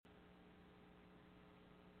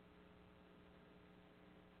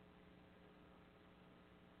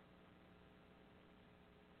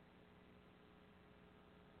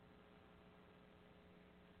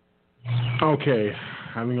Okay,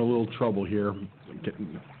 having a little trouble here.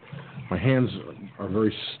 My hands are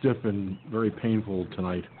very stiff and very painful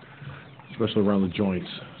tonight, especially around the joints,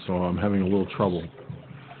 so I'm having a little trouble.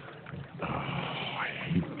 Oh, I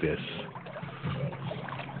hate this.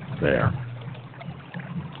 There.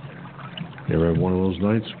 You ever have one of those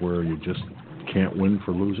nights where you just can't win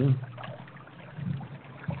for losing?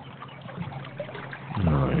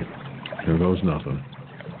 All right, here goes nothing.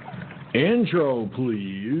 Intro,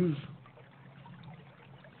 please.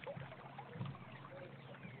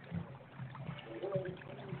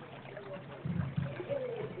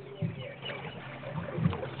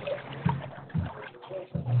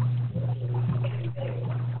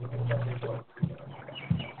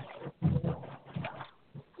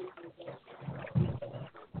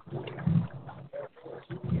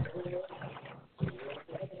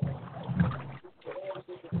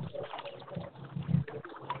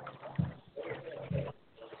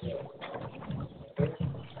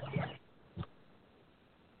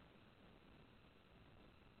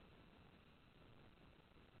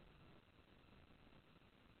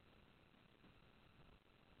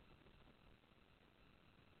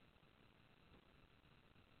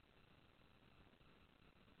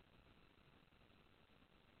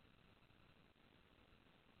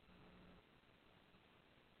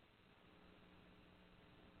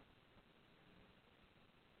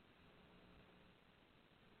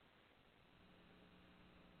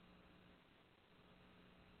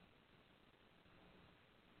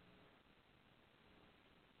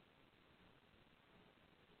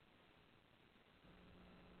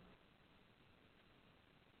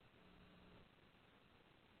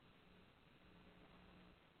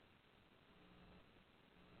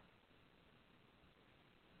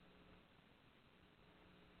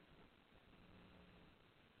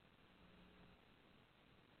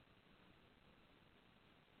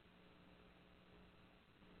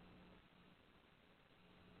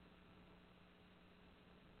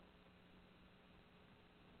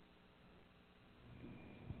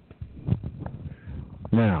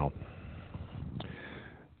 Now,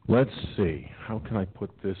 let's see. How can I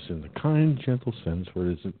put this in the kind, gentle sense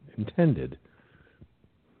where it is intended?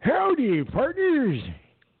 Howdy, partners!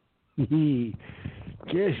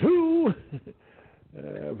 Guess who?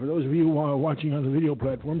 For those of you who are watching on the video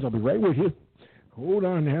platforms, I'll be right with you. Hold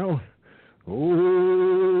on now.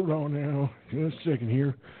 Just a second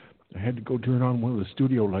here. I had to go turn on one of the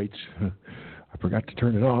studio lights. I forgot to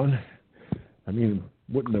turn it on. I mean,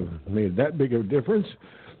 wouldn't have made that big of a difference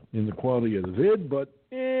in the quality of the vid, but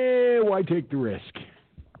why take the risk?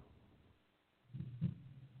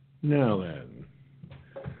 Now then,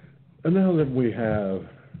 and now that we have,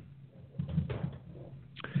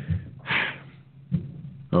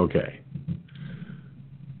 okay,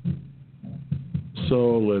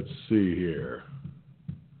 so let's see here.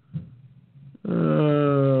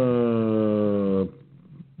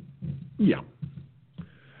 Yeah.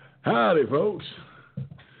 Howdy, folks.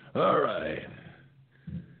 All right.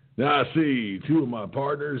 Now, I see two of my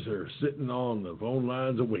partners are sitting on the phone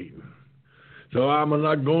lines waiting. So I'm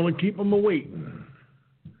not going to keep them waiting.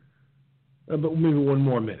 But maybe one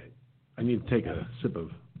more minute. I need to take a sip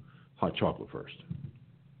of hot chocolate first.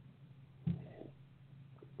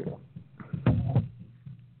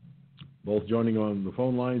 Both joining on the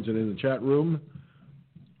phone lines and in the chat room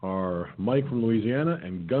are Mike from Louisiana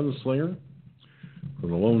and Gunslinger from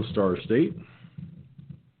the Lone Star State.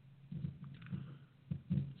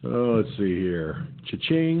 So let's see here.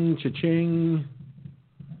 Cha-ching, cha-ching.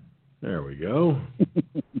 There we go.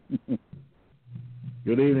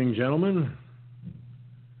 Good evening, gentlemen.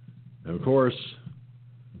 And of course,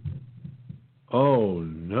 oh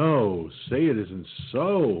no, say it isn't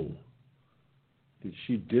so. Did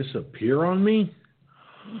she disappear on me?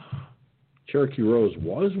 Cherokee Rose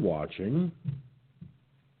was watching.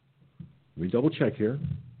 Let me double check here.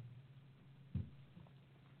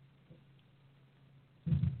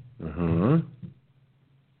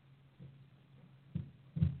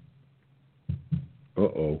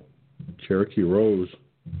 Uh-oh. Cherokee Rose.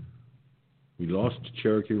 We lost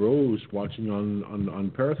Cherokee Rose watching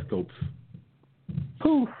on Periscope.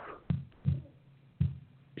 Poof.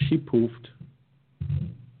 She poofed.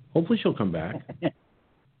 Hopefully she'll come back.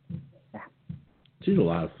 She's a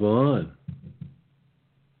lot of fun.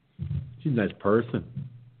 She's a nice person.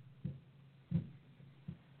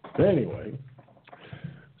 But anyway,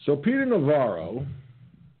 so Peter Navarro,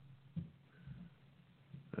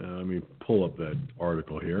 let me pull up that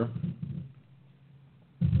article here.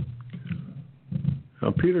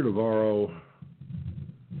 Now, Peter Navarro,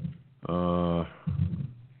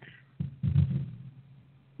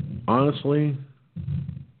 honestly,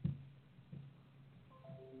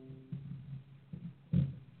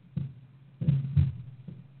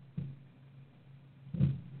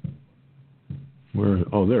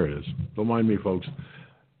 Oh, there it is. Don't mind me, folks.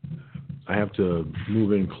 I have to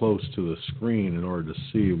move in close to the screen in order to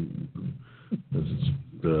see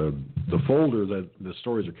the folder that the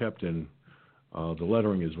stories are kept in. The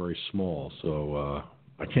lettering is very small, so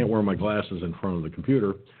I can't wear my glasses in front of the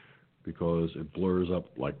computer because it blurs up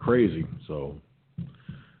like crazy. So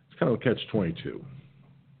it's kind of a catch-22.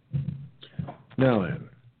 Now then,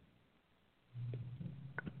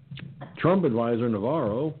 Trump advisor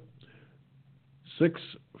Navarro, 6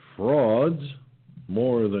 frauds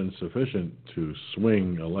more than sufficient to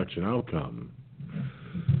swing election outcome.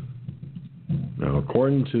 Now,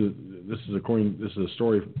 this is a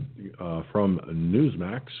story from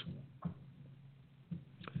Newsmax.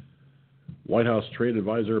 White House trade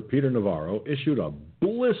advisor Peter Navarro issued a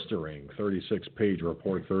blistering 36-page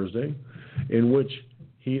report Thursday in which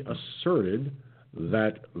he asserted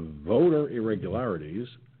that voter irregularities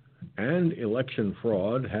and election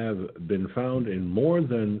fraud have been found in more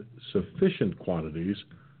than sufficient quantities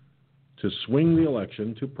to swing the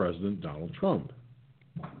election to President Donald Trump.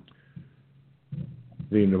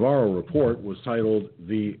 The Navarro report was titled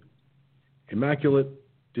The Immaculate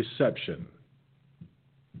Deception.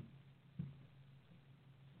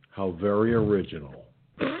 How very original.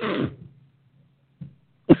 6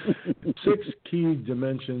 key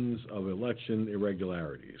dimensions of election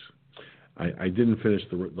irregularities. I didn't finish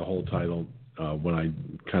the whole title when I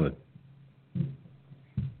kind of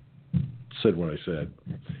said what I said.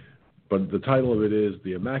 But the title of it is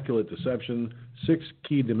The Immaculate Deception, 6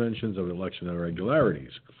 Key Dimensions of Election Irregularities.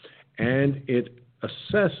 And it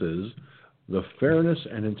assesses the fairness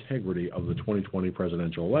and integrity of the 2020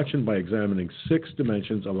 presidential election by examining 6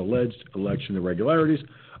 dimensions of alleged election irregularities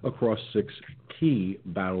across 6 key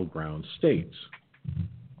battleground states.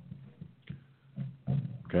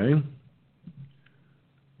 Okay?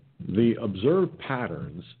 The observed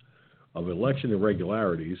patterns of election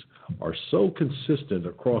irregularities are so consistent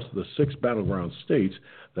across the 6 battleground states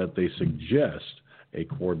that they suggest a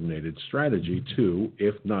coordinated strategy to,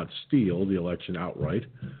 if not steal the election outright,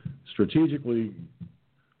 strategically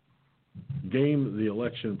game the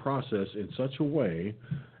election process in such a way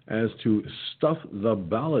as to stuff the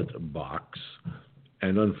ballot box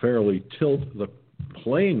and unfairly tilt the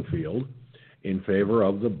playing field in favor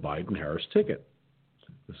of the Biden-Harris ticket.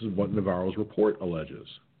 This is what Navarro's report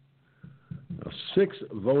alleges. Now, 6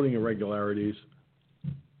 voting irregularities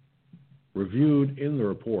reviewed in the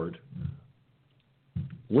report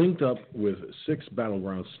linked up with 6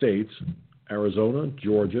 battleground states: Arizona,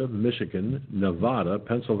 Georgia, Michigan, Nevada,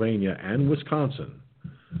 Pennsylvania, and Wisconsin.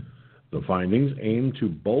 The findings aim to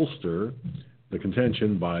bolster the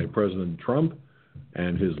contention by President Trump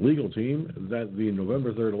and his legal team that the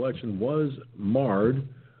November 3rd election was marred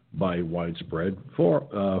by widespread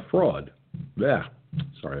fraud. Yeah,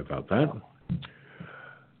 sorry about that.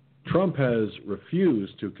 Trump has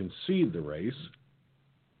refused to concede the race.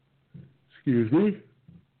 Excuse me.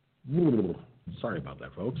 Sorry about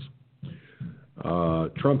that, folks.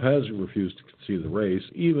 Trump has refused to concede the race,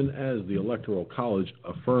 even as the Electoral College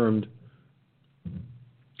affirmed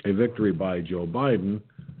a victory by Joe Biden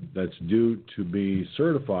that's due to be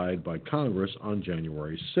certified by Congress on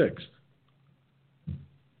January 6th.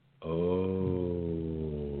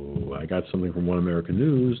 Oh, I got something from One American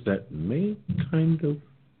News that may kind of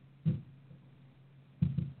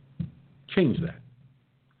change that.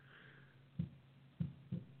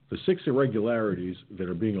 The 6 irregularities that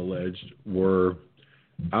are being alleged were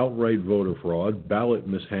outright voter fraud, ballot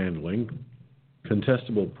mishandling,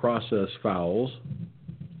 contestable process fouls,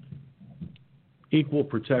 equal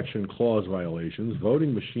protection clause violations,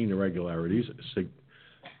 voting machine irregularities,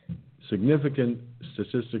 significant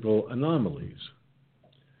statistical anomalies.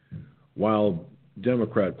 While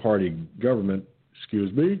Democrat Party government,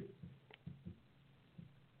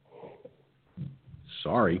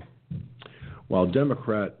 while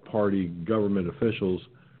Democrat Party government officials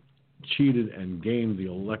cheated and gamed the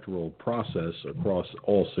electoral process across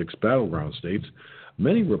all 6 battleground states,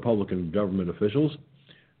 many Republican government officials,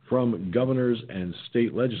 from governors and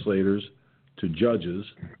state legislators to judges,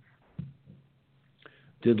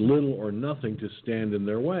 did little or nothing to stand in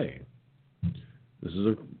their way. This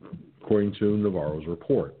is according to Navarro's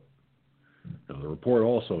report. Now, the report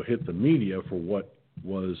also hit the media for what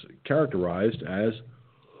was characterized as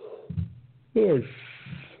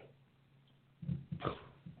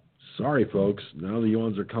sorry, folks. Now the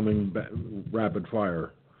yawns are coming back, rapid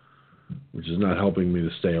fire, which is not helping me to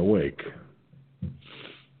stay awake.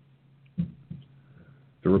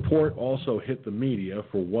 The report also hit the media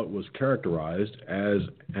for what was characterized as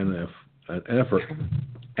an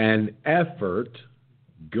effort,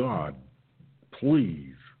 God,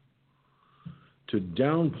 please, to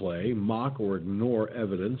downplay, mock, or ignore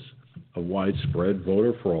evidence of widespread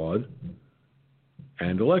voter fraud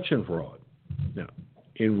and election fraud. Now,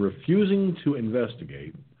 in refusing to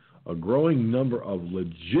investigate a growing number of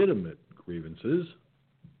legitimate grievances,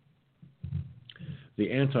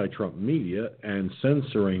 the anti-Trump media and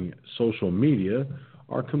censoring social media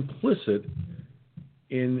are complicit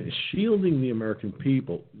in shielding the American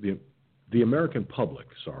people, the American public,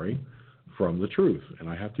 from the truth. And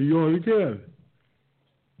I have to yawn again.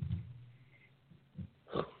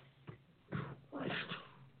 Christ.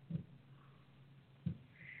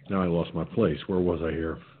 Now I lost my place. Where was I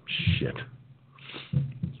here? Shit.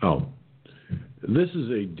 Oh. This is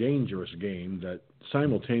a dangerous game that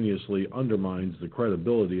simultaneously undermines the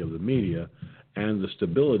credibility of the media and the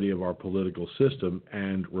stability of our political system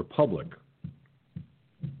and republic.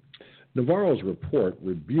 Navarro's report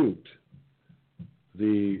rebuked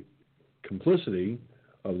the complicity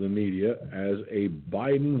of the media as a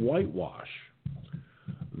Biden whitewash.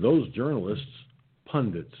 Those journalists,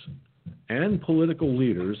 pundits, and political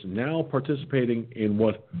leaders now participating in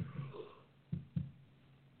what...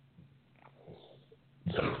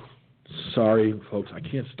 Sorry, folks, I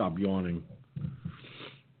can't stop yawning.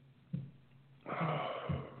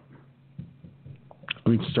 Let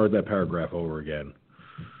me start that paragraph over again.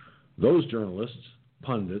 Those journalists,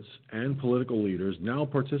 pundits, and political leaders now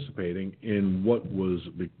participating in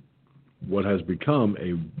what has become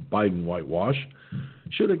a Biden whitewash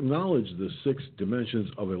should acknowledge the 6 dimensions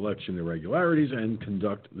of election irregularities and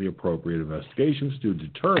conduct the appropriate investigations to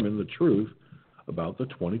determine the truth about the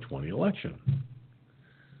 2020 election.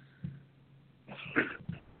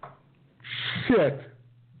 Shit.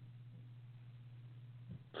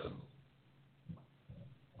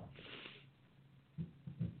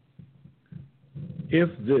 If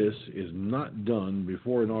this is not done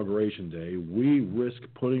before Inauguration Day, we risk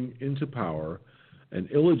putting into power an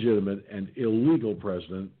illegitimate and illegal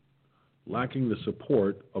president lacking the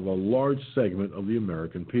support of a large segment of the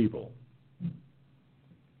American people.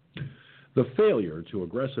 The failure to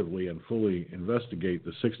aggressively and fully investigate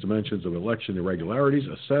the 6 dimensions of election irregularities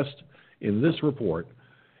assessed in this report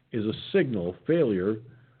is a signal failure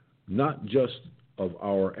not just of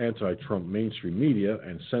our anti-Trump mainstream media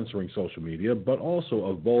and censoring social media, but also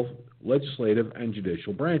of both legislative and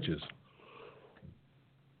judicial branches.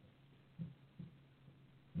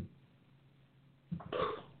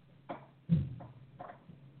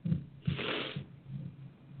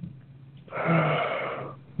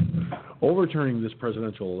 Overturning this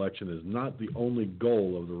presidential election is not the only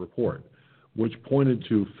goal of the report, which pointed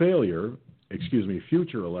to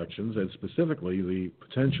future elections, and specifically the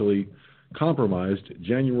potentially compromised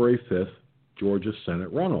January 5th Georgia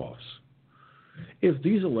Senate runoffs. If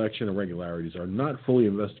these election irregularities are not fully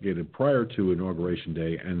investigated prior to Inauguration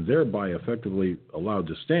Day and thereby effectively allowed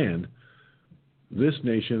to stand, this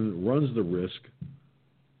nation runs the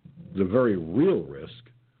very real risk,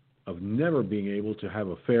 of never being able to have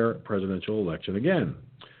a fair presidential election again.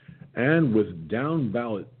 And with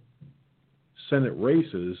down-ballot Senate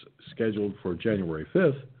races scheduled for January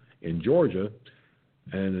 5th in Georgia,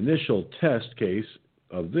 an initial test case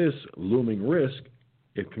of this looming risk,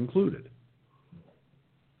 it concluded.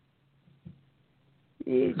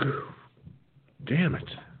 Damn it.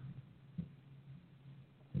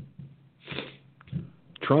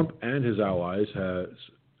 Trump and his allies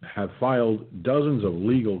have filed dozens of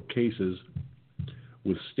legal cases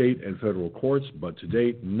with state and federal courts, but to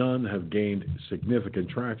date, none have gained significant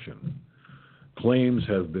traction. Claims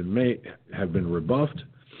have been rebuffed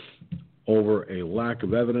over a lack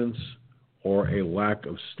of evidence or a lack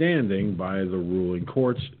of standing by the ruling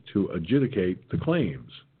courts to adjudicate the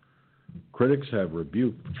claims. Critics have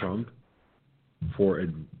rebuked Trump for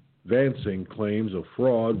advancing claims of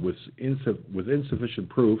fraud with insufficient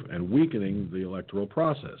proof and weakening the electoral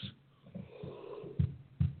process.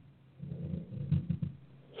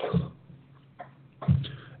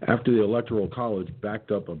 After the Electoral College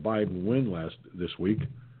backed up a Biden win this week,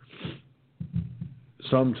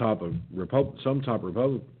 some top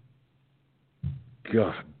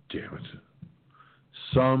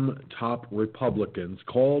Republicans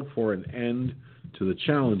called for an end to the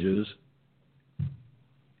challenges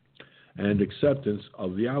and acceptance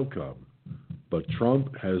of the outcome. But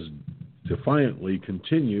Trump has defiantly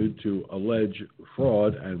continued to allege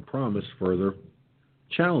fraud and promise further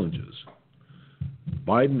challenges.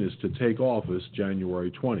 Biden is to take office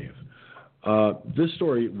January 20th. This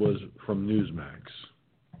story was from Newsmax.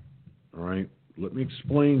 All right, let me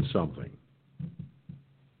explain something.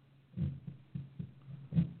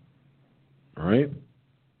 All right?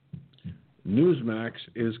 Newsmax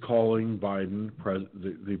is calling Biden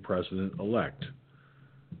the president-elect.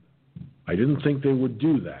 I didn't think they would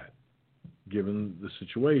do that, given the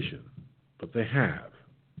situation, but they have,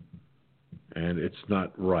 and it's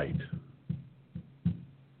not right.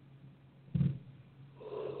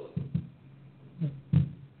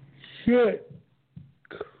 Shit.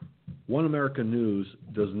 One American News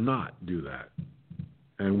does not do that,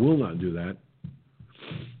 and will not do that,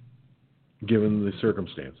 given the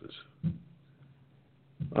circumstances.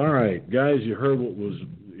 All right, guys, you heard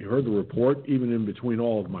the report, even in between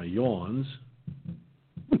all of my yawns.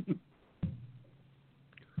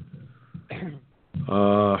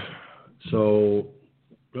 So,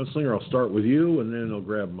 Gunslinger, I'll start with you, and then I'll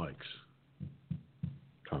grab Mike's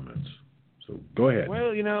comments. So, go ahead.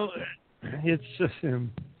 Well, it's just,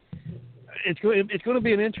 it's going to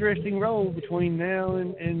be an interesting roll between now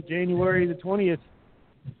and January the 20th.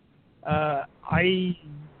 I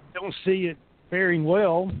don't see it faring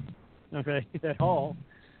well, okay, at all.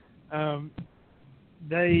 The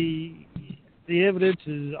evidence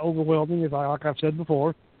is overwhelming, like I've said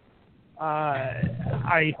before.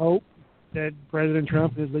 I hope that President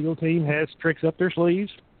Trump and his legal team has tricks up their sleeves.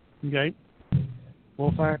 Okay,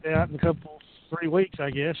 we'll find out in 3 weeks, I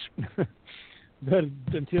guess. But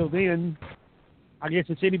until then, I guess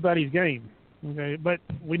it's anybody's game. Okay, but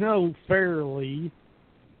we know fairly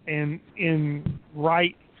and in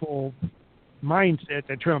rightful mindset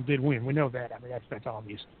that Trump did win. We know that. I mean, that's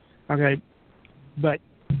obvious. Okay, but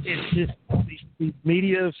it's just these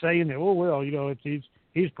media saying that, oh well, he's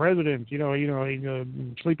president. He's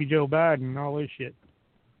Sleepy Joe Biden and all this shit.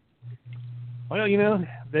 Well,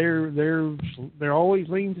 they're always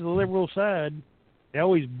leaning to the liberal side. They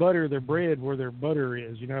always butter their bread where their butter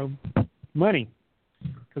is. Money,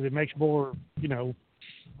 because it makes more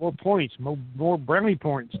points, more brownie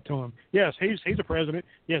points to him. Yes, he's a president.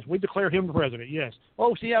 Yes, we declare him the president. Yes.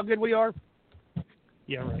 Oh, see how good we are?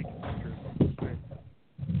 Yeah, right.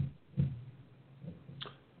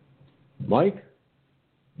 Mike?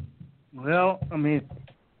 Well, I mean,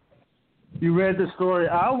 you read the story.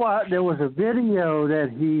 There was a video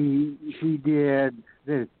that he did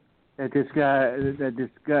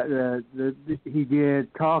he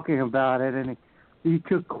did talking about it, and he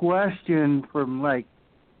took questions from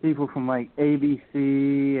people from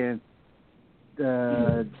ABC and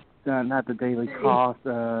not the Daily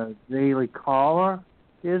Daily Caller,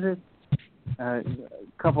 is it? A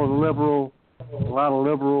lot of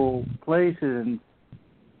liberal places, and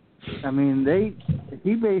I mean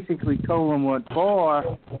he basically told them what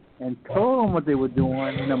for and told them what they were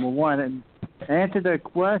doing, number one, and answered their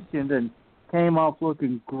questions and came off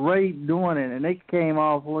looking great doing it, and they came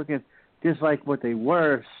off looking just like what they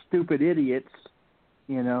were, stupid idiots,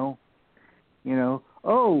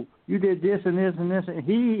 oh, you did this and this and this. And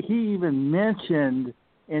he even mentioned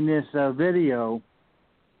in this video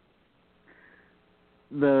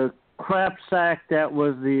the crap sack that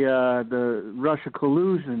was the Russia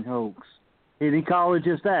collusion hoax. And he called it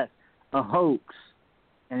just that, a hoax.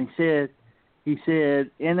 And he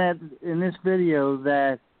said in this video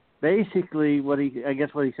that basically what he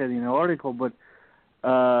said in the article, but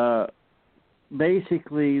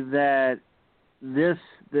basically that they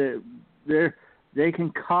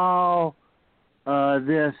can call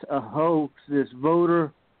this a hoax, this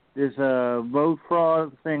vote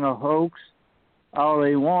fraud thing a hoax all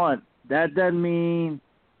they want. That doesn't mean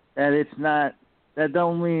that it's not. That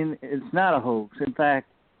don't mean it's not a hoax. In fact,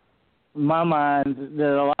 in my mind,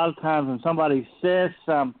 that a lot of times when somebody says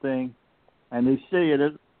something and they say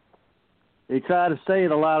it, they try to say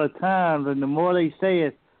it a lot of times, and the more they say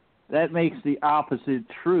it, that makes the opposite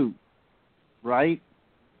true, right?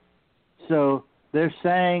 So they're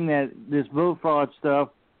saying that this vote fraud stuff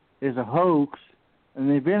is a hoax,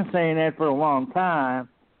 and they've been saying that for a long time.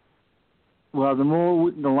 Well, the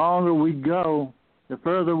longer we go, the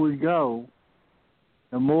further we go,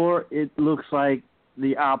 the more it looks like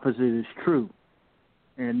the opposite is true.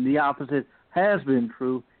 And the opposite has been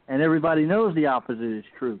true, and everybody knows the opposite is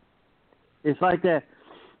true. It's like that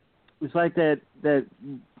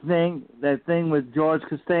thing with George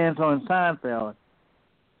Costanza and Seinfeld.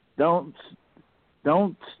 Don't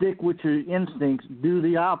stick with your instincts, do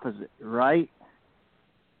the opposite, right?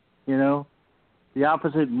 The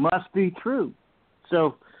opposite must be true.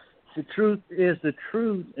 So the truth is the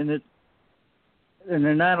truth, and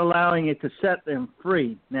they're not allowing it to set them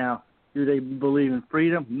free. Now, do they believe in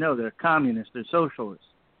freedom? No, they're communists. They're socialists.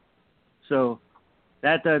 So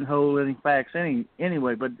that doesn't hold any facts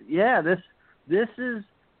anyway. But yeah, this is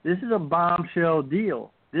a bombshell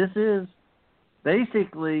deal. This is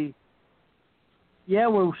basically,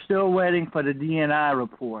 we're still waiting for the DNI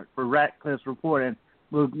report, for Ratcliffe's report, and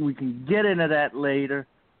we can get into that later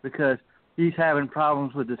because he's having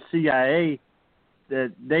problems with the CIA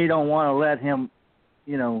that they don't want to let him,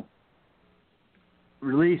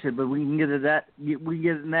 release it. But we can get to that. We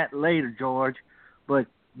get in that later, George. But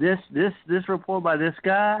this report by this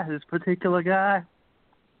particular guy,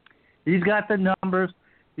 he's got the numbers,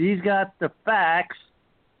 he's got the facts,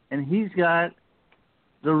 and he's got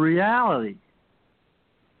the reality.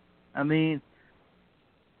 I mean,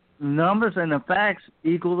 numbers and the facts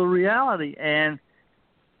equal the reality. And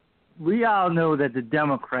we all know that the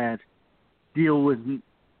Democrats deal with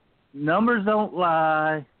numbers don't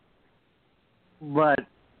lie, but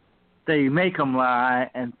they make them lie,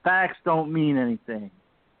 and facts don't mean anything.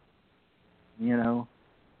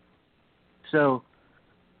 So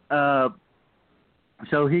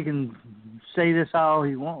he can say this all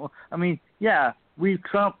he wants. I mean, yeah, we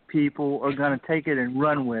Trump people are going to take it and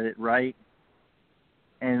run with it, right?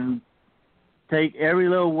 And take every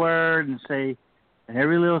little word and say, and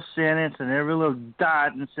every little sentence and every little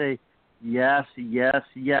dot and say, yes, yes,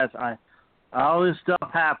 yes. All this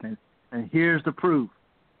stuff happened, and here's the proof.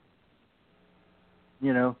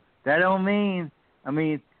 That don't mean. I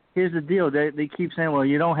mean, here's the deal. They keep saying, well,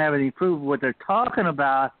 you don't have any proof. What they're talking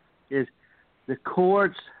about is the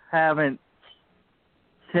courts haven't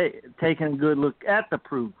taken a good look at the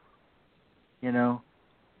proof.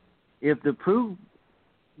 If the proof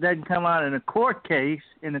doesn't come out in a court case,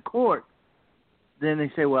 in the court, then they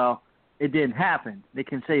say, well, it didn't happen. They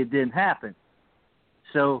can say it didn't happen.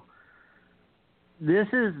 So this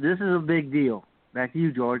is a big deal. Back to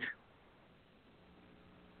you, George.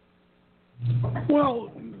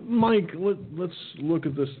 Well, Mike, let's look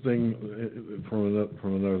at this thing from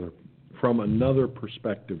another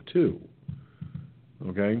perspective too.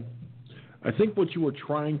 Okay, I think what you were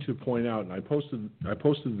trying to point out, and I posted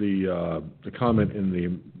the comment in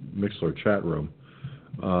the Mixlr chat room.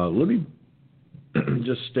 Let me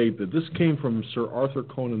just state that this came from Sir Arthur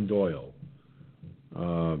Conan Doyle,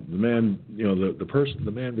 the man,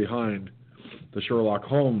 the man behind the Sherlock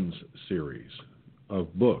Holmes series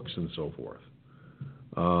of books and so forth.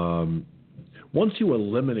 Once you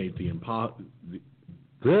eliminate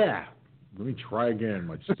let me try again.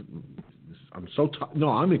 I'm so no,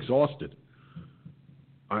 I'm exhausted.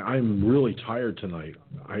 I'm really tired tonight.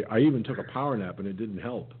 I even took a power nap and it didn't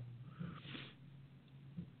help.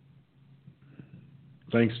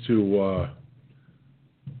 Thanks to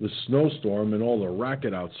the snowstorm and all the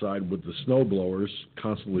racket outside with the snow blowers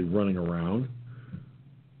constantly running around,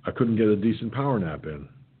 I couldn't get a decent power nap in.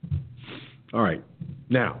 All right.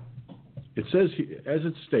 Now, it says, as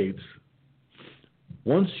it states,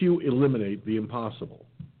 once you eliminate the impossible,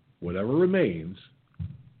 whatever remains,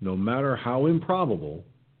 no matter how improbable,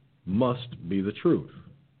 must be the truth.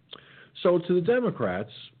 So to the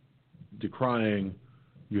Democrats, decrying,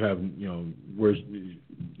 you have, where's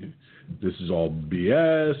this is all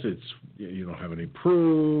BS, you don't have any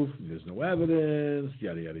proof, there's no evidence,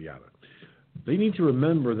 yada, yada, yada. They need to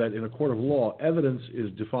remember that in a court of law, evidence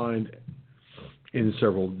is defined in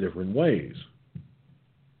several different ways.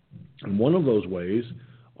 And one of those ways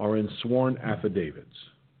are in sworn affidavits.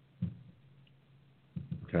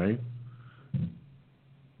 Okay?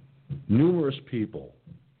 Numerous people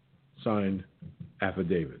signed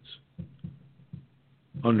affidavits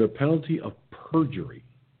under penalty of perjury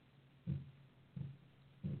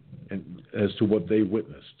and as to what they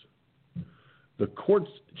witnessed. The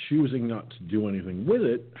court's choosing not to do anything with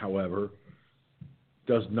it, however,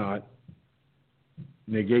 does not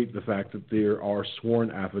negate the fact that there are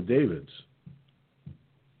sworn affidavits.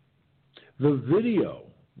 The video,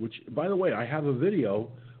 which, by the way, I have a video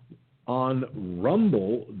on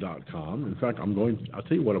rumble.com. In fact, I'll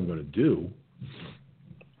tell you what I'm going to do.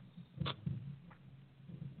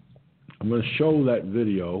 I'm going to show that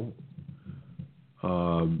video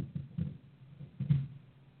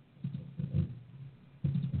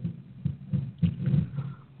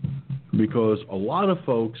because a lot of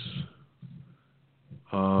folks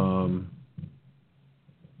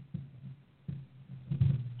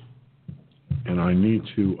and I need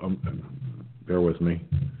to bear with me.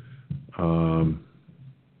 I'm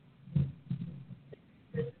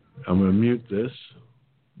going to mute this.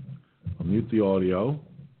 I'll mute the audio,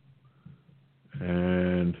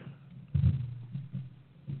 and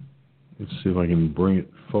let's see if I can bring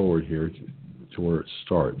it forward here to where it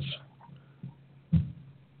starts.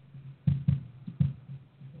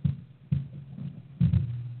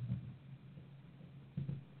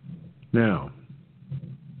 Now,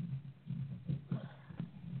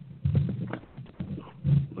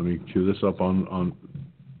 let me cue this up on.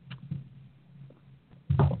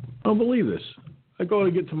 I don't believe this. I go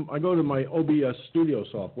to my OBS studio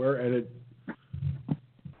software, and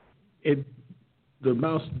the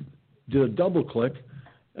mouse did a double click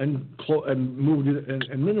and moved it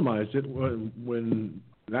and minimized it. When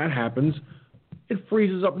that happens, it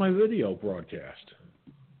freezes up my video broadcast.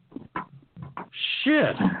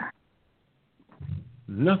 Shit!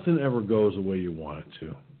 Nothing ever goes the way you want it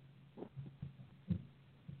to.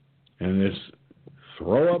 And it's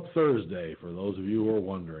Throw Up Thursday, for those of you who are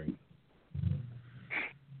wondering.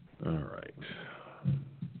 All right.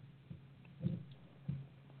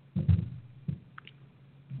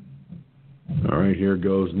 All right, here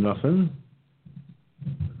goes nothing.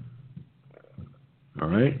 All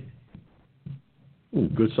right. Ooh,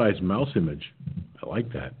 good-sized mouse image. I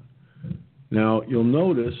like that. Now, you'll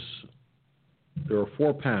notice there are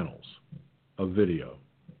 4 panels of video.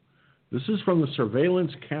 This is from the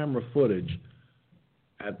surveillance camera footage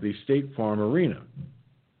at the State Farm Arena.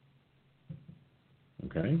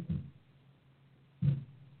 Okay?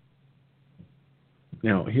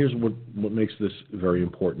 Now, here's what makes this very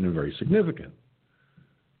important and very significant.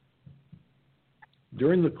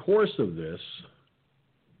 During the course of this,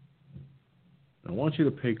 I want you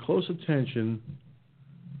to pay close attention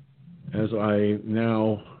as I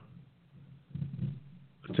now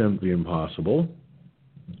attempt the impossible.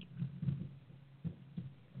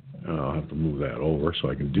 I'll have to move that over so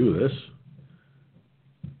I can do this.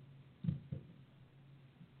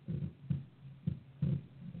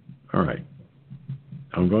 All right.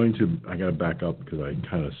 I got to back up because I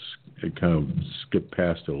kind of skipped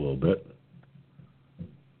past it a little bit.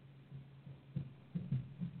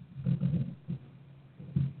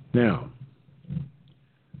 Now,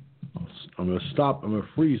 I'm going to stop. I'm going to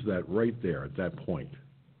freeze that right there at that point.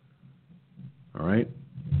 All right.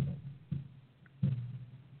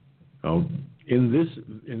 Now, in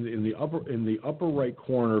the upper right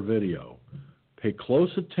corner video, pay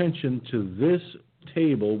close attention to this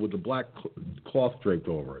table with the black cloth draped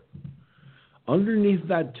over it. Underneath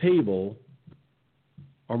that table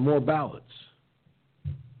are more ballots.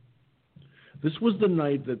 This was the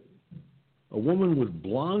night that a woman with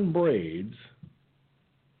blonde braids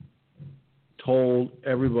told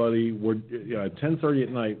everybody, at 10:30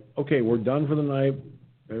 at night, okay, we're done for the night,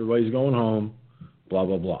 everybody's going home, blah,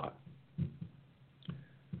 blah, blah.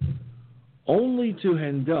 Only to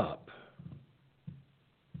end up,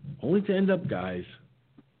 guys,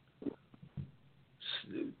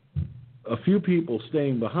 a few people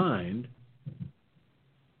staying behind,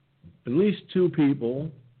 at least 2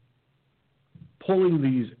 people pulling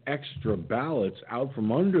these extra ballots out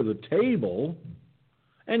from under the table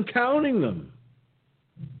and counting them.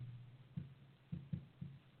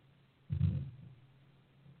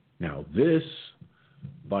 Now, this,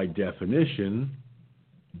 by definition,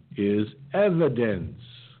 is evidence.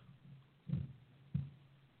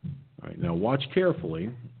 All right, now watch carefully.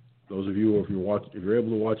 Those of you, if you're able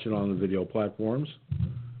to watch it on the video platforms,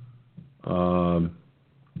 you're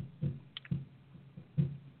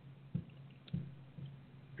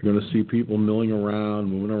going to see people milling around,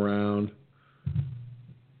 moving around,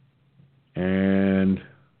 and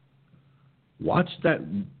watch that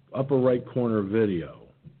upper right corner video.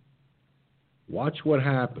 Watch what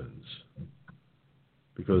happens,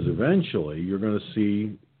 because eventually you're going to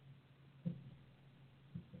see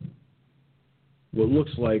what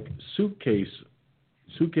looks like suitcases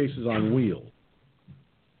on wheels.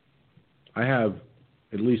 I have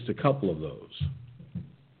at least a couple of those.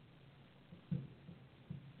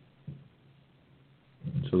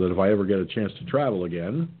 So that if I ever get a chance to travel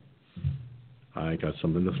again, I got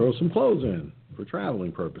something to throw some clothes in for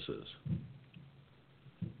traveling purposes.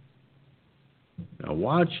 Now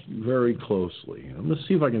watch very closely. I'm going to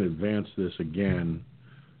see if I can advance this again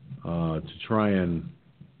to try and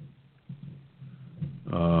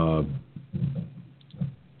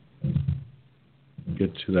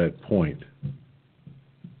get to that point.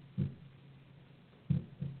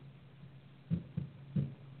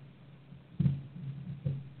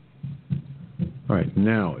 All right,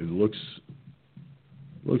 now it looks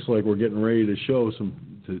like we're getting ready to show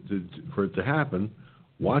for it to happen.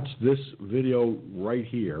 Watch this video right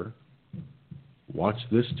here. Watch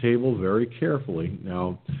this table very carefully.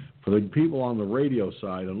 Now, for the people on the radio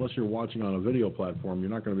side, unless you're watching on a video platform, you're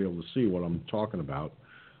not going to be able to see what I'm talking about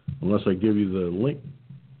unless I give you the link.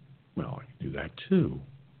 Well, I can do that too.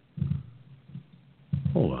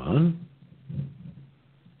 Hold on.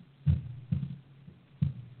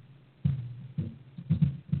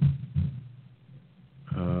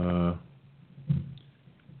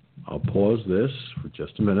 I'll pause this for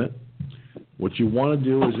just a minute. What you want to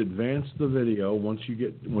do is advance the video once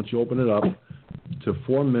you open it up to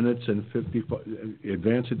 4 minutes and 55.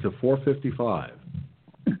 Advance it to 4:55.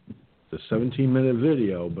 the 17-minute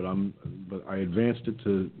video, but I advanced it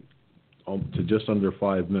to just under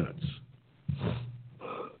 5 minutes.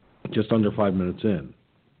 Just under 5 minutes in.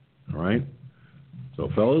 All right. So,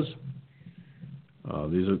 fellas,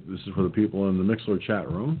 this is for the people in the Mixler chat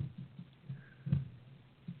room.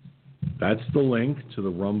 That's the link to the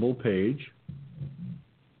Rumble page.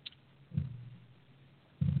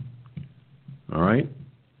 All right.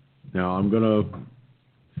 Now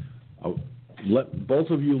I'll let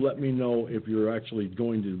both of you let me know if you're actually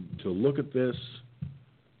going to look at this.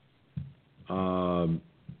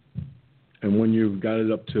 And when you've got it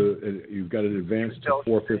advanced to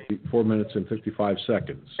 4 minutes and 55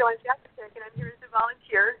 seconds. So I'm Jessica, and I'm here as a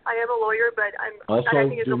volunteer. I am a lawyer, but I'm also not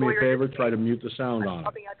acting as do a me lawyer. a favor, try to mute the sound on.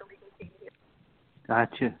 Helping out the legal team here.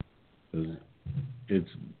 Gotcha.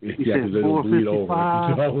 Because it'll bleed over if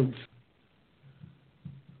you don't.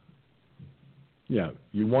 Yeah,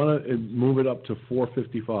 you want to move it up to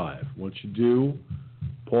 4:55. Once you do,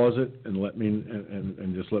 pause it and let me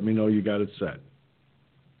and just let me know you got it set.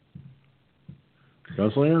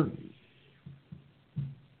 Gunslinger,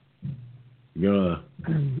 you gonna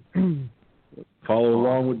follow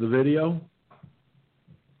along with the video?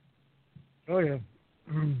 Oh yeah.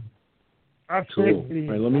 I've Cool. seen the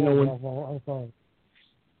video. Right, let me know when. I'll follow.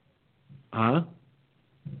 Huh?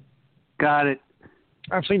 Got it.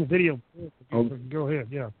 I've seen the video. Oh. Go ahead.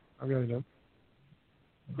 Yeah, I got it up.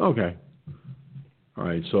 Okay. All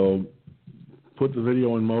right. So put the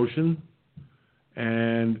video in motion,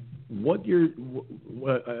 and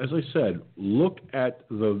as I said, look at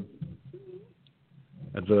the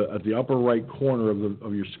upper right corner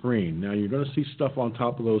of your screen. Now you're going to see stuff on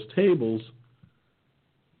top of those tables,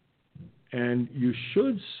 and you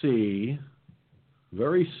should see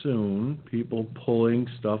very soon people pulling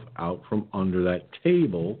stuff out from under that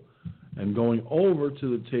table and going over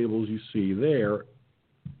to the tables you see there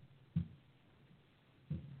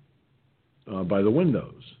by the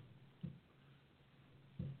windows.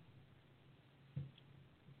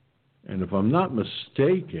 And if I'm not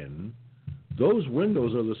mistaken, those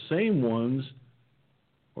windows are the same ones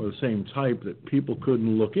or the same type that people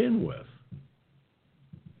couldn't look in with.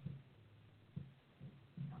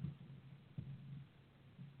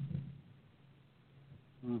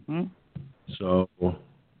 Mm-hmm. So,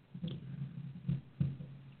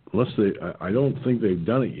 I don't think they've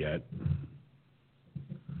done it yet.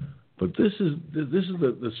 But this is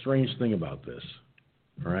the strange thing about this,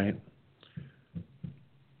 all right?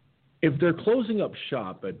 If they're closing up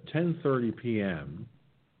shop at 10:30 p.m.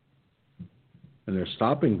 and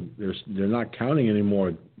they're not counting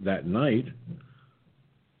anymore that night,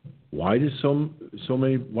 why did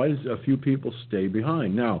a few people stay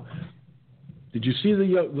behind? Now, did you see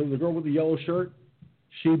the girl with the yellow shirt?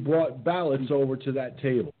 She brought ballots over to that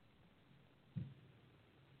table.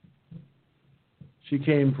 She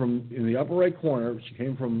came from in the upper right corner. She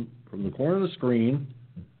came from the corner of the screen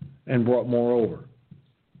and brought more over.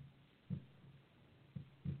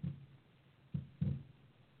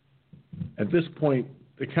 At this point,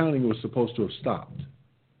 the counting was supposed to have stopped.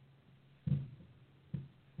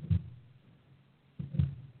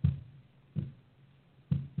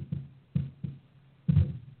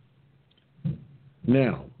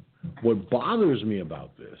 Now, what bothers me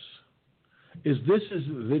about this is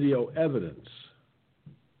video evidence.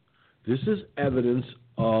 This is evidence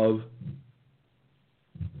of,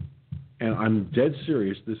 and I'm dead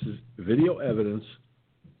serious, this is video evidence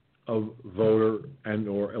of voter and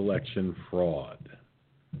or election fraud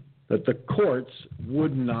that the courts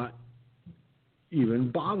would not even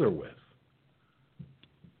bother with,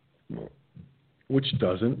 which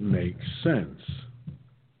doesn't make sense.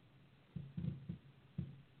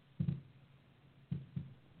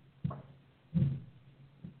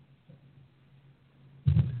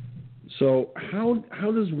 So how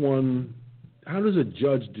does a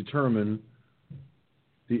judge determine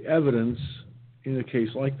the evidence in a case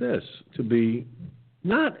like this to be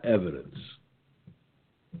not evidence?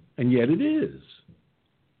 And yet it is.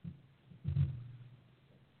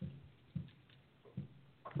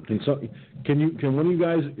 Can one of you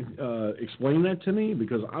guys explain that to me?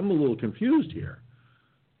 Because I'm a little confused here.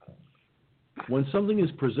 When something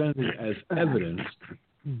is presented as evidence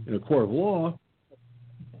in a court of law,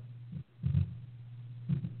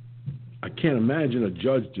 I can't imagine a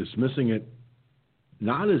judge dismissing it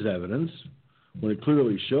not as evidence when it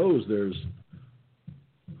clearly shows there's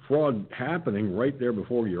fraud happening right there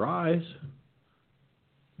before your eyes,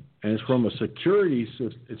 and it's from a security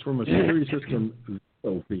system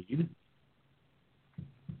video feed.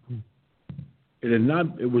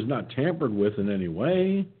 It was not tampered with in any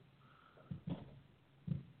way.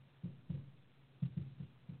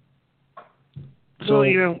 So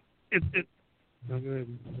it. No, go ahead.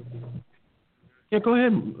 Yeah, go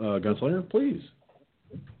ahead, Gunslinger, please.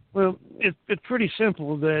 Well, it's pretty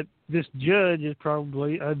simple that this judge is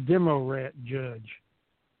probably a Demo-rat judge.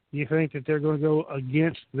 You think that they're going to go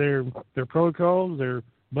against their protocols, their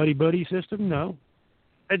buddy-buddy system? No.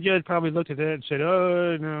 That judge probably looked at that and said,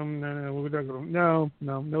 oh, no, we're not going to,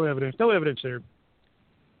 no evidence there.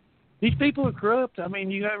 These people are corrupt. I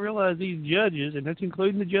mean, you got to realize these judges, and that's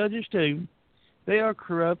including the judges too, they are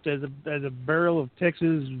corrupt as a barrel of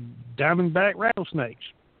Texas diamondback rattlesnakes,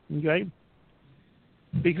 okay?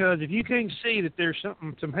 Because if you can't see that there's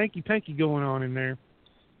some hanky-panky going on in there,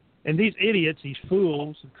 and these idiots, these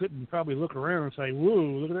fools, couldn't probably look around and say, whoa,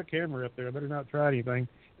 look at that camera up there, I better not try anything.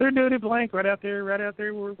 They're doing it blank right out there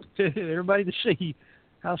for everybody to see.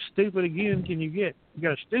 How stupid, again, can you get? You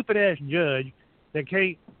got a stupid-ass judge that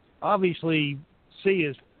can't obviously see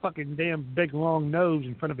his fucking damn big, long nose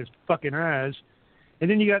in front of his fucking eyes. And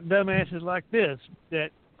then you got dumbasses like this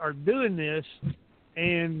that are doing this,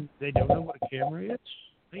 and they don't know what a camera is.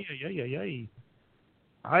 Hey,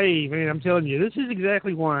 man, I'm telling you, this is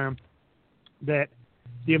exactly why that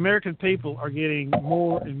the American people are getting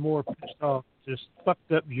more and more pissed off with this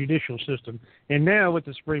fucked up judicial system. And now with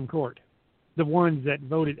the Supreme Court, the ones that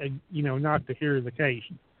voted, not to hear the case.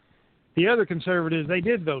 The other conservatives, they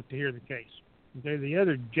did vote to hear the case. Okay, the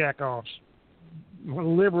other jack-offs,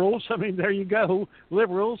 liberals, I mean, there you go,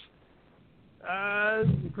 liberals.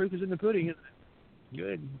 The proof is in the pudding, isn't it?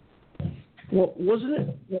 Good. Well,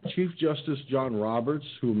 wasn't it Chief Justice John Roberts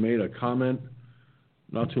who made a comment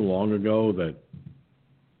not too long ago that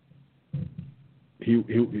he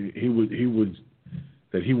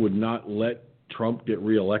would not let Trump get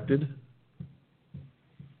reelected?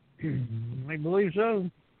 I believe so.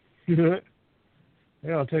 Yeah,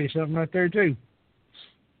 I'll tell you something right there too.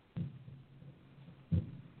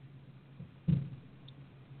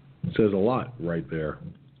 It says a lot right there.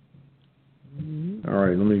 Mm-hmm. All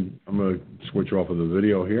right, I'm going to switch off of the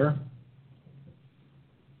video here.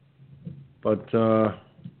 But I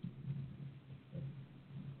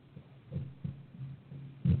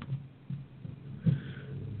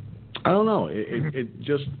don't know. It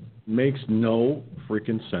just makes no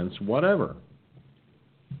freaking sense whatever.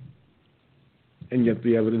 And yet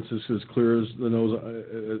the evidence is as clear as the nose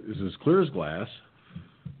is as clear as glass.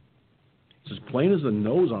 It's as plain as the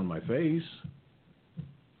nose on my face.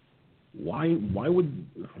 Why would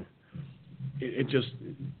it just?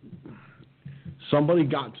 Somebody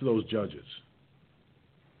got to those judges.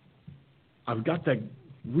 I've got that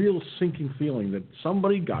real sinking feeling that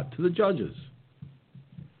somebody got to the judges.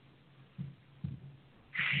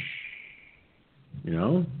 You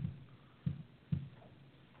know?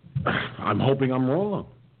 I'm hoping I'm wrong.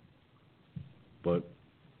 But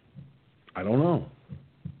I don't know.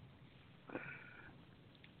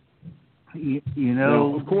 You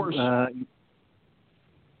know, now, of course.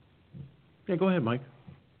 Yeah, go ahead, Mike.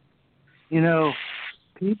 You know,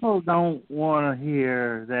 people don't want to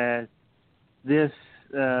hear that this,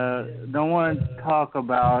 don't want to talk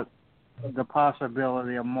about the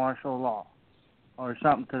possibility of martial law or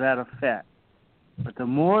something to that effect. But the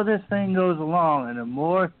more this thing goes along and the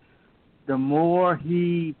more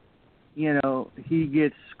he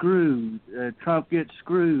gets screwed, Trump gets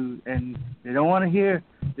screwed, and they don't want to hear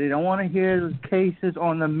the cases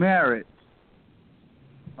on the merits.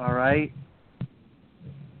 All right?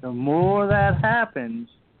 The more that happens,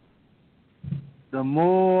 the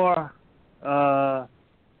more you're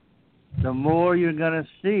going to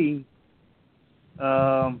see,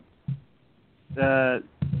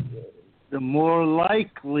 the more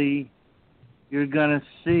likely you're going to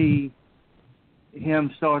see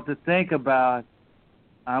him start to think about,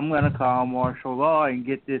 I'm going to call martial law and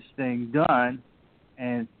get this thing done,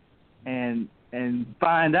 and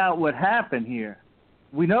find out what happened here.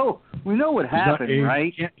 We know what happened,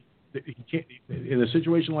 right? He can't, in a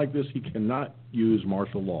situation like this, he cannot use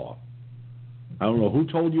martial law. I don't know who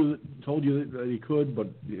told you that he could, but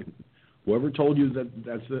whoever told you that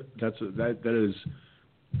is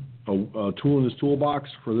a tool in his toolbox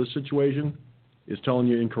for this situation is telling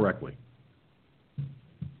you incorrectly.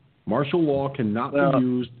 Martial law cannot be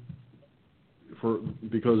used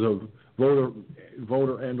because of voter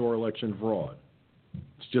and or election fraud.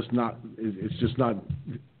 It's just not.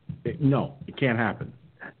 No, it can't happen.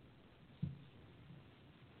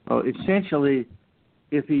 Well, essentially,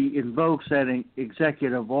 if he invokes that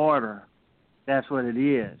executive order, that's what it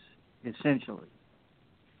is. Essentially,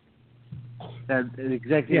 that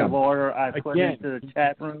executive order I put into the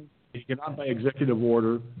chat room. He cannot, by executive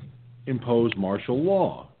order, impose martial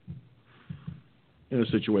law. in a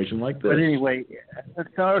situation like this. But anyway,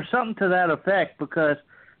 or something to that effect, because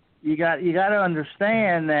you got to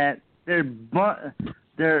understand that they're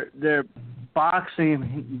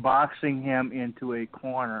boxing him into a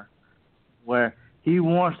corner where he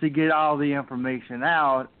wants to get all the information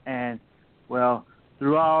out, and well,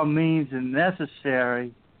 through all means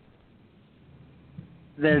necessary,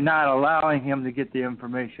 they're not allowing him to get the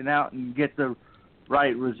information out and get the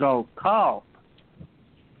right result called.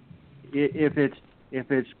 If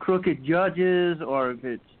it's crooked judges, or if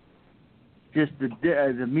it's just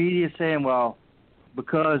the media saying, well,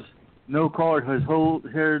 because no court has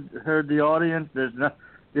heard the audience, there's not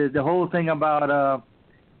the whole thing about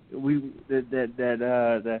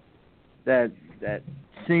that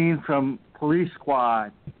scene from Police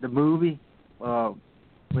Squad, the movie,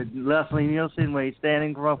 with Leslie Nielsen, where he's standing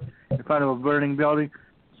in front of a burning building,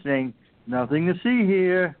 saying, "Nothing to see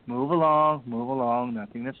here. Move along.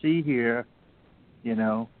 Nothing to see here." You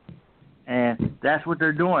know, and that's what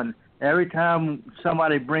they're doing. Every time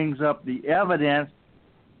somebody brings up the evidence,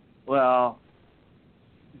 well,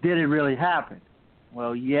 did it really happen?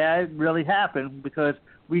 Well, yeah, it really happened, because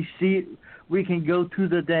we see it. We can go to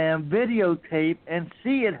the damn videotape and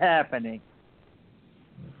see it happening.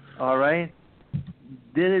 All right.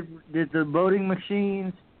 Did the voting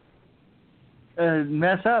machines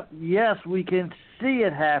mess up? Yes, we can see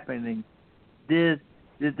it happening. Did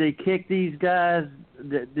they kick these guys?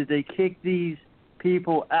 Did they kick these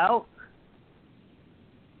people out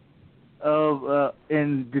of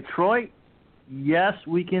in Detroit? Yes,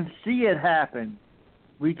 we can see it happen.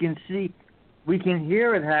 We can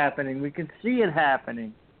hear it happening. We can see it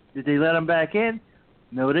happening. Did they let them back in?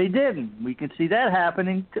 No, they didn't. We can see that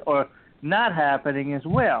happening or not happening as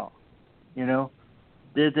well. You know,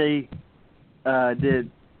 did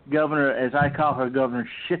Governor, as I call her, Governor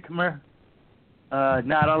Schittmer,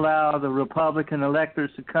 not allow the Republican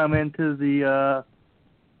electors to come into the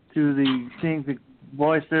thing to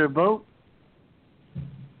voice their vote?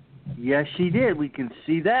 Yes, she did. We can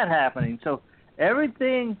see that happening. So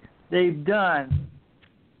everything they've done,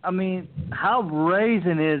 I mean, how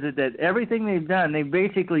brazen is it that everything they've done, they've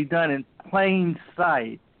basically done in plain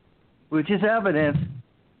sight, which is evidence.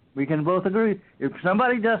 We can both agree. If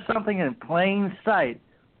somebody does something in plain sight,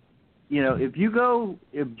 you know, if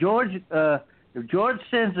George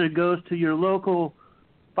Sensor goes to your local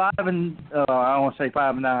I don't want to say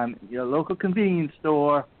 5 and 9, your local convenience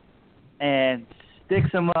store, and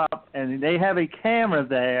sticks them up, and they have a camera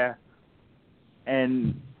there,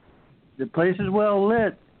 and the place is well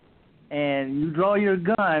lit, and you draw your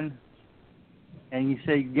gun, and you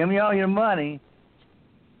say, "Give me all your money,"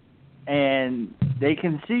 and they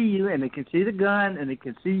can see you, and they can see the gun, and they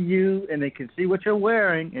can see you, and they can see what you're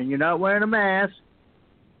wearing, and you're not wearing a mask,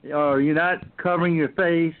 or you're not covering your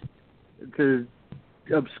face to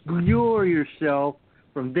obscure yourself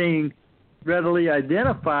from being readily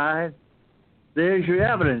identified. There's your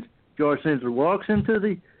evidence. George Sensor walks into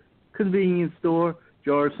the convenience store.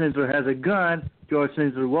 George Sensor has a gun. George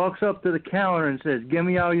Sensor walks up to the counter and says, "Give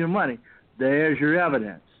me all your money." There's your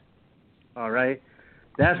evidence. All right?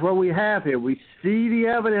 That's what we have here. We see the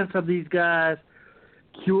evidence of these guys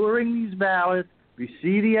curing these ballots. We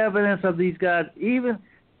see the evidence of these guys. Even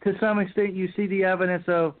to some extent, you see the evidence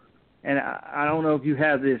of, and I don't know if you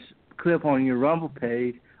have this clip on your Rumble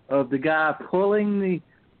page, of the guy pulling the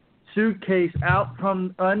suitcase out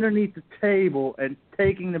from underneath the table and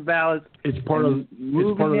taking the ballots. It's part of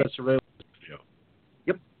that surveillance video.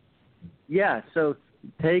 Yep. Yeah, so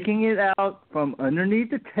taking it out from underneath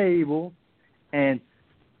the table and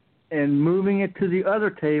moving it to the other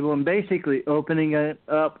table and basically opening it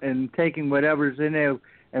up and taking whatever's in there,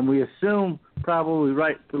 and we assume, probably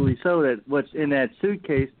rightfully so, that what's in that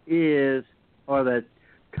suitcase is, or that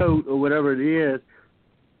tote or whatever it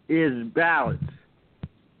is ballots.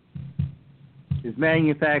 Is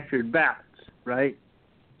manufactured ballots, right?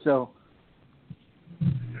 So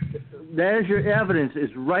there's your evidence.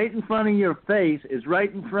 It's right in front of your face. It's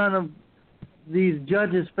right in front of these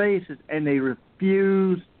judges' faces, and they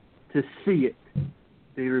refuse to see it.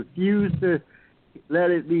 They refuse to let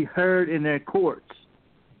it be heard in their courts.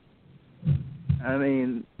 I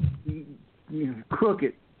mean,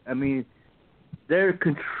 crooked. I mean, they're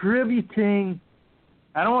contributing.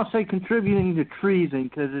 I don't want to say contributing to treason,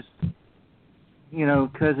 because it's, you know,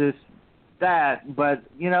 because it's that. But,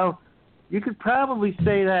 you know, you could probably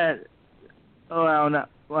say that,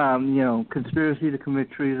 conspiracy to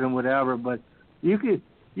commit treason, whatever. But you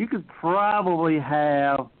could probably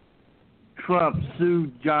have Trump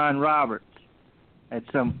sued John Roberts at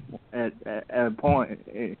a point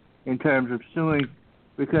in terms of suing,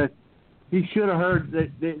 because He should have heard that.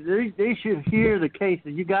 They should hear the case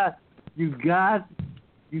that you got,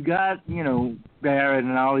 Barrett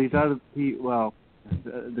and all these other people. Well,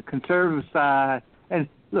 the conservative side. And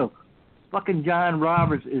look, fucking John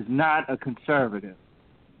Roberts is not a conservative.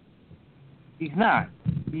 He's not.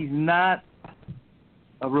 He's not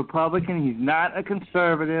a Republican. He's not a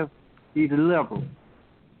conservative. He's a liberal.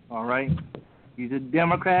 All right? He's a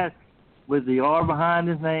Democrat with the R behind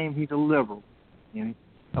his name. He's a liberal. And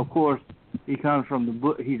of course, he comes from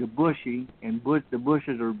he's a Bushy, and the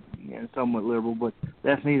Bushes are somewhat liberal, but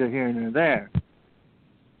that's neither here nor there.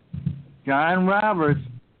 John Roberts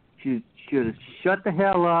should have shut the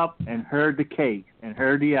hell up and heard the case and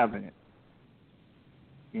heard the evidence.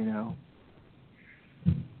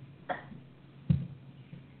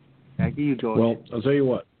 Back to you, George. Well, I'll tell you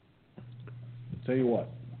what.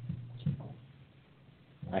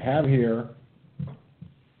 I have here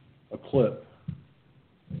a clip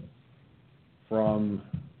from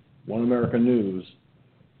One America News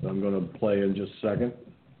that I'm going to play in just a second.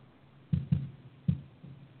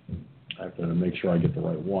 I have to make sure I get the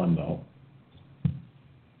right one, though.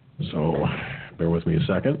 So bear with me a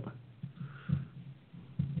second.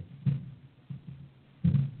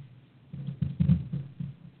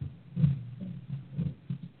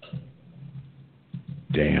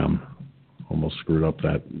 Damn. Almost screwed up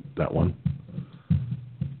that one.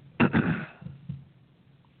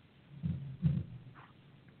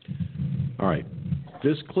 All right.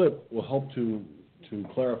 This clip will help to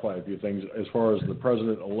clarify a few things as far as the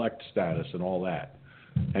president-elect status and all that.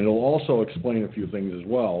 And it'll also explain a few things as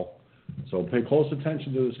well. So pay close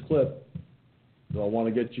attention to this clip. I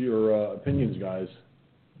want to get your opinions, guys.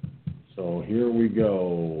 So here we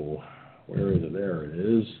go. Where is it? There it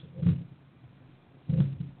is.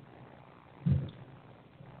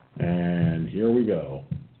 And here we go.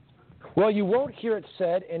 Well, you won't hear it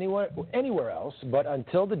said anywhere else, but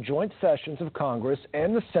until the joint sessions of Congress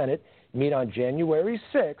and the Senate meet on January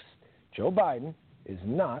 6th, Joe Biden is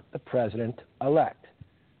not the president-elect.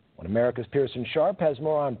 When America's Pearson Sharp has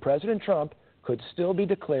more on President Trump could still be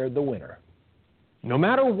declared the winner. No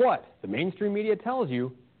matter what the mainstream media tells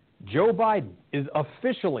you, Joe Biden is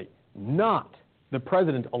officially not the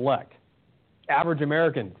president-elect. Average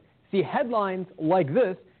Americans see headlines like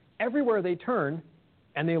this everywhere they turn,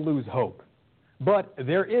 and they lose hope. But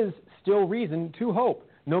there is still reason to hope.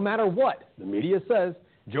 No matter what the media says,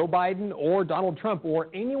 Joe Biden or Donald Trump or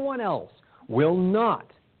anyone else will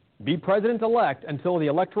not be president-elect until the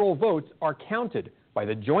electoral votes are counted by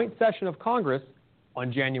the joint session of Congress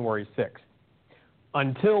on January 6th.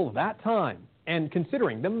 Until that time, and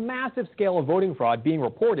considering the massive scale of voting fraud being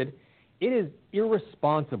reported, it is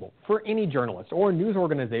irresponsible for any journalist or news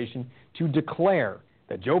organization to declare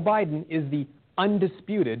that Joe Biden is the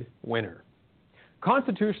undisputed winner.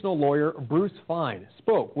 Constitutional lawyer Bruce Fein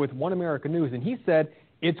spoke with One America News, and he said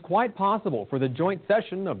it's quite possible for the joint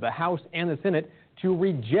session of the House and the Senate to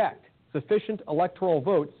reject sufficient electoral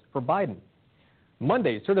votes for Biden.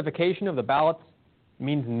 Monday's certification of the ballots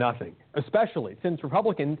means nothing, especially since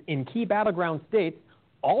Republicans in key battleground states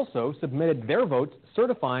also submitted their votes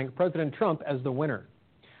certifying President Trump as the winner.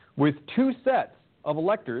 With two sets of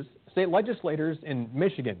electors, state legislators in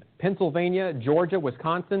Michigan, Pennsylvania, Georgia,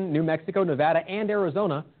 Wisconsin, New Mexico, Nevada, and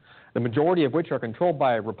Arizona, the majority of which are controlled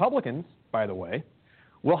by Republicans, by the way,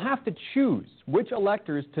 will have to choose which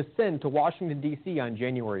electors to send to Washington, D.C. on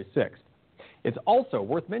January 6th. It's also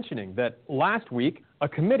worth mentioning that last week, a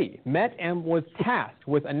committee met and was tasked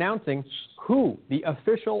with announcing who the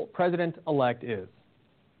official president-elect is.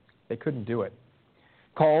 They couldn't do it.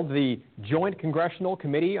 Called the Joint Congressional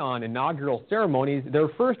Committee on Inaugural Ceremonies, their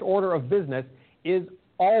first order of business is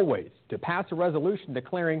always to pass a resolution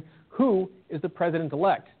declaring who is the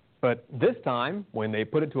president-elect. But this time, when they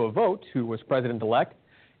put it to a vote who was president-elect,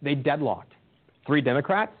 they deadlocked 3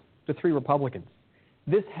 Democrats to 3 Republicans.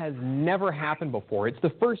 This has never happened before. It's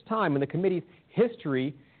the first time in the committee's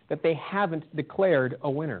history that they haven't declared a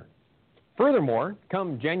winner. Furthermore,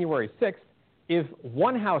 come January 6th, if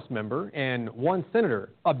one House member and one senator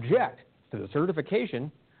object to the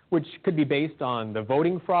certification, which could be based on the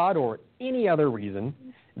voting fraud or any other reason,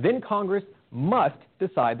 then Congress must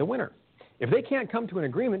decide the winner. If they can't come to an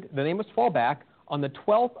agreement, then they must fall back on the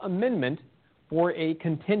 12th Amendment for a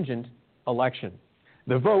contingent election.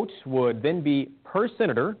 The vote would then be per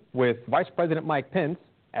senator, with Vice President Mike Pence,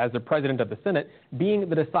 as the president of the Senate, being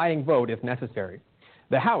the deciding vote if necessary.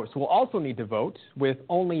 The House will also need to vote with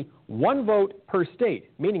only 1 vote per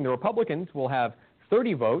state, meaning the Republicans will have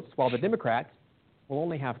 30 votes while the Democrats will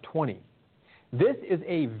only have 20. This is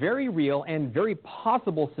a very real and very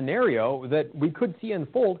possible scenario that we could see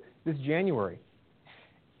unfold this January.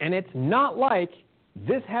 And it's not like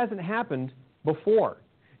this hasn't happened before.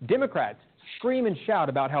 Democrats scream and shout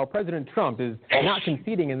about how President Trump is not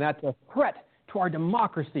conceding and that's a threat to our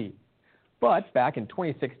democracy. But back in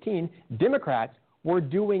 2016, Democrats were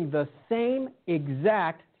doing the same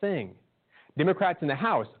exact thing. Democrats in the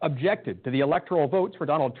House objected to the electoral votes for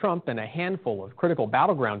Donald Trump in a handful of critical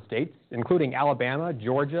battleground states, including Alabama,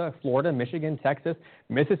 Georgia, Florida, Michigan, Texas,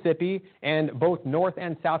 Mississippi, and both North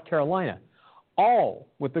and South Carolina, all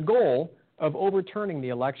with the goal of overturning the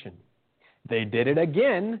election. They did it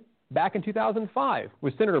again back in 2005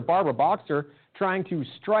 with Senator Barbara Boxer trying to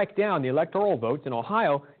strike down the electoral votes in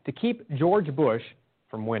Ohio to keep George Bush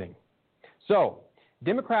from winning. So,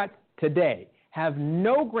 Democrats today have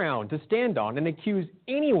no ground to stand on and accuse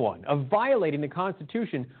anyone of violating the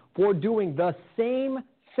Constitution for doing the same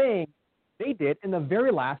thing they did in the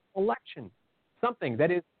very last election, something that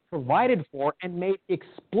is provided for and made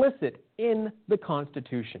explicit in the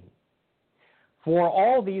Constitution. For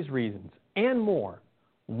all these reasons and more,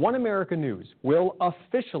 One America News will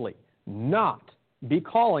officially not be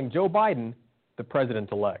calling Joe Biden the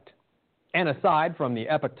president-elect. And aside from the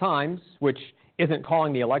Epoch Times, which isn't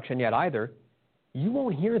calling the election yet either, you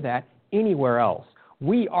won't hear that anywhere else.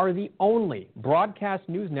 We are the only broadcast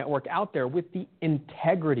news network out there with the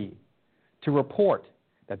integrity to report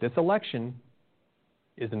that this election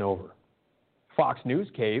isn't over. Fox News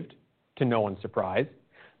caved, to no one's surprise,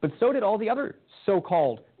 but so did all the other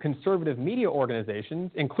so-called conservative media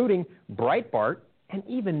organizations, including Breitbart and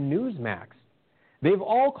even Newsmax. They've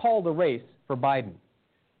all called the race for Biden,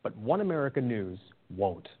 but One America News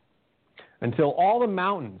won't. Until all the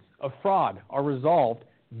mountains of fraud are resolved,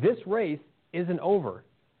 this race isn't over,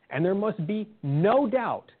 and there must be no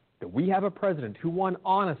doubt that we have a president who won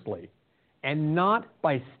honestly and not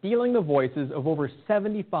by stealing the voices of over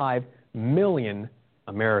 75 million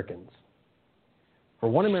Americans. For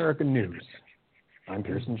One America News, I'm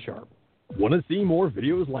Pearson Sharp. Want to see more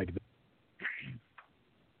videos like this?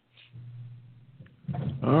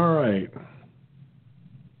 All right.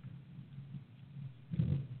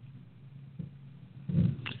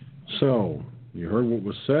 So, you heard what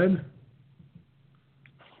was said?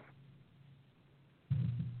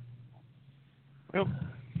 Well,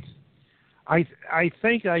 I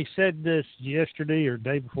think I said this yesterday or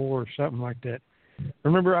day before or something like that.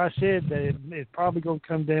 Remember I said that it's probably going to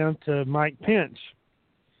come down to Mike Pence.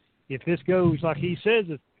 If this goes like he says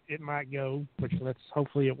it might go, which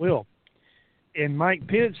hopefully it will, and Mike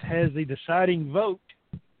Pence has the deciding vote,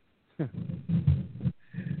 who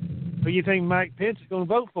do you think Mike Pence is going to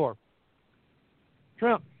vote for?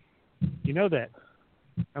 Trump. You know that.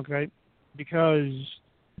 Okay? Because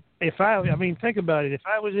think about it. If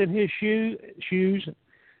I was in his shoes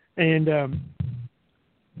and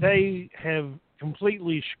they have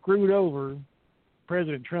completely screwed over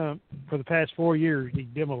President Trump for the past 4 years, these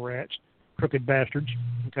demo rats, crooked bastards,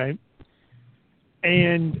 okay?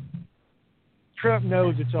 And Trump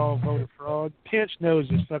knows it's all voter fraud. Pence knows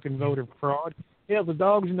it's fucking voter fraud. Hell, the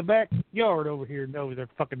dogs in the backyard over here know their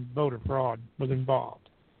fucking voter fraud was involved.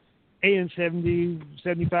 And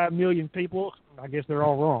 75 million people, I guess they're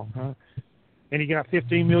all wrong, huh? And he got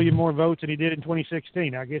 15 million more votes than he did in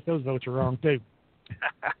 2016. I guess those votes are wrong, too.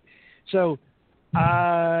 So,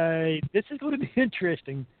 this is going to be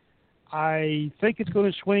interesting. I think it's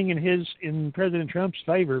going to swing in President Trump's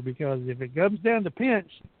favor, because if it comes down to Pence,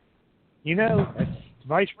 that's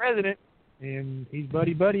vice president, and he's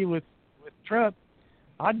buddy with Trump,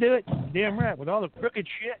 I'd do it. Damn right. With all the crooked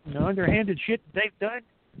shit and the underhanded shit they've done,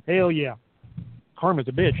 hell yeah. Karma's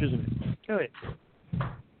a bitch, isn't it? Go ahead.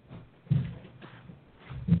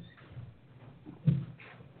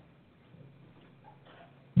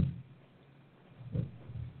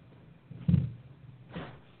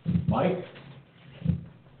 Mike?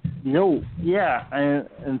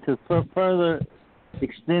 And to further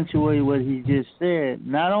accentuate what he just said,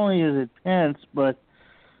 not only is it Pence, but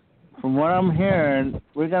from what I'm hearing,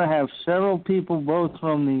 we're going to have several people, both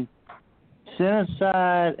from the Senate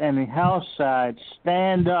side and the House side,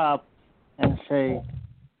 stand up and say,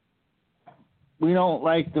 we don't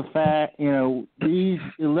like the fact, these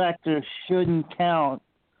electors shouldn't count,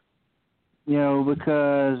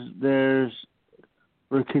 because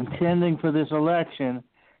we're contending for this election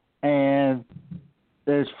and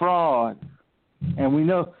there's fraud. And we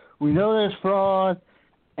know there's fraud,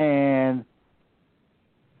 and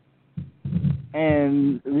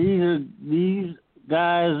these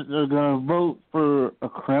guys are going to vote for a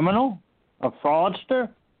criminal, a fraudster,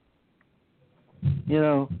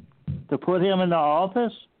 to put him into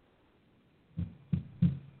office.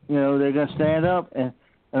 They're going to stand up and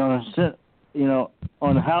on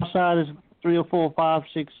the House side 3 or 4, 5,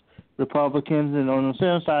 6 Republicans, and on the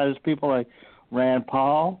Senate side is people like Rand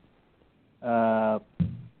Paul, Ted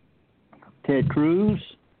Cruz,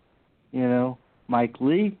 Mike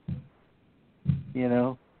Lee,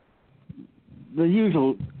 the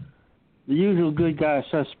usual good guy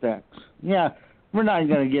suspects. Yeah, we're not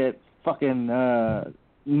going to get fucking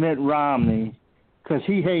Mitt Romney because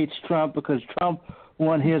he hates Trump because Trump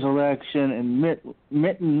won his election and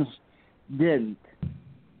Mittens didn't.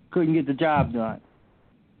 Couldn't get the job done.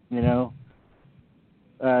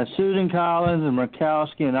 Susan Collins and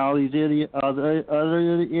Murkowski and all these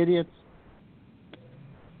other idiots.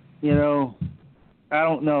 I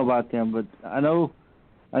don't know about them, but I know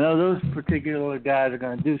those particular guys are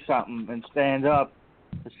going to do something and stand up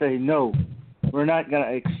and say, no, we're not going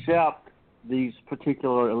to accept these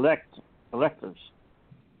particular electors.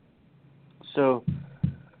 So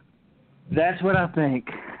that's what I think.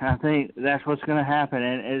 I think that's what's going to happen,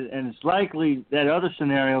 and it's likely that other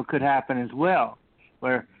scenario could happen as well,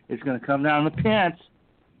 where it's going to come down to Pence,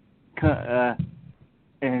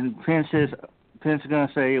 and Pence is going to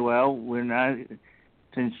say, well, we're not,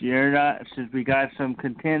 since we got some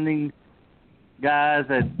contending guys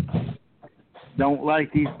that don't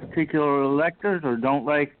like these particular electors or don't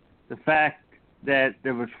like the fact that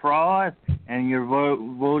there was fraud and you're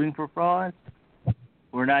voting for fraud,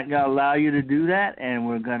 we're not going to allow you to do that, and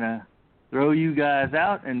we're going to throw you guys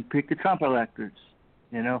out and pick the Trump electors,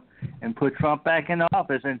 and put Trump back in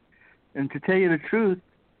office. And to tell you the truth,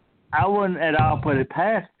 I wouldn't at all put it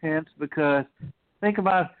past Pence because think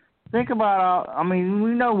about all, we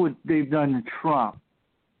know what they've done to Trump,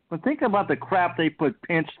 but think about the crap they put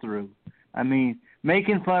Pence through.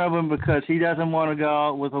 Making fun of him because he doesn't want to go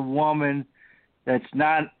out with a woman that's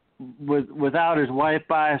not without his wife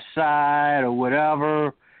by his side or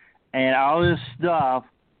whatever, and all this stuff.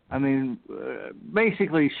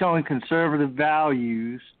 Basically showing conservative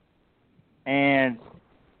values, and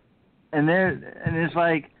it's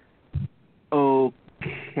like,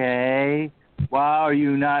 okay, why are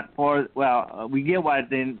you not for? Well, we get why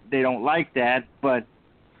they don't like that, but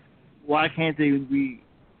why can't they be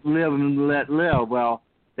live and let live? Well,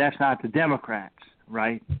 that's not the Democrats,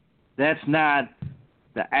 right? That's not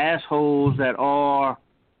the assholes that are.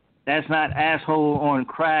 That's not asshole on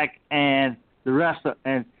crack and the rest of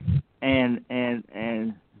and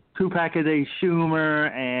Two-Pack-a-Day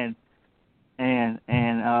Schumer and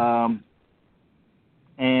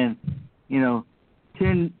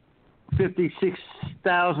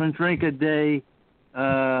 56,000 drink a day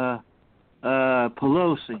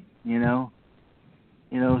Pelosi,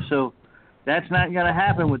 so that's not going to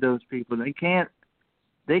happen with those people. They can't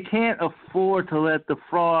afford to let the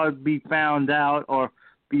fraud be found out or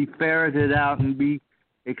be ferreted out and be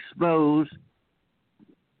exposed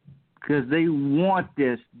because they want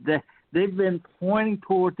this. They've been pointing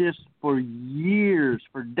toward this for years,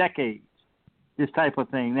 for decades, this type of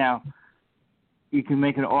thing. Now, you can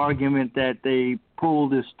make an argument that they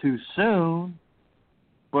pulled this too soon,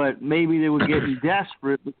 but maybe they were getting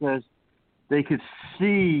desperate because they could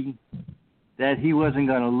see that he wasn't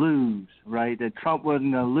going to lose, right? That Trump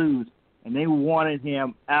wasn't going to lose. And they wanted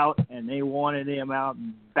him out, and they wanted him out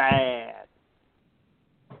bad.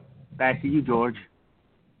 Back to you, George.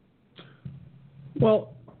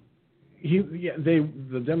 Well,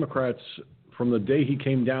 the Democrats, from the day he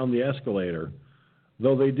came down the escalator,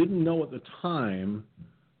 though they didn't know at the time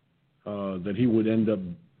that he would end up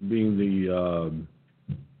being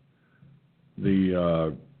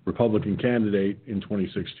the Republican candidate in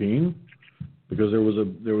 2016, because there was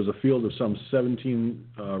a field of some 17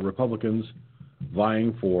 Republicans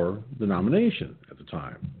vying for the nomination at the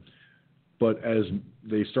time. But as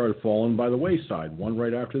they started falling by the wayside, one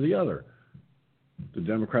right after the other, the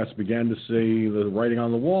Democrats began to see the writing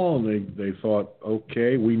on the wall, and they thought,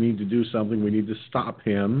 okay, we need to do something. We need to stop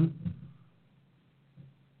him.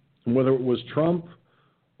 And whether it was Trump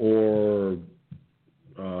or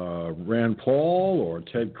Rand Paul or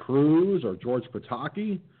Ted Cruz or George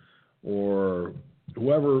Pataki or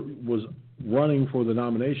whoever was running for the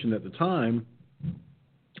nomination at the time,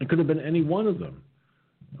 it could have been any one of them.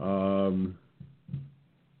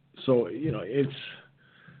 So, it's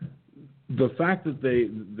the fact that they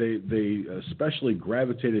especially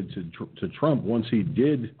gravitated to Trump once he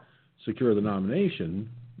did secure the nomination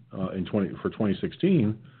for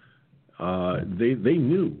 2016. They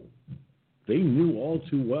knew all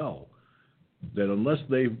too well that unless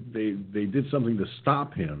they did something to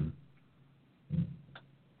stop him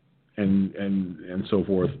and so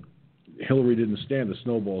forth, Hillary didn't stand a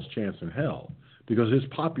snowball's chance in hell, because his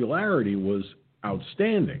popularity was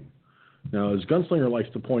outstanding. Now, as Gunslinger likes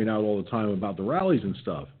to point out all the time about the rallies and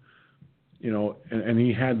stuff, and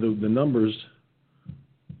he had the numbers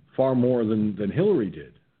far more than Hillary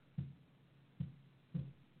did.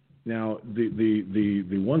 Now,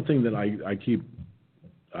 the one thing that I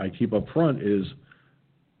keep up front is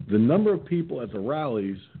the number of people at the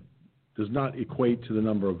rallies does not equate to the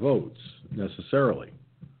number of votes necessarily,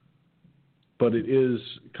 but it is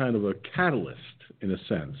kind of a catalyst in a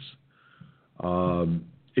sense.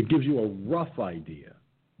 It gives you a rough idea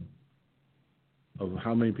of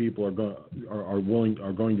how many people are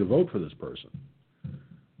going to vote for this person.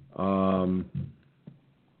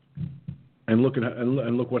 And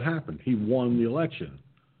look what happened. He won the election.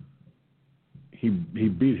 He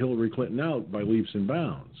beat Hillary Clinton out by leaps and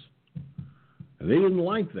bounds, and they didn't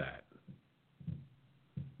like that.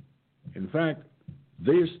 In fact,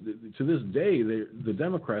 to this day, the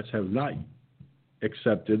Democrats have not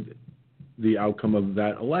accepted the outcome of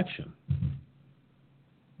that election,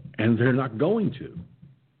 and they're not going to.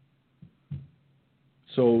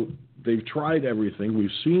 So they've tried everything. We've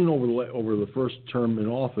seen over the first term in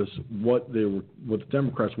office what the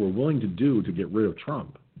Democrats were willing to do to get rid of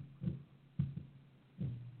Trump.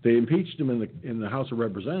 They impeached him in the House of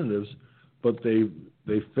Representatives, but they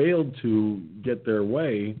failed to get their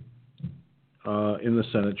way in the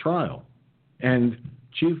Senate trial. And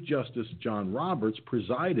Chief Justice John Roberts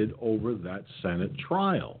presided over that Senate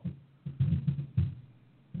trial.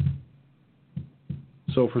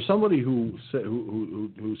 So for somebody who said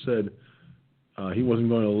he wasn't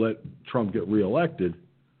going to let Trump get reelected,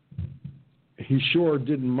 he sure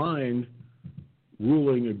didn't mind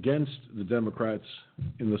ruling against the Democrats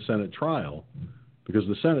in the Senate trial, because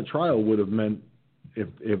the Senate trial would have meant if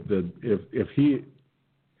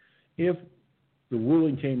the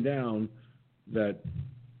ruling came down that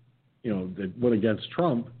that went against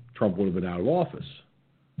Trump would have been out of office.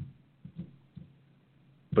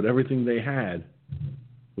 But everything they had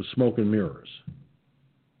was smoke and mirrors.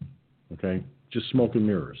 Okay? Just smoke and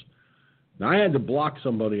mirrors. Now, I had to block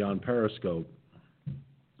somebody on Periscope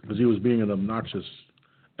because he was being an obnoxious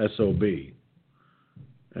SOB.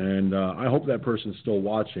 And I hope that person's still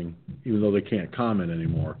watching, even though they can't comment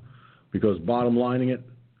anymore. Because bottom lining it,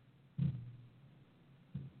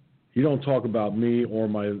 you don't talk about me or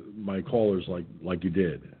my callers like you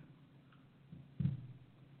did.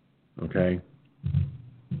 Okay?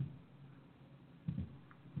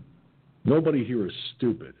 Nobody here is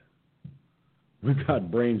stupid. We've got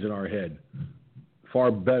brains in our head, far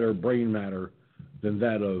better brain matter than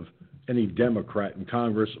that of any Democrat in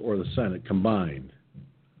Congress or the Senate combined.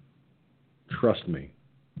 Trust me.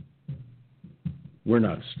 We're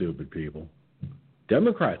not stupid people.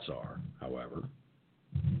 Democrats are, however,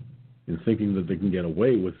 in thinking that they can get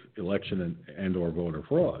away with election and or voter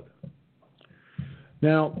fraud.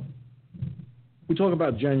 Now, we talk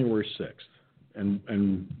about January 6th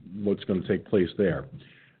and what's going to take place there.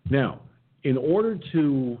 Now, in order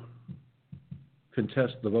to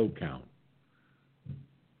contest the vote count,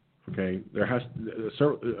 okay,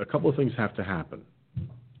 a couple of things have to happen.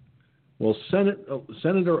 Well,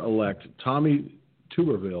 Senator-elect Tommy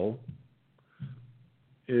Tuberville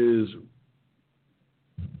is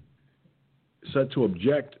set to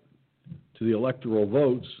object to the electoral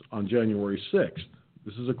votes on January 6th.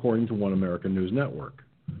 This is according to One American News Network.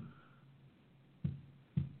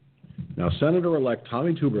 Now, Senator-elect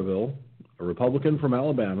Tommy Tuberville, a Republican from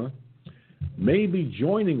Alabama, may be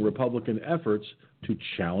joining Republican efforts to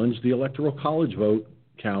challenge the Electoral College vote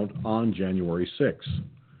count on January 6th.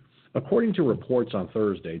 According to reports on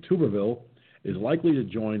Thursday, Tuberville is likely to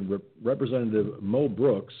join Representative Mo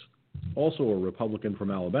Brooks, also a Republican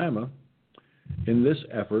from Alabama, in this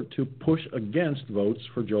effort to push against votes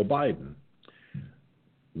for Joe Biden.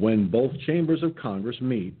 When both chambers of Congress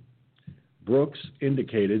meet, Brooks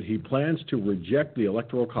indicated he plans to reject the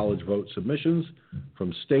Electoral College vote submissions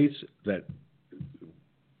from states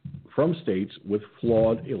with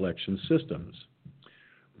flawed election systems.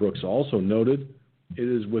 Brooks also noted it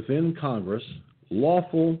is within Congress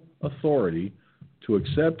lawful authority to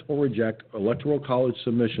accept or reject Electoral College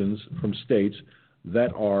submissions from states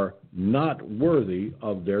that are not worthy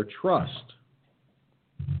of their trust.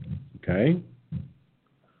 Okay?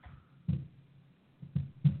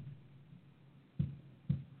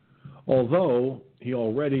 Although he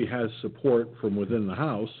already has support from within the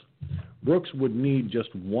House, Brooks would need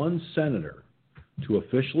just one senator to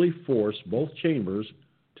officially force both chambers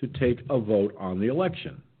to take a vote on the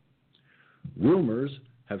election. Rumors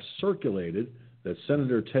have circulated that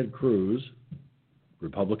Senator Ted Cruz,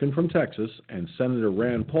 Republican from Texas, and Senator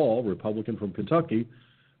Rand Paul, Republican from Kentucky,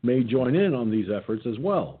 may join in on these efforts as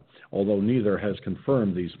well, although neither has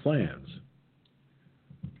confirmed these plans.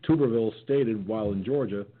 Tuberville stated while in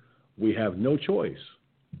Georgia, we have no choice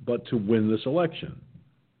but to win this election.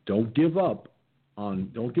 Don't give up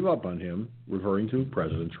on him, referring to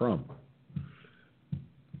President Trump.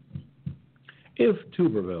 If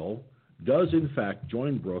Tuberville does in fact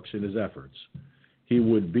join Brooks in his efforts, he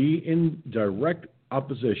would be in direct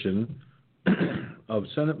opposition of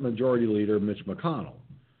Senate Majority Leader Mitch McConnell.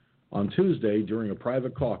 On Tuesday, during a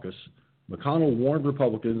private caucus, McConnell warned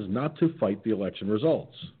Republicans not to fight the election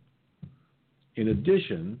results. In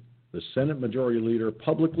addition, the Senate Majority Leader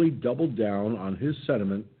publicly doubled down on his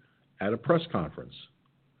sentiment at a press conference.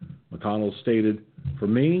 McConnell stated, "For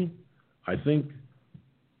me, I think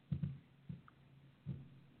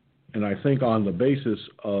on the basis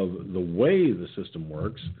of the way the system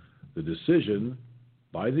works, the decision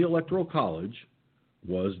by the Electoral College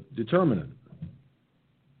was determinant.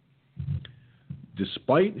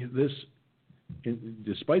 Despite this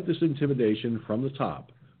intimidation from the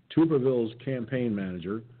top, Tuberville's campaign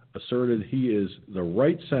manager asserted he is the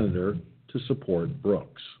right senator to support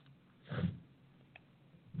Brooks."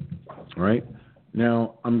 All right.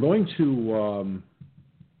 Now, I'm going to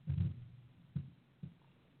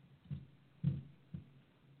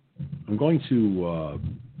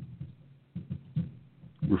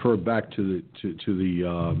refer back to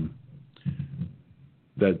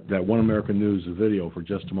that One American News video for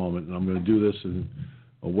just a moment, and I'm going to do this in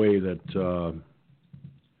a way that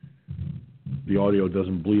the audio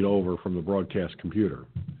doesn't bleed over from the broadcast computer,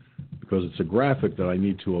 because it's a graphic that I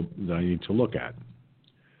need to look at.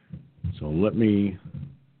 So let me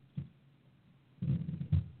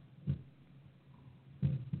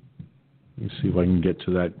see if I can get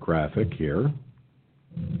to that graphic here.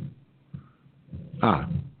 All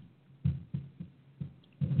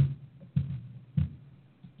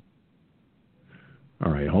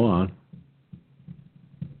right, hold on.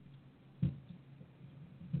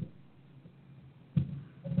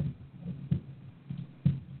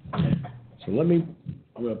 So I'm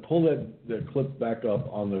going to pull that clip back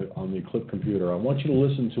up on the clip computer. I want you to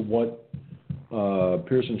listen to what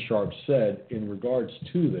Pearson Sharp said in regards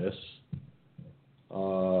to this.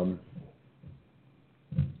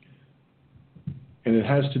 And it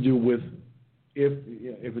has to do with if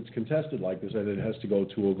it's contested like this, and it has to go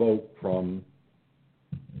to a vote from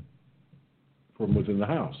within the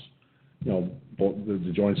House,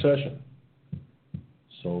 the joint session.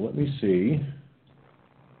 So let me see.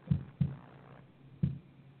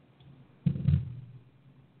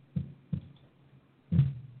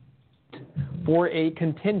 For a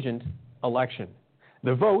contingent election.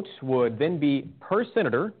 The vote would then be per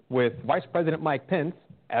senator, with Vice President Mike Pence,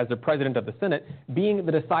 as the President of the Senate, being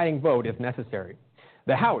the deciding vote if necessary.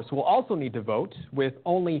 The House will also need to vote with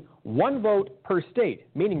only one vote per state,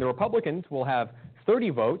 meaning the Republicans will have 30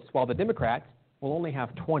 votes while the Democrats will only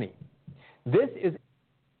have 20. This is...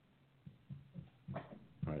 All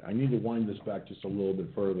right, I need to wind this back just a little bit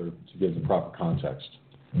further to give the proper context.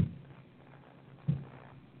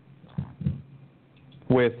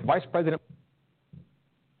 With Vice President...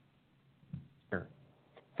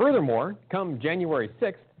 Furthermore, come January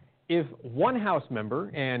 6th, if one House member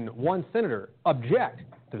and one senator object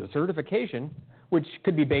to the certification, which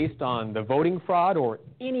could be based on the voting fraud or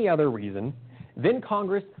any other reason, then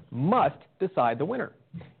Congress must decide the winner.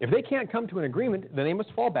 If they can't come to an agreement, then they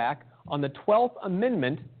must fall back on the 12th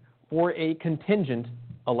Amendment for a contingent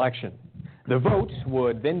election. The vote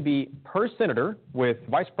would then be per senator, with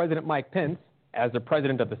Vice President Mike Pence, as the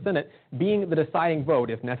President of the Senate, being the deciding vote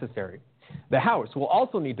if necessary. The House will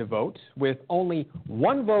also need to vote with only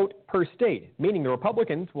one vote per state, meaning the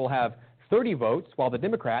Republicans will have 30 votes while the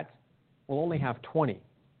Democrats will only have 20.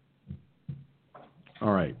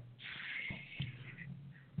 All right.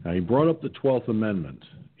 Now, he brought up the 12th Amendment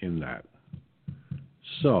in that.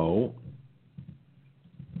 So,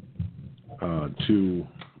 to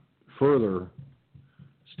further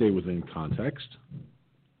stay within context,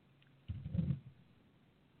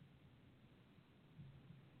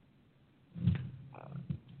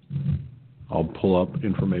 I'll pull up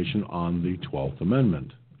information on the 12th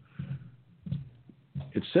Amendment.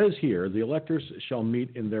 It says here, the electors shall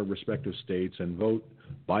meet in their respective states and vote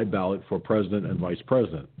by ballot for president and vice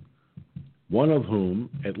president, one of whom,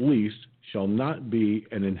 at least, shall not be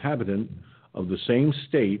an inhabitant of the same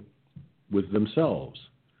state with themselves.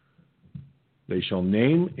 They shall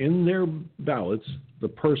name in their ballots the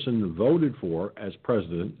person voted for as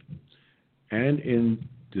president, and in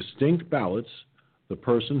distinct ballots, the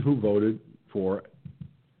person who voted for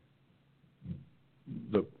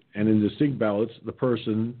the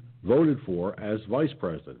person voted for as vice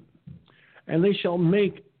president. And they shall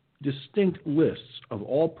make distinct lists of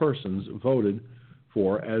all persons voted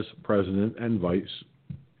for as president and vice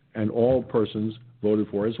and all persons voted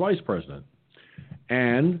for as vice president.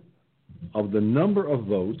 And of the number of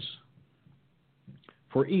votes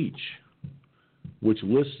for each, which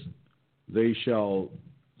lists they shall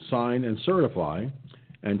sign and certify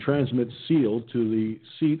and transmit sealed to the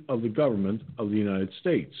seat of the government of the United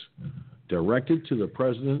States, directed to the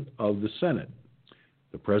President of the Senate.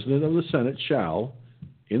 The President of the Senate shall,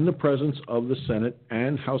 in the presence of the Senate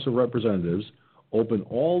and House of Representatives, open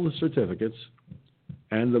all the certificates,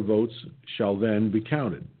 and the votes shall then be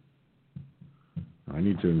counted. I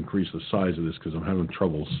need to increase the size of this because I'm having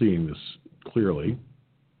trouble seeing this clearly.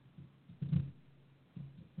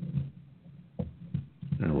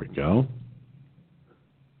 There we go.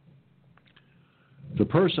 The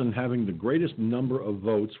person having the greatest number of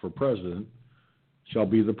votes for president shall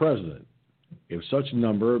be the president. If such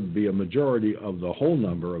number be a majority of the whole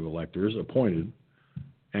number of electors appointed,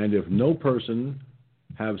 and if no person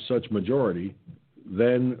have such majority,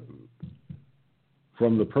 then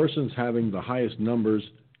from the persons having the highest numbers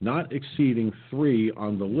not exceeding 3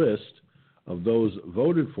 on the list of those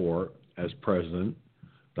voted for as president,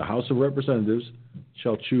 the House of Representatives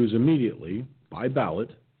shall choose immediately, by ballot,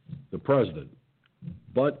 the president.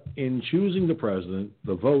 But in choosing the president,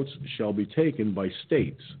 the votes shall be taken by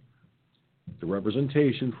states. The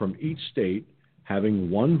representation from each state having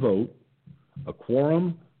one vote, a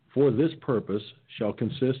quorum for this purpose shall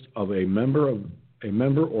consist of a member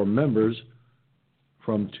or members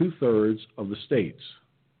from 2/3 of the states,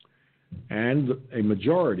 and a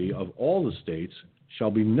majority of all the states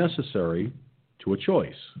shall be necessary to a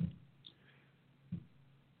choice.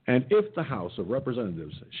 And if the House of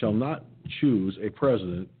Representatives shall not choose a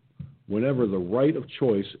president whenever the right of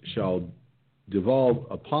choice shall devolve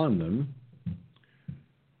upon them,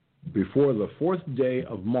 before the 4th day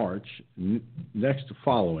of March next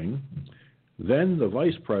following, then the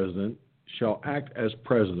vice president shall act as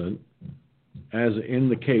president, as in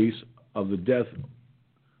the case of the death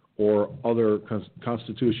or other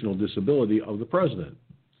constitutional disability of the president.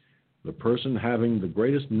 The person having the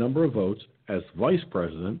greatest number of votes as vice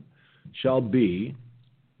president shall be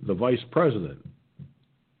the vice president.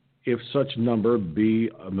 If such number be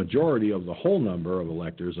a majority of the whole number of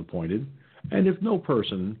electors appointed, and if no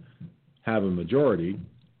person have a majority,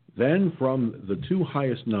 then from the 2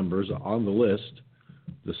 highest numbers on the list,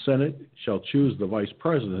 the Senate shall choose the vice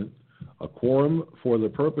president. A quorum for the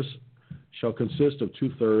purpose shall consist of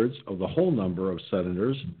 2/3 of the whole number of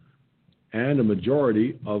senators, and a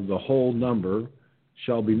majority of the whole number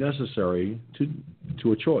shall be necessary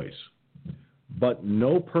to a choice. But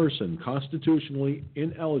no person constitutionally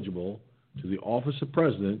ineligible to the office of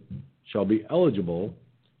president shall be eligible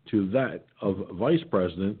to that of vice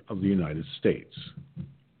president of the United States.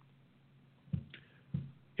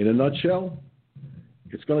 In a nutshell,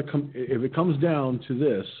 it's going to come, if it comes down to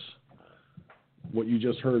this, what you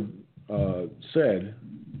just heard said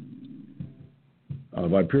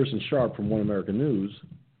by Pearson Sharp from One American News,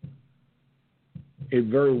 it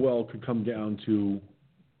very well could come down to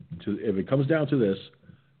if it comes down to this,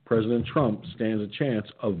 President Trump stands a chance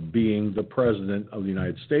of being the president of the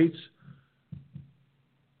United States,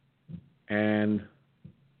 and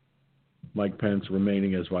Mike Pence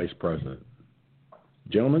remaining as vice president.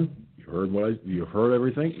 Gentlemen, you heard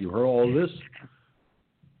everything. You heard all of this.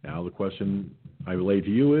 Now the question I relate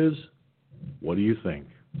to you is, what do you think?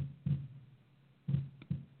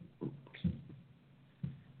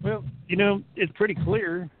 Well, it's pretty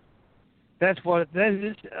clear. This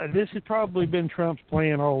has probably been Trump's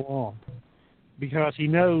plan all along, because he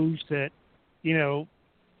knows that, he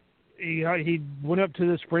went up to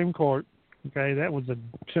the Supreme Court. Okay, that was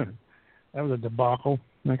a debacle.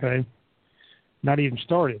 Okay, not even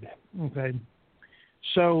started. Okay,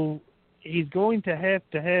 so he's going to have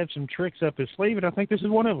some tricks up his sleeve, and I think this is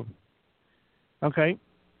one of them. Okay,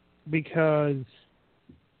 because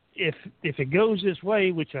if it goes this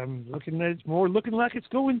way, which I'm looking at, it's more looking like it's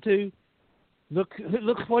going to.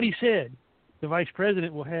 Look what he said. The vice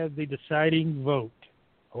president will have the deciding vote.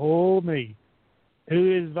 Oh me, who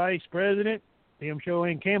is vice president? Damn show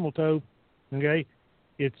ain't camel toe. Okay,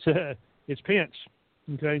 it's Pence.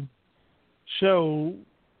 Okay, so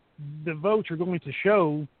the votes are going to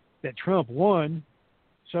show that Trump won.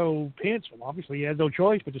 So Pence, well, obviously, he had no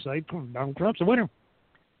choice but to say Donald Trump's the winner.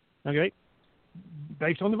 Okay,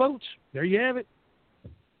 based on the votes, there you have it.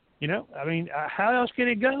 How else can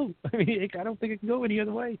it go? I don't think it can go any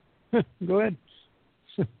other way. Go ahead.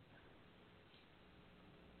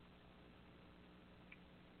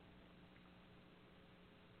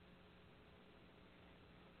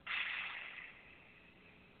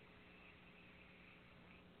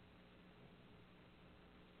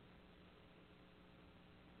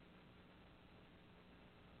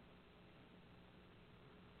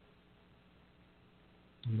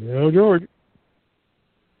 No, George.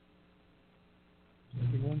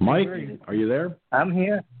 Mike, are you there? I'm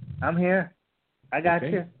here. I got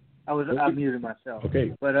Okay. you. I muted myself.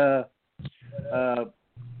 Okay. But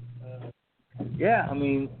yeah, I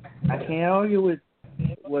mean, I can't argue with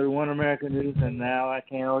One American News, and now I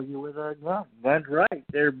can't argue with Gun. Gun's right.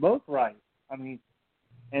 They're both right. I mean,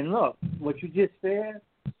 and look, what you just said,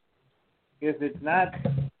 if it's not,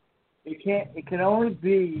 it can only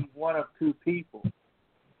be one of two people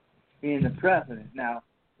being the president. Now,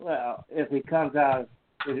 well, if it comes out,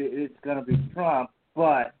 it's going to be Trump,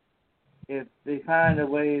 but if they find a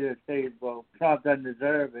way to say, well, Trump doesn't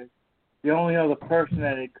deserve it, the only other person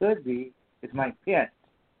that it could be is Mike Pence.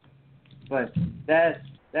 But that's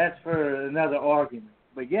for another argument.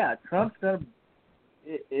 But yeah, Trump's going to,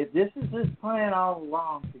 if this is his plan all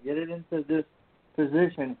along to get it into this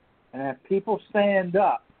position and have people stand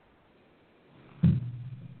up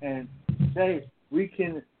and say,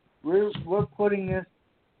 we're putting this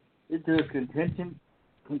into a contingent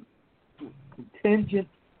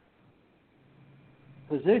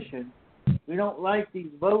position. We don't like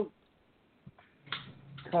these votes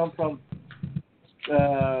come from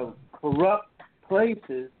corrupt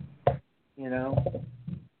places, you know,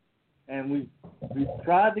 and we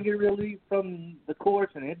tried to get relief from the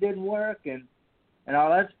courts and it didn't work and all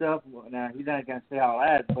that stuff. Now he's not gonna say all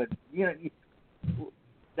that, but you know,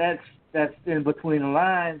 that's in between the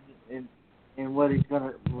lines and what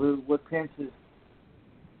Pence is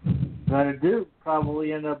gonna do,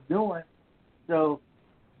 probably end up doing. So,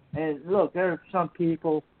 and look, there are some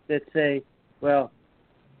people that say, well,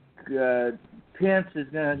 Pence is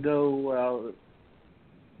going to go, well,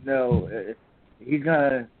 no, he's going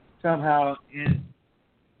to somehow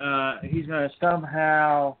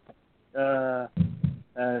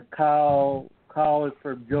call it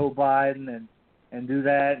for Joe Biden and do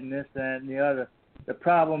that and this, that, and the other. The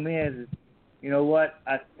problem is, you know what,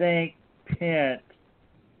 I think Pence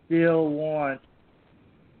still wants,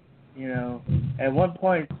 you know, at one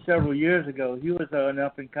point several years ago, he was an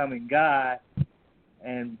up-and-coming guy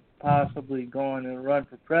and possibly going to run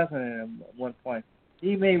for president at one point.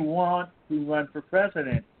 He may want to run for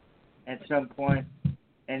president at some point,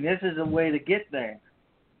 and this is a way to get there,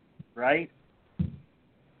 right?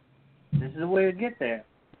 This is a way to get there.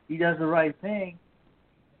 He does the right thing.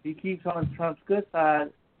 He keeps on Trump's good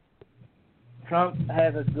side. Trump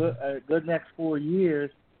has a good next 4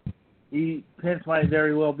 years. Pence might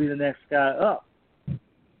very well be the next guy up.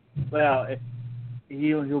 Well, if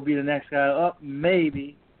he'll be the next guy up,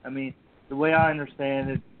 maybe. I mean, the way I understand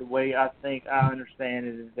it, the way I think I understand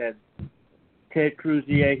it is that Ted Cruz,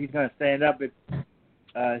 he's going to stand up.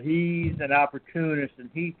 He's an opportunist, and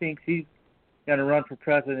he thinks he's going to run for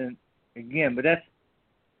president again. But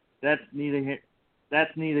that's neither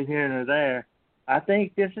here nor there. I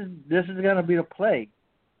think this is going to be the play.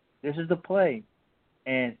 This is the play,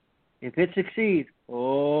 and if it succeeds,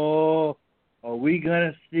 are we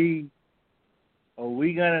gonna see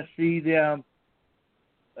them,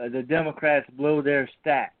 the Democrats blow their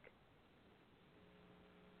stack?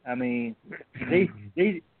 I mean, they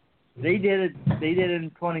did it in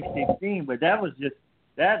 2016, but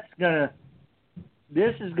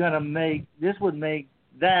this would make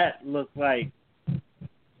that look like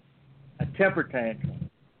a temper tantrum,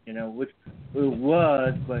 you know, which it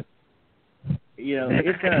was, but you know,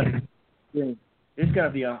 it's gonna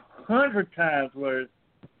be 100 times worse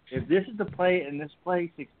if this is the play and this play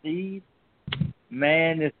succeeds.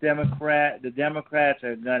 Man, the Democrats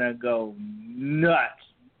are gonna go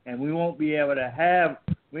nuts, and we won't be able to have.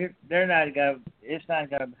 It's not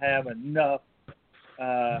gonna have enough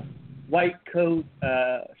white coat,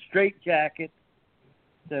 straight jackets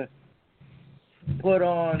to put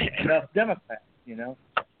on enough Democrats. You know,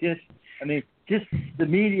 just the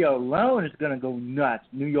media alone is going to go nuts.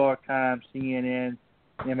 New York Times, CNN,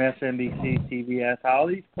 MSNBC, CBS, all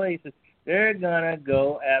these places, they're going to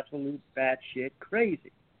go absolute batshit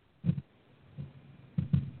crazy.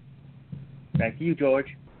 Back to you,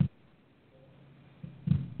 George.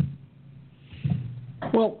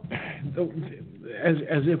 Well, as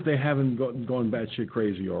if they haven't gone batshit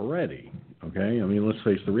crazy already, okay? I mean, let's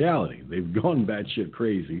face the reality. They've gone batshit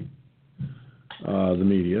crazy, the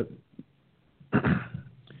media,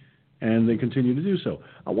 and they continue to do so.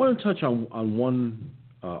 I want to touch on one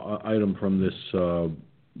item from this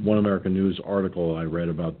One American News article I read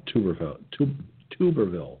about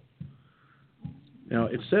Tuberville. Now,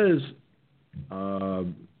 it says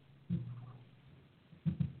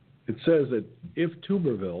that if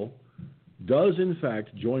Tuberville does in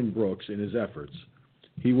fact join Brooks in his efforts,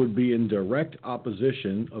 he would be in direct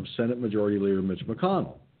opposition of Senate Majority Leader Mitch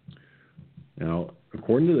McConnell. Now,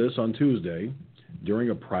 according to this, on Tuesday, during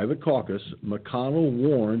a private caucus, McConnell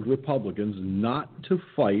warned Republicans not to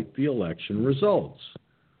fight the election results.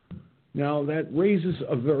 Now, that raises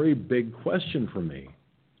a very big question for me.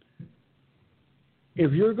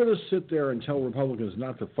 If you're going to sit there and tell Republicans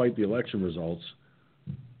not to fight the election results,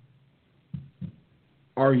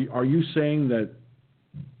 are you saying that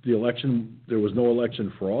there was no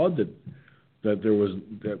election fraud, that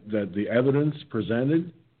the evidence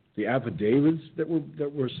presented, the affidavits that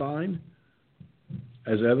were signed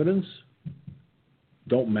as evidence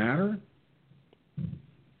don't matter?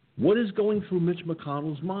 What is going through Mitch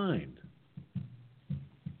McConnell's mind?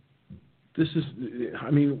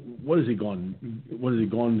 What has he gone? What has he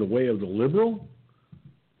gone the way of the liberal?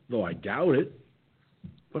 Though I doubt it.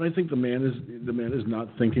 But I think the man is not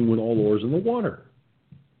thinking with all oars in the water.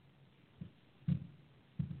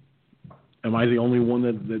 Am I the only one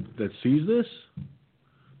that sees this?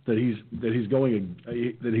 That he's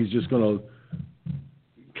just going to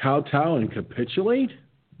kowtow and capitulate?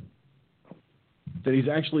 That he's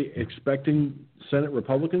actually expecting Senate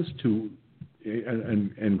Republicans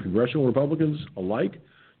and congressional Republicans alike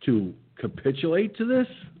to capitulate to this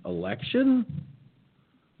election?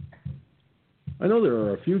 I know there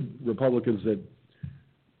are a few Republicans that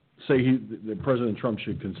say that President Trump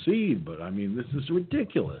should concede, but this is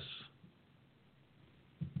ridiculous.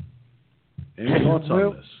 Any thoughts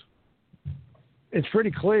on this? It's pretty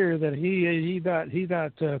clear that he's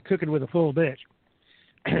not cooking with a full deck.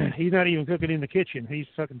 He's not even cooking in the kitchen. He's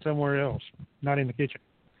cooking somewhere else, not in the kitchen.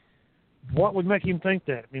 What would make him think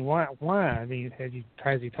that? Why? Has he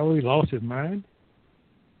totally lost his mind?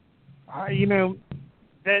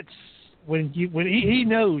 That's when he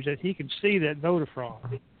knows that he can see that voter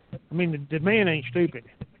fraud. The man ain't stupid.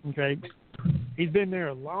 Okay, he's been there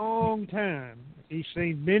a long time. He's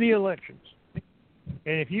seen many elections,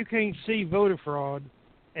 and if you can't see voter fraud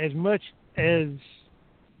as much as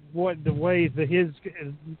his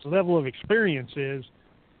level of experience is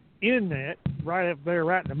in that, right up there,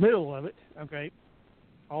 right in the middle of it, okay,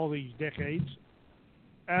 all these decades,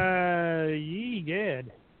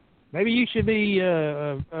 gad. Maybe you should be,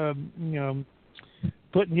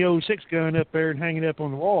 putting the old 6-gun up there and hanging it up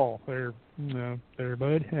on the wall there,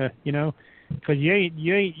 bud. Because you ain't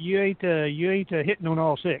hitting on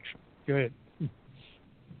all 6. Go ahead.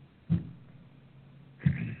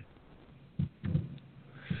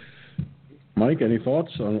 Mike, any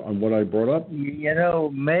thoughts on what I brought up?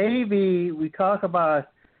 Maybe we talk about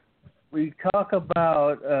Joe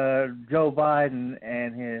Biden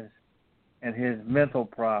and his mental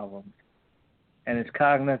problems and his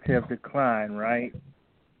cognitive decline, right?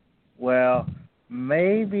 Well,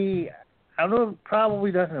 maybe, I know it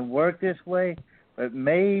probably doesn't work this way, but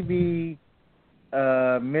maybe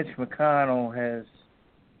Mitch McConnell has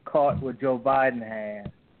caught what Joe Biden has,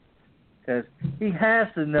 because he has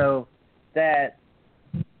to know that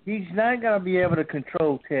he's not going to be able to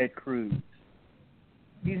control Ted Cruz.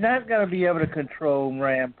 He's not going to be able to control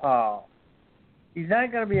Rand Paul. He's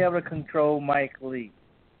not going to be able to control Mike Lee.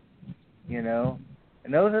 And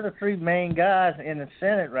those are the 3 main guys in the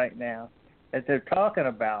Senate right now that they're talking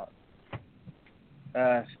about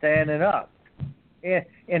standing up in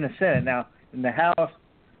the Senate. Now, in the House,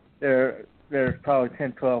 there's probably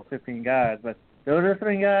 10, 12, 15 guys, but those are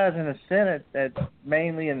 3 guys in the Senate that's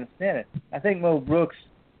mainly in the Senate. I think Mo Brooks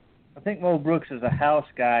is a House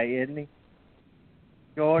guy, isn't he?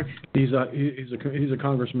 George? He's a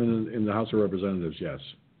congressman in the House of Representatives, yes.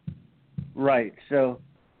 Right. So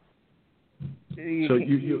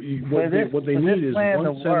what they need is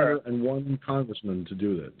one senator and one congressman to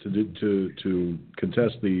do that, to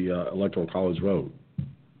contest the Electoral College vote.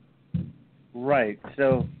 Right.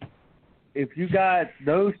 So if you got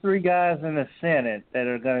those 3 guys in the Senate that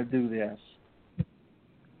are going to do this,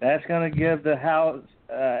 that's going to give the House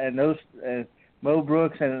and those Mo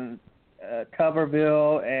Brooks and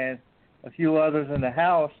Tuberville and a few others in the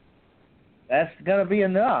House, that's going to be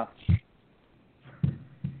enough.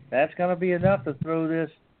 That's going to be enough to throw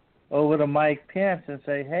this over to Mike Pence and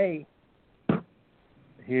say, hey,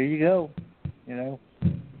 here you go,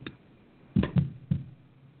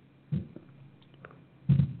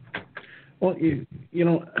 Well,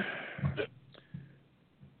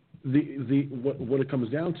 what it comes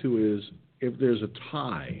down to is if there's a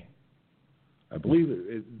tie, I believe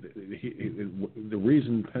the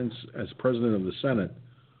reason Pence, as president of the Senate,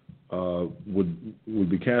 would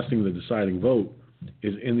be casting the deciding vote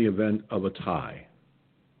is in the event of a tie.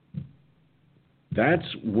 That's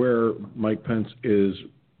where Mike Pence is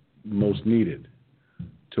most needed,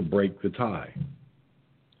 to break the tie.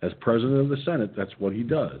 As president of the Senate, that's what he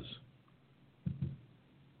does.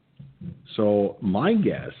 So my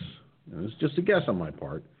guess, and it's just a guess on my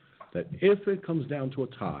part, that if it comes down to a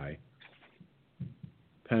tie,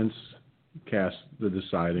 Pence casts the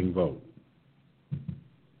deciding vote.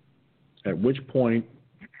 At which point,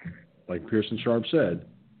 like Pearson Sharp said,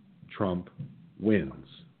 Trump wins.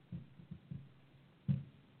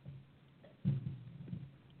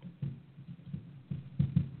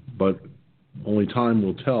 But only time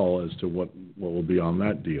will tell as to what will be on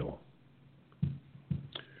that deal.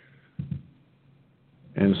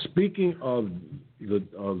 And speaking of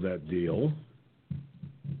that deal,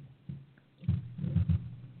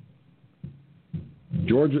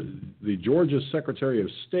 the Georgia Secretary of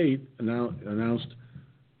State announces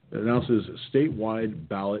statewide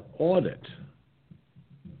ballot audit.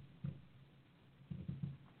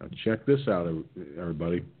 Now check this out,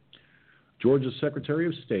 everybody. Georgia's Secretary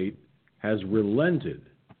of State has relented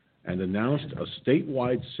and announced a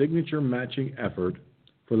statewide signature matching effort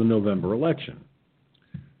for the November election.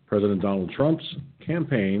 President Donald Trump's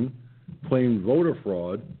campaign claimed voter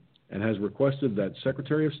fraud and has requested that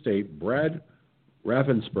Secretary of State Brad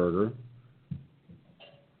Raffensperger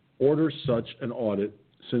order such an audit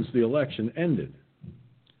since the election ended.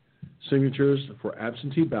 Signatures for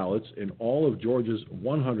absentee ballots in all of Georgia's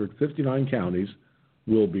 159 counties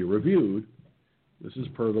will be reviewed. This is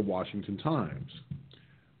per the Washington Times.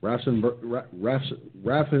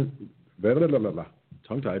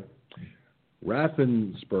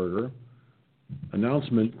 Raffensperger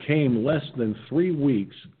announcement came less than 3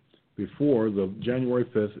 weeks before the January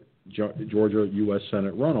 5th Georgia U.S.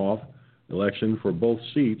 Senate runoff election for both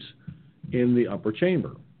seats in the upper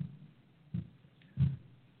chamber.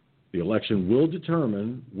 The election will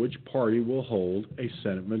determine which party will hold a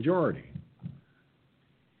Senate majority.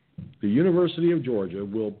 The University of Georgia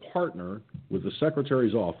will partner with the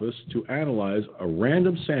Secretary's office to analyze a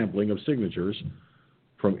random sampling of signatures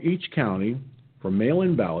from each county for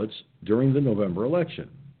mail-in ballots during the November election,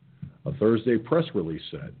 a Thursday press release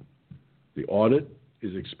said. The audit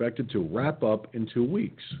is expected to wrap up in 2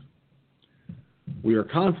 weeks. We are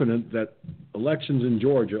confident that elections in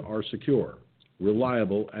Georgia are secure,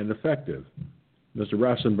 reliable, and effective, Mr.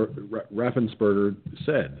 Raffensperger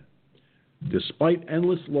said. Despite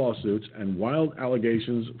endless lawsuits and wild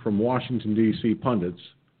allegations from Washington, D.C. pundits,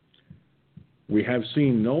 we have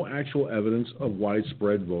seen no actual evidence of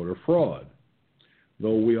widespread voter fraud,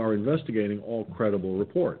 though we are investigating all credible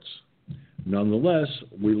reports. Nonetheless,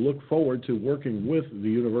 we look forward to working with the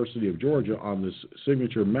University of Georgia on this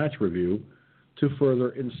signature match review to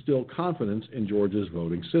further instill confidence in Georgia's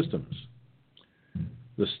voting systems.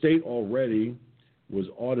 The state already was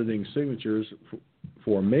auditing signatures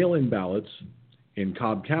for mail-in ballots in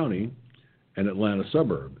Cobb County, an Atlanta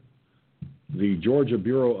suburb. The Georgia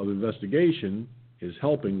Bureau of Investigation is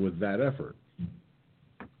helping with that effort.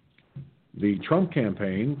 The Trump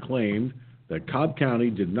campaign claimed that Cobb County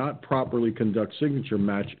did not properly conduct signature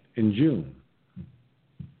match in June.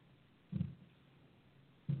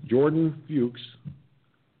 Jordan Fuchs,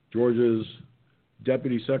 Georgia's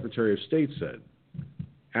Deputy Secretary of State, said,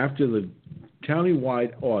 after the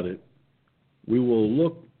county-wide audit, we will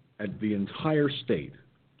look at the entire state.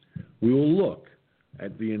 We will look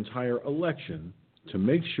at the entire election to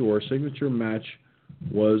make sure signature match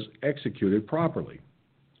was executed properly.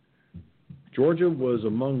 Georgia was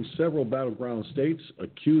among several battleground states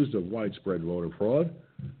accused of widespread voter fraud,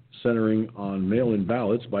 centering on mail-in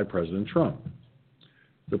ballots by President Trump.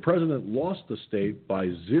 The president lost the state by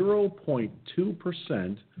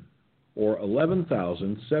 0.2% or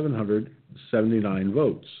 11,779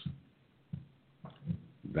 votes.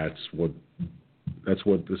 That's what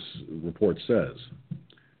this report says.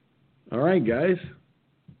 All right, guys,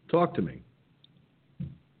 talk to me.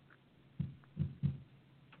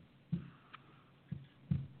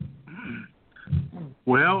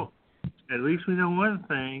 Well, at least we know one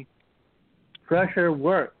thing. Pressure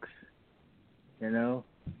works. You know,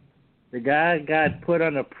 the guy got put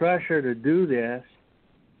under pressure to do this.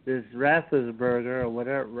 This Raffensperger or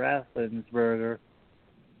whatever, Raffensperger,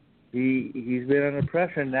 he's been under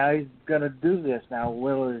pressure. Now he's going to do this. Now,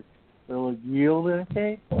 will it yield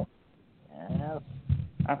anything?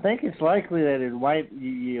 I think it's likely that it might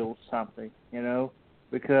yield something, you know,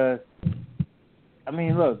 because, I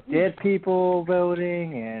mean, look, dead people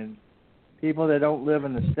voting and people that don't live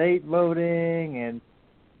in the state voting and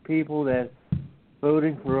people that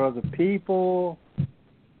voting for other people,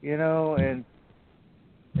 you know, and,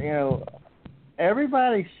 you know,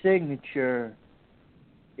 everybody's signature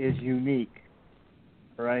is unique,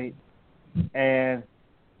 right? And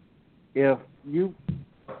if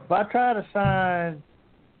I try to sign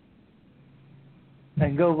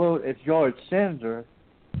and go vote as George Sensor,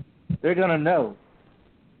 they're going to know.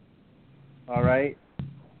 All right?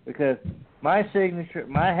 Because my signature,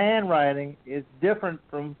 my handwriting is different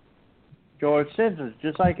from George Sinser's,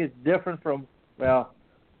 just like it's different from, it's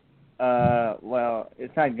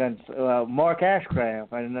not Guns, Mark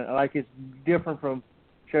Ashcraft, and like it's different from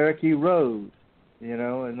Cherokee Rose, you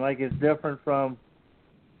know, and like it's different from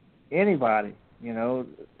anybody, you know.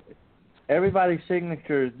 Everybody's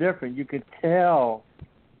signature is different. You can tell,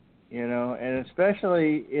 you know, and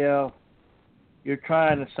especially if you're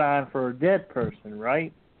trying to sign for a dead person,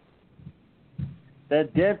 right?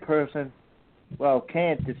 That dead person,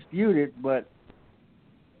 can't dispute it, but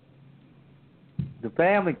the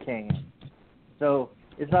family can. So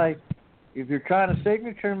it's like if you're trying to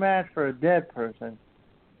signature match for a dead person,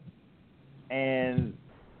 and,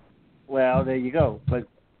 there you go. But,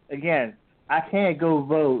 again, I can't go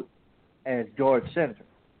vote as George Sinser.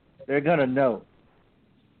 They're going to know,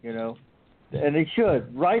 you know, and they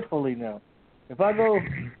should rightfully know. If I go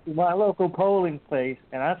to my local polling place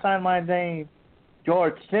and I sign my name,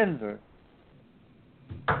 George Sinser,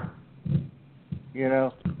 you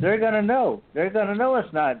know, they're going to know. They're going to know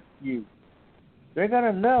it's not you. They're going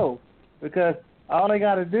to know because all they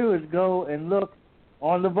got to do is go and look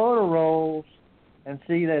on the voter rolls and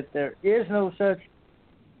see that there is no such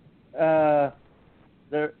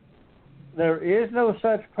there is no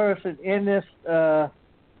such person in this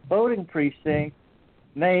voting precinct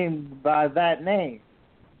named by that name.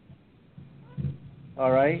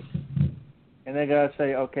 All right? And they got to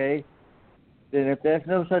say, okay, then if there's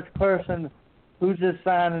no such person, who's just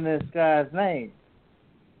signing this guy's name?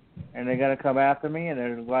 And they're going to come after me, and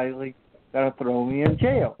they're likely going to throw me in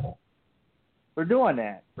jail for doing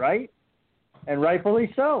that, right? And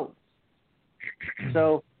rightfully so.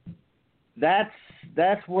 So that's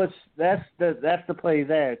the play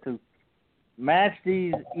there, to match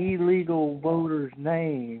these illegal voters'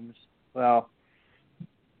 names,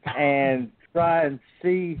 and try and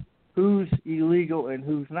see who's illegal and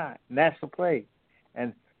who's not. And that's the play,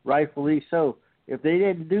 and rightfully so. If they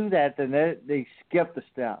didn't do that, then they skipped a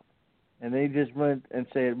step, and they just went and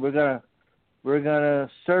said, we're gonna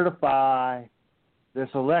certify this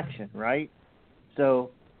election, right?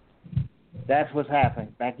 So that's what's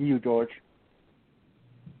happening. Back to you, George.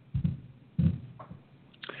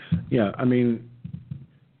 Yeah, I mean,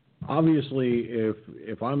 obviously, if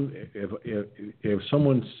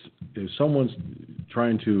someone's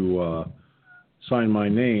trying to sign my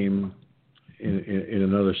name in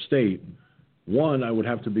another state, one, I would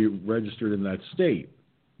have to be registered in that state.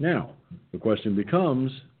 Now, the question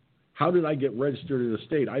becomes, how did I get registered in a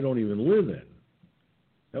state I don't even live in?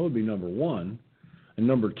 That would be number one. And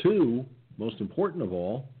number two, most important of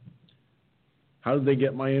all, how did they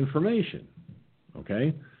get my information?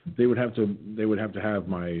 Okay? They would have to have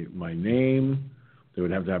my name. They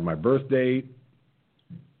would have to have my birth date.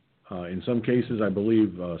 In some cases, I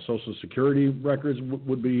believe Social Security records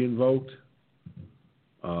would be invoked.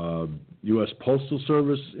 U.S. Postal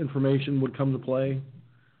Service information would come to play.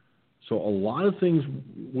 So a lot of things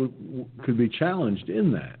could be challenged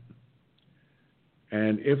in that.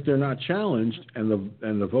 And if they're not challenged and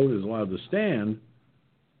the vote is allowed to stand,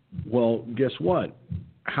 well, guess what?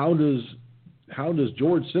 How does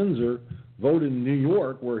George Sinser vote in New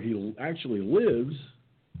York, where he actually lives,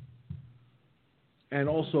 and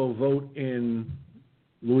also vote in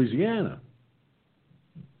Louisiana,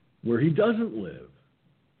 where he doesn't live?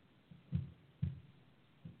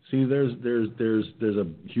 See, there's a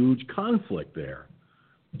huge conflict there,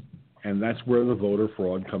 and that's where the voter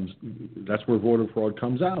fraud comes. That's where voter fraud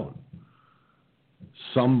comes out.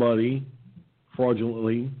 Somebody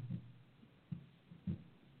fraudulently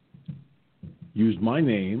used my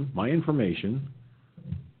name, my information,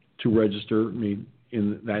 to register me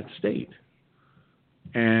in that state.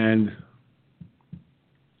 And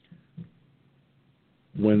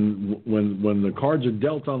when the cards are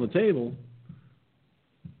dealt on the table,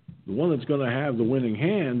 the one that's going to have the winning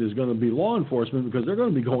hand is going to be law enforcement, because they're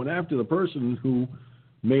going to be going after the person who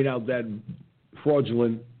made out that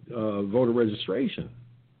fraudulent voter registration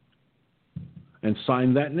and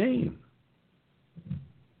signed that name.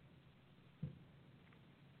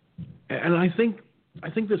 And I think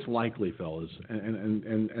this likely, fellas,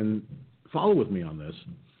 and follow with me on this.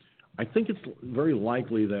 I think it's very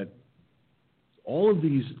likely that all of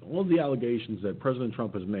the allegations that President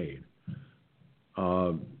Trump has made,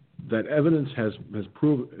 that evidence has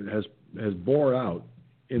bore out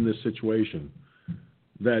in this situation,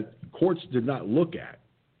 that courts did not look at,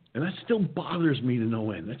 and that still bothers me to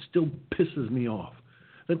no end. That still pisses me off,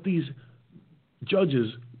 that these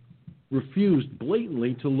judges refused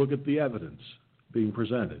blatantly to look at the evidence being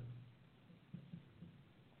presented.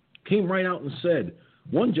 came right out and said,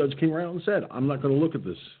 one judge came right out and said, I'm not going to look at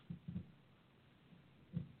this.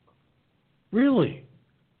 Really?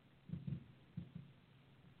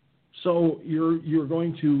 So you're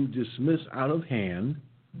going to dismiss out of hand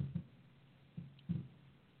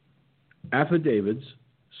affidavits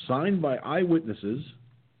signed by eyewitnesses,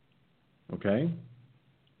 okay,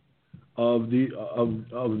 of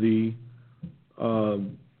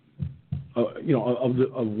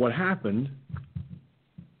what happened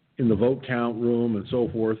in the vote count room and so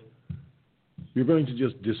forth. You're going to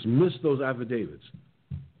just dismiss those affidavits.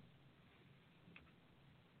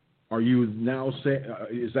 Are you now saying,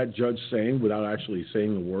 is that judge saying, without actually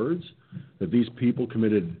saying the words, that these people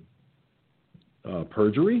committed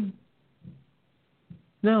perjury?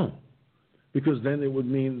 No, because then it would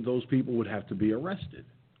mean those people would have to be arrested.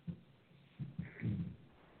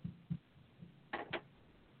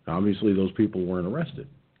 Obviously, those people weren't arrested.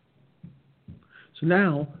 So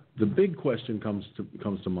now the big question comes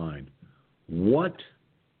to mind: what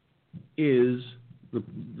is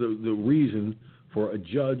the reason for a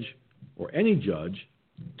judge or any judge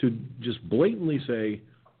to just blatantly say,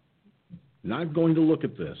 not going to look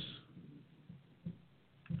at this?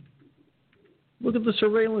 Look at the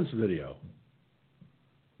surveillance video.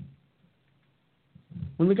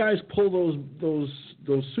 When the guys pull those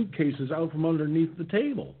suitcases out from underneath the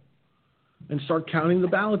table and start counting the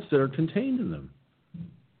ballots that are contained in them.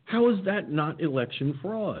 How is that not election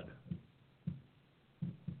fraud?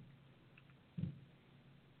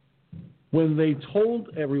 When they told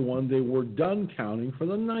everyone they were done counting for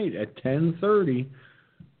the night at 10:30,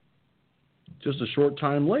 just a short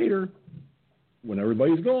time later, when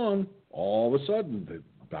everybody's gone, all of a sudden the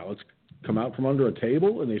ballots come out from under a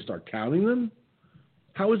table and they start counting them.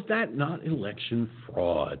 How is that not election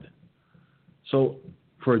fraud? So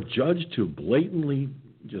for a judge to blatantly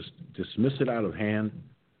just dismiss it out of hand,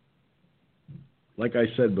 like I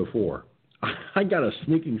said before, I got a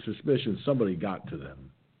sneaking suspicion somebody got to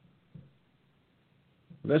them.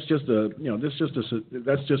 That's just a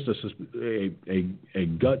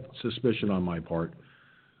gut suspicion on my part.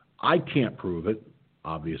 I can't prove it,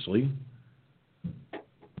 obviously,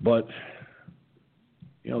 but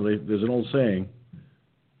there's an old saying: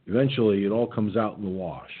 eventually, it all comes out in the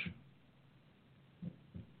wash.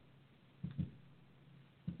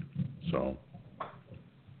 So,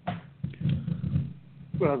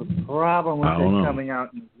 well, the problem with it coming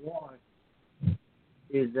out in the wash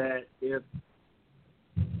is that if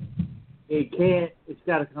it's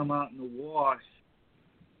got to come out in the wash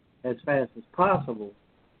as fast as possible,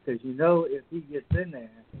 because if he gets in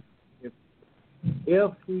there,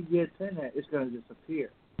 if he gets in there, it's going to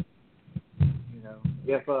disappear.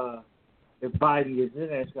 If Biden gets in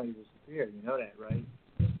there, it's going to disappear. You know that, right?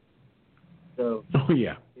 So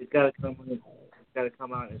yeah, it's got to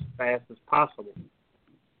come out as fast as possible.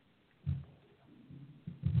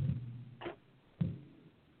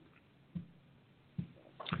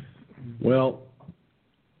 Well,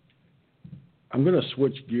 I'm going to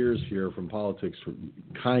switch gears here from politics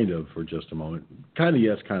for just a moment. Kind of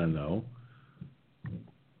yes, kind of no.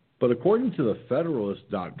 But according to the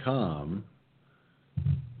Federalist.com,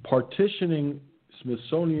 partitioning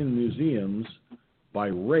Smithsonian museums by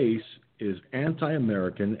race is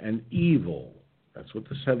anti-American and evil. That's what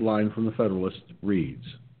this headline from the Federalist reads.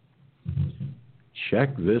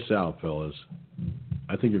 Check this out, fellas.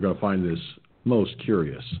 I think you're going to find this most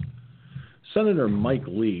curious. Senator Mike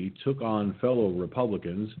Lee took on fellow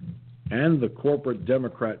Republicans and the corporate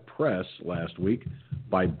Democrat press last week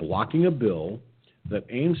by blocking a bill that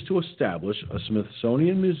aims to establish a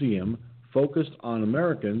Smithsonian museum focused on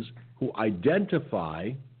Americans who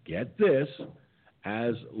identify, get this,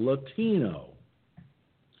 as Latino.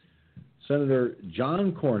 Senator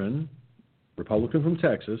John Cornyn, Republican from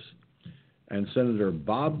Texas, and Senator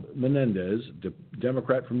Bob Menendez,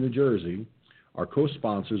 Democrat from New Jersey, are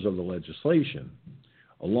co-sponsors of the legislation,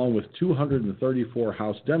 along with 234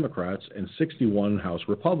 House Democrats and 61 House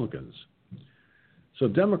Republicans. So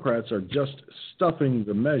Democrats are just stuffing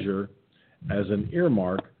the measure as an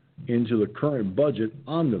earmark into the current budget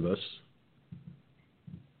omnibus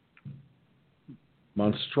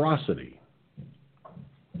monstrosity.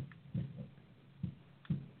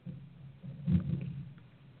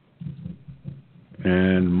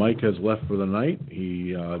 And Mike has left for the night.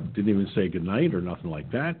 He didn't even say goodnight or nothing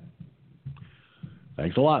like that.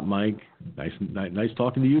 Thanks a lot, Mike. Nice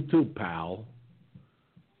talking to you too, pal.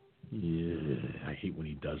 Yeah, I hate when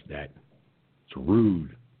he does that. It's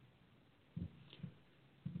rude.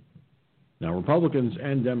 Now, Republicans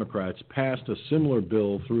and Democrats passed a similar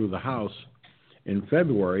bill through the House in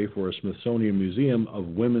February for a Smithsonian Museum of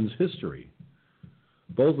Women's History.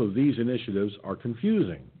 Both of these initiatives are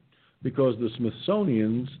confusing because the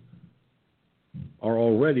Smithsonian's are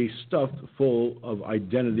already stuffed full of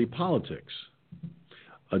identity politics.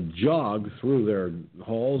 A jog through their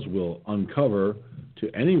halls will uncover to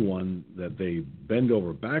anyone that they bend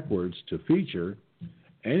over backwards to feature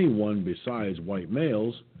anyone besides white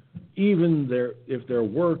males, even if their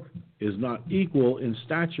work is not equal in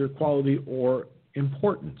stature, quality, or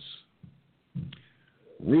importance.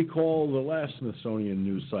 Recall the last Smithsonian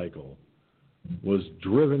news cycle was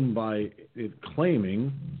driven by it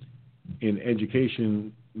claiming in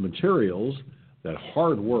education materials that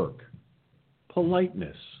hard work,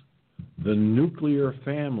 politeness, the nuclear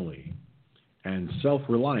family, and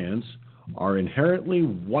self-reliance are inherently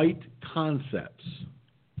white concepts.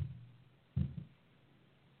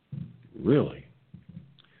 Really?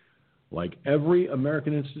 Like every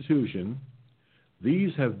American institution,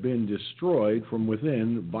 these have been destroyed from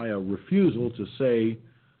within by a refusal to say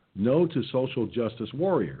no to social justice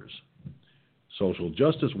warriors. Social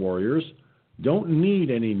justice warriors don't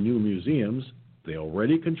need any new museums. They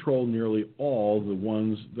already control nearly all the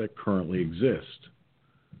ones that currently exist.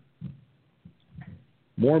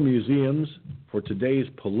 More museums for today's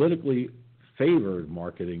politically favored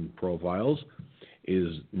marketing profiles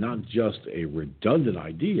is not just a redundant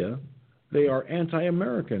idea, they are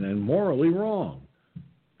anti-American and morally wrong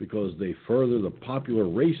because they further the popular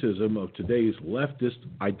racism of today's leftist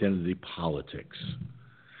identity politics.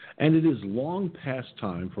 And it is long past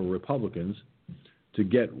time for Republicans to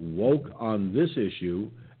get woke on this issue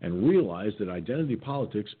and realize that identity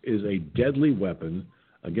politics is a deadly weapon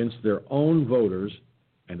against their own voters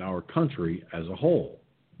and our country as a whole.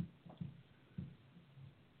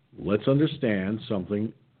 Let's understand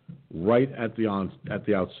something right at the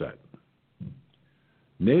outset.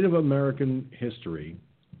 Native American history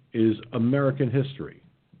is American history.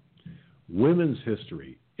 Women's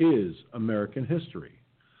history is American history.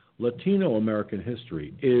 Latino American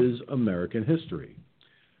history is American history.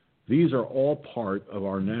 These are all part of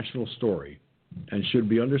our national story and should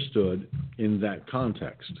be understood in that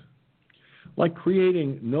context. Like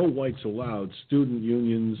creating no whites allowed student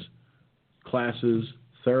unions, classes,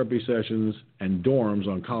 therapy sessions, and dorms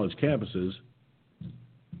on college campuses,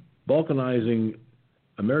 balkanizing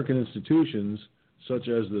American institutions such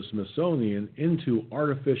as the Smithsonian into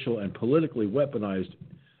artificial and politically weaponized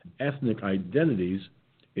ethnic identities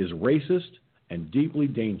is racist and deeply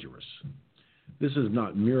dangerous. This is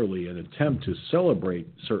not merely an attempt to celebrate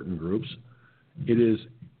certain groups. It is,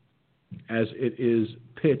 as it is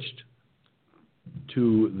pitched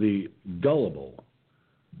to the gullible,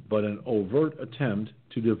 but an overt attempt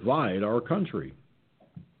to divide our country.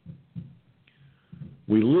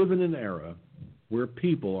 We live in an era where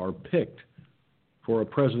people are picked for a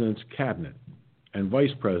president's cabinet and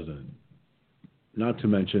vice president, not to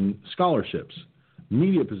mention scholarships,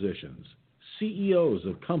 media positions, CEOs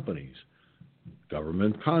of companies,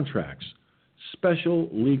 government contracts, special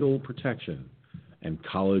legal protection, and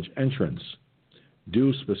college entrance,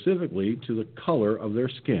 due specifically to the color of their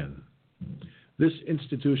skin. This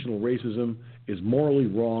institutional racism is morally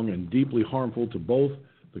wrong and deeply harmful to both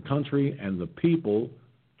the country and the people,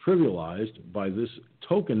 trivialized by this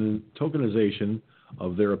tokenization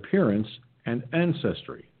of their appearance and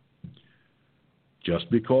ancestry. Just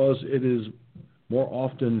because it is more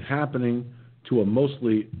often happening to a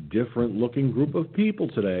mostly different-looking group of people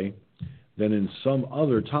today than in some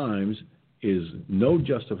other times is no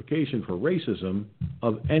justification for racism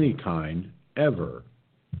of any kind ever.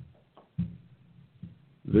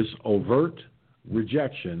 This overt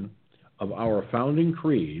rejection of our founding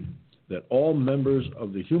creed that all members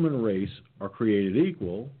of the human race are created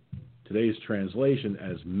equal, today's translation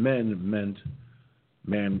as men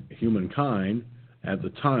meant humankind at the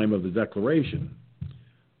time of the Declaration.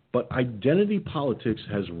 But identity politics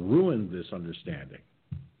has ruined this understanding.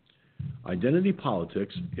 Identity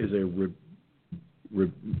politics is a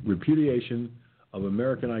repudiation of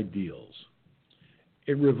American ideals.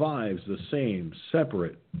 It revives the same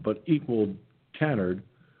separate but equal canard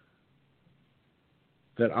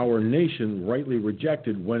that our nation rightly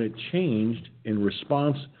rejected when it changed in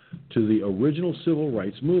response to the original civil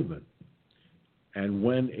rights movement and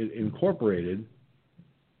when it incorporated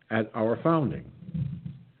at our founding.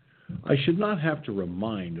 I should not have to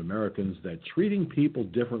remind Americans that treating people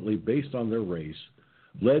differently based on their race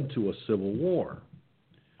led to a civil war.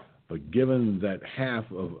 But given that half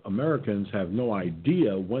of Americans have no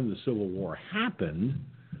idea when the Civil War happened,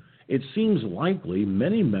 it seems likely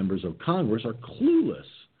many members of Congress are clueless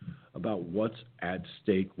about what's at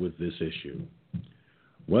stake with this issue.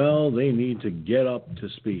 Well, they need to get up to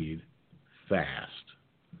speed fast.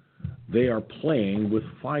 They are playing with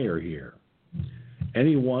fire here.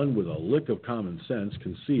 Anyone with a lick of common sense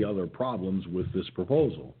can see other problems with this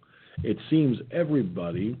proposal. It seems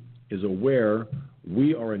everybody is aware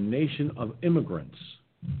we are a nation of immigrants.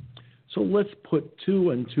 So let's put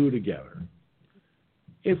two and two together.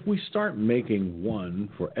 If we start making one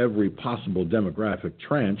for every possible demographic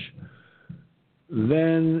tranche,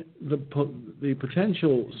 then the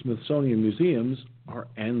potential Smithsonian museums are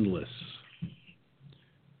endless.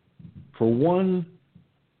 For one,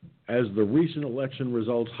 as the recent election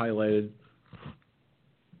results highlighted,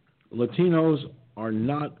 Latinos are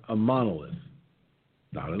not a monolith.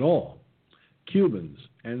 Not at all. Cubans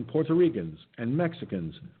and Puerto Ricans and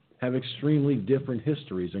Mexicans have extremely different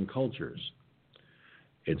histories and cultures.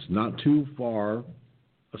 It's not too far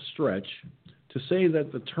a stretch to say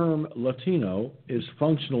that the term Latino is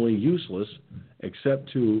functionally useless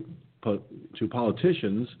except to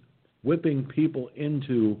politicians whipping people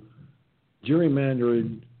into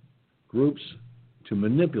gerrymandered groups to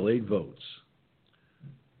manipulate votes.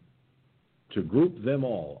 To group them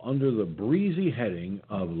all under the breezy heading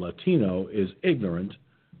of Latino is ignorant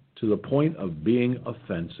to the point of being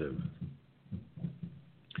offensive.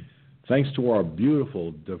 Thanks to our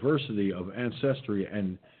beautiful diversity of ancestry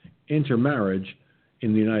and intermarriage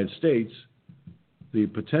in the United States, the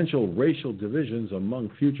potential racial divisions among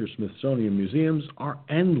future Smithsonian museums are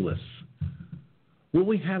endless. Will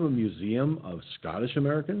we have a museum of Scottish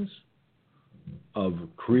Americans, of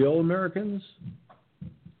Creole Americans,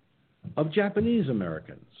 of Japanese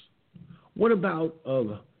Americans? What about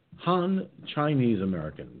of Han Chinese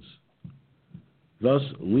Americans, thus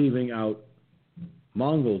leaving out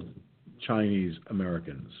Mongol Chinese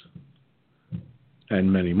Americans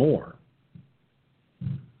and many more?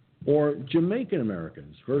 Or Jamaican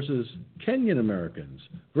Americans versus Kenyan Americans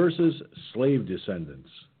versus slave descendants?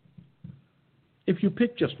 If you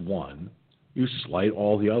pick just one, you slight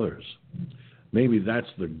all the others. Maybe that's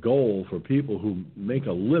the goal for people who make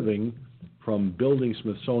a living from building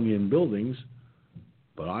Smithsonian buildings,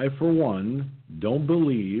 but I, for one, don't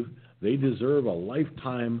believe they deserve a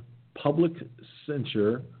lifetime public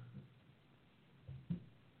signature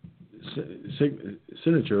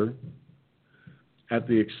at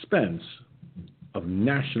the expense of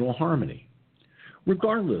national harmony.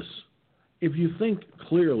 Regardless, if you think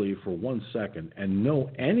clearly for 1 second and know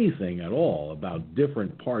anything at all about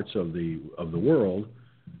different parts of the world,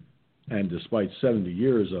 and despite 70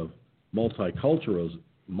 years of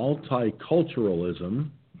multiculturalism,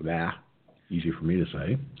 easy for me to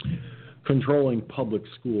say, controlling public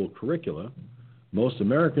school curricula, most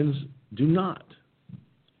Americans do not.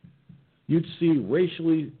 You'd see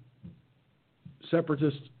racially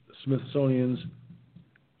separatist Smithsonians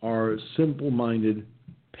are simple-minded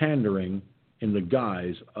pandering in the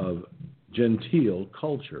guise of genteel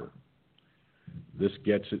culture. This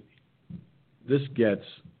gets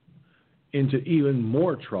into even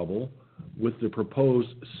more trouble with the proposed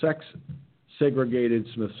sex-segregated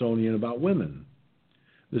Smithsonian about women.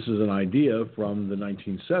 This is an idea from the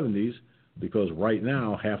 1970s because right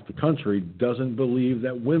now half the country doesn't believe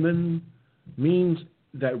that woman means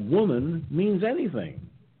anything.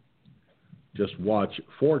 Just watch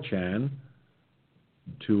 4chan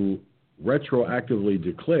to retroactively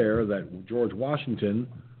declare that George Washington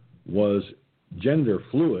was gender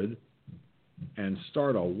fluid and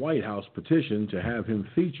start a White House petition to have him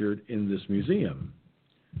featured in this museum.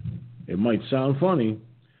 It might sound funny,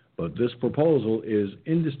 but this proposal is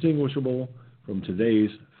indistinguishable from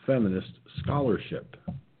today's feminist scholarship.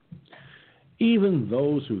 Even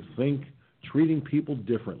those who think treating people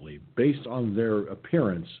differently based on their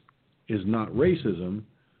appearance is not racism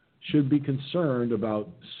should be concerned about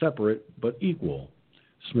separate but equal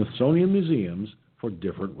Smithsonian museums for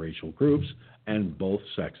different racial groups and both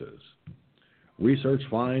sexes. Research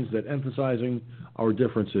finds that emphasizing our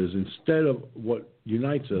differences instead of what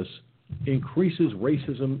unites us increases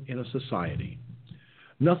racism in a society.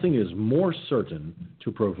 Nothing is more certain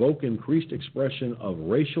to provoke increased expression of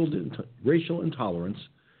racial intolerance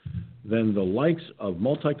than the likes of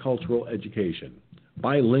multicultural education,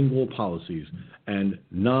 bilingual policies, and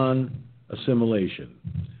non-assimilation,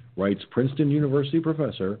 writes Princeton University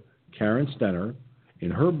professor Karen Stenner in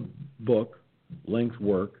her book-length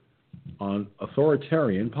work on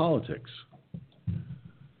authoritarian politics.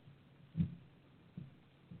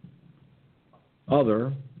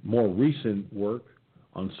 Other, more recent work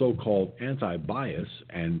on so-called anti-bias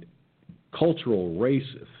and cultural race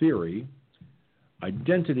theory,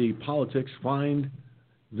 identity politics find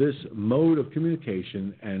this mode of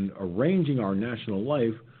communication and arranging our national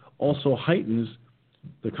life also heightens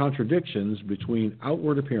the contradictions between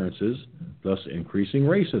outward appearances, thus increasing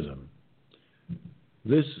racism.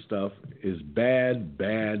 This stuff is bad,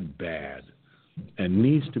 bad, bad, and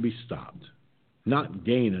needs to be stopped, not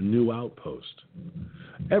gain a new outpost.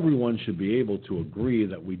 Everyone should be able to agree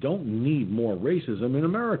that we don't need more racism in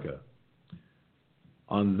America.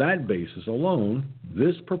 On that basis alone,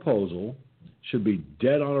 this proposal should be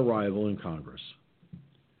dead on arrival in Congress,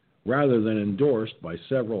 rather than endorsed by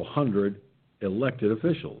several hundred elected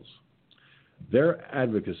officials. Their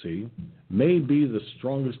advocacy may be the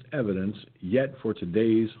strongest evidence yet for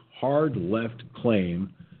today's hard left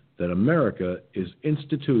claim that America is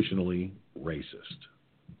institutionally racist.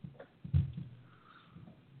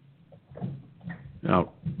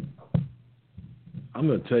 Now, I'm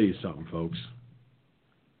going to tell you something, folks.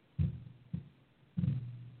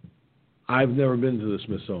 I've never been to the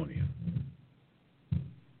Smithsonian.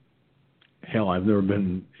 Hell, I've never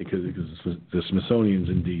been, because the Smithsonian's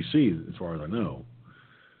in D.C., as far as I know.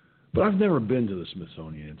 But I've never been to the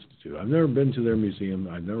Smithsonian Institute. I've never been to their museum.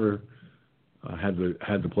 I've never had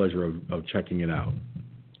the pleasure of checking it out.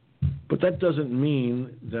 But that doesn't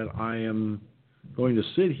mean that I am going to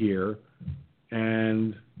sit here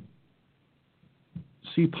and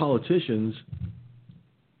see politicians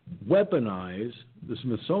weaponize the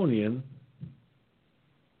Smithsonian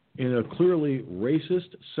in a clearly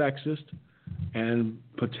racist, sexist, and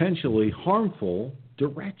potentially harmful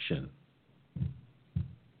direction.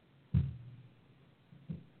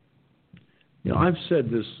 You know, I've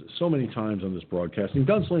said this so many times on this broadcast, and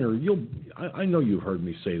Gunslinger, I know you've heard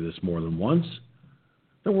me say this more than once,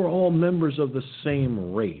 that we're all members of the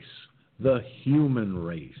same race, the human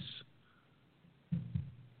race.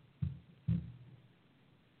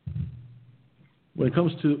 When it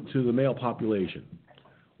comes to the male population,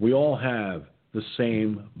 we all have the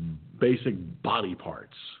same basic body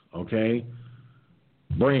parts, okay?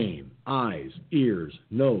 Brain, eyes, ears,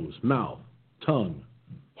 nose, mouth, tongue,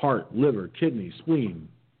 heart, liver, kidney, spleen.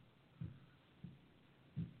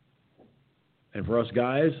 And for us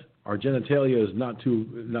guys, our genitalia is not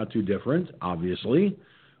too different, obviously,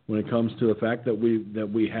 when it comes to the fact that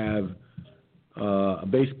we have a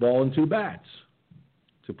baseball and two bats,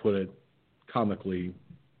 to put it comically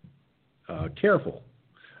careful.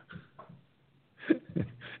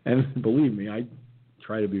 And believe me, I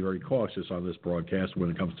try to be very cautious on this broadcast when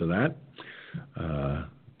it comes to that.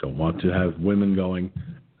 Don't want to have women going,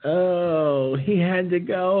 "Oh, he had to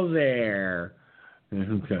go there."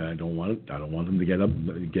 Okay, I don't want them to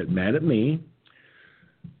get mad at me.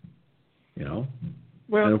 You know.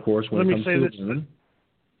 Well, and of course, when it comes to women.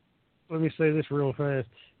 Let me say this real fast.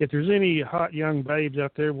 If there's any hot young babes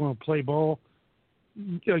out there who want to play ball,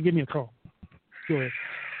 give me a call. Go ahead.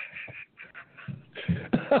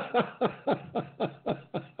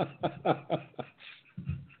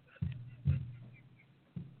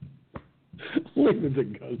 Leave it to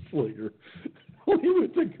Gunslinger. Leave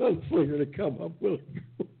it to Gunslinger to come up with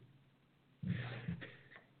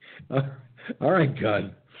it. All right,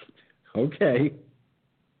 Gun. Okay.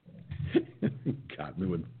 Got me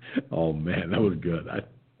with. Oh man, that was good.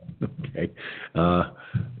 Okay.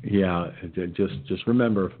 Yeah. Just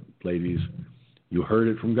remember, ladies, you heard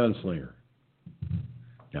it from Gunslinger.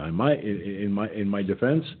 Now, in my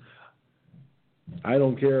defense, I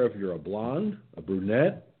don't care if you're a blonde, a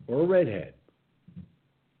brunette, or a redhead.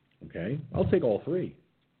 Okay? I'll take all three.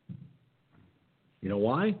 You know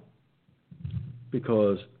why?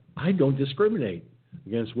 Because I don't discriminate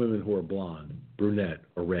against women who are blonde, brunette,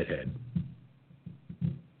 or redhead.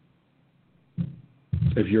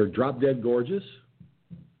 If you're drop dead gorgeous,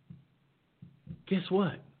 guess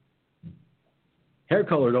what? Hair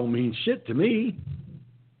color don't mean shit to me.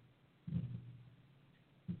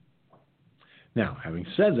 Now, having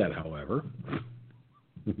said that, however,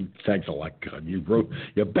 thanks a lot, God. You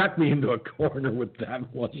backed me into a corner with that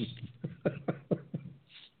one.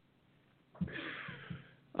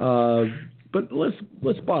 But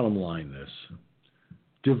let's bottom line this: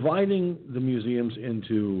 dividing the museums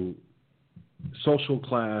into social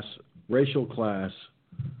class, racial class,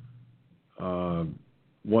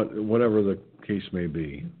 whatever the case may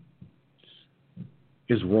be,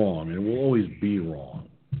 is wrong, and it will always be wrong.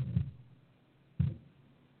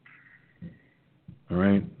 All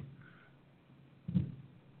right?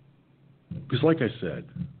 Because like I said,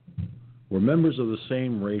 we're members of the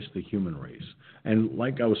same race, the human race. And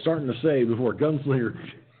like I was starting to say before, Gunslinger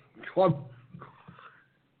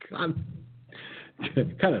kind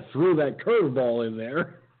of threw that curveball in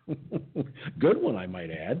there. Good one, I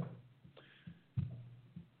might add.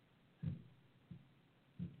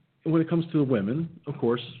 And when it comes to the women, of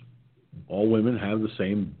course, all women have the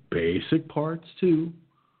same basic parts too.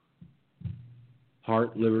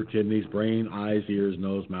 Heart, liver, kidneys, brain, eyes, ears,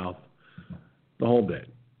 nose, mouth. the whole bit.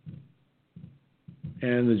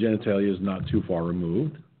 And the genitalia is not too far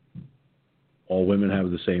removed. All women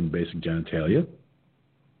have the same basic genitalia.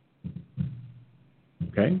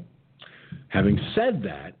 Okay? Having said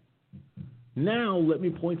that, now let me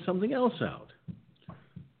point something else out.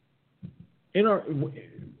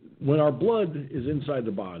 When our blood is inside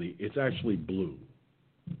the body, it's actually blue.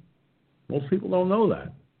 Most people don't know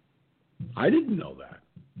that. I didn't know that.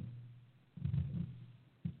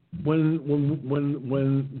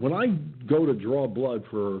 When I go to draw blood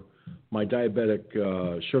for my diabetic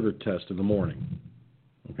sugar test in the morning,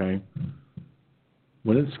 okay,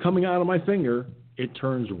 when it's coming out of my finger, it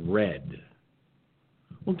turns red.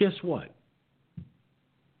 Well, guess what?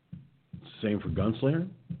 It's the same for Gunslinger.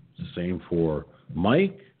 It's the same for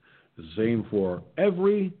Mike. It's the same for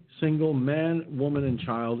every single man, woman, and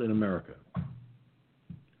child in America.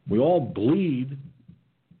 We all bleed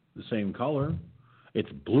the same color. It's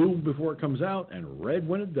blue before it comes out and red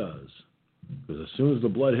when it does. Because as soon as the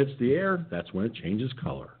blood hits the air, that's when it changes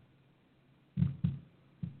color.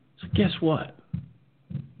 So guess what?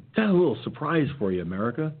 Got a little surprise for you,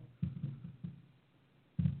 America.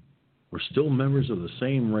 We're still members of the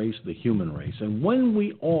same race, the human race. And when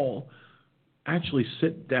we all actually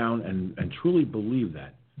sit down and truly believe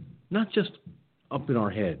that, not just up in our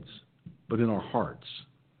heads, but in our hearts,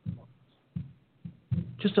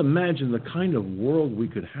 just imagine the kind of world we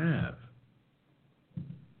could have.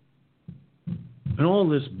 And all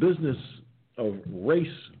this business of race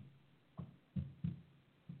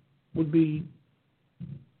would be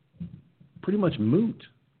pretty much moot.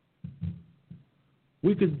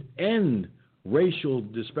 We could end racial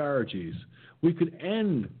disparities. We could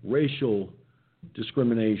end racial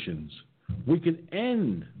discriminations. We could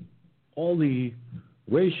end all the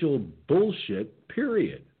racial bullshit,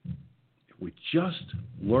 period. We just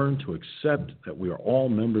learn to accept that we are all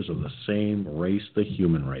members of the same race, the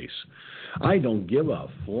human race. I don't give a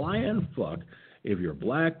flying fuck if you're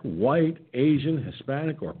black, white, Asian,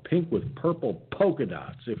 Hispanic, or pink with purple polka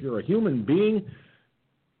dots. If you're a human being,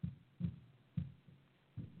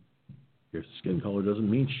 your skin color doesn't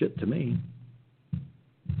mean shit to me.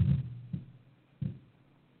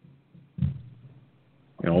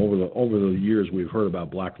 You know, over the years, we've heard about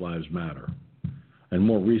Black Lives Matter. And in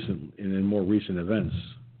more recent events,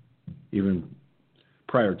 even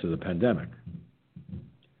prior to the pandemic.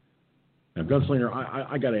 Now, Gunslinger,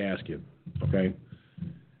 I got to ask you, okay,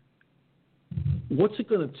 what's it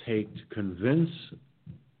going to take to convince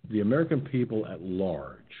the American people at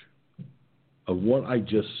large of what I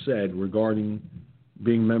just said regarding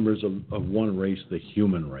being members of one race, the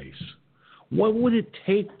human race? What would it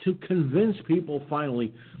take to convince people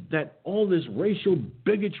finally that all this racial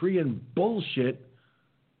bigotry and bullshit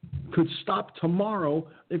could stop tomorrow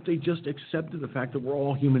if they just accepted the fact that we're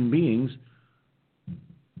all human beings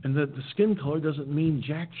and that the skin color doesn't mean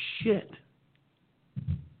jack shit?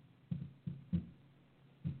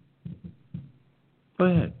 Go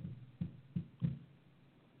ahead.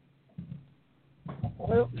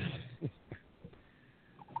 Well,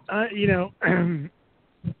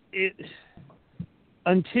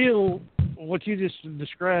 until what you just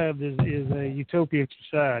described is a utopian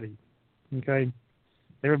society, okay?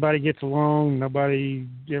 Everybody gets along.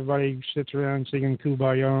 Everybody sits around singing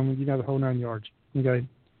Kumbaya, the whole 9 yards. Okay.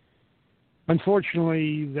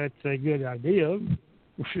 Unfortunately, that's a good idea.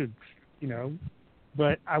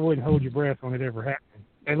 But I wouldn't hold your breath on it ever happening.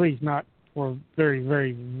 At least not for a very,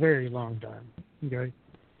 very, very long time. Okay.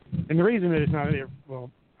 And the reason that it's not,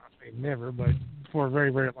 well, I say never, but for a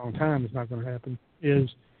very, very long time, it's not going to happen, is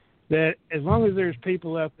that as long as there's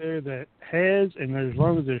people out there that has, and as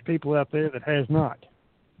long as there's people out there that has not,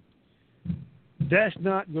 that's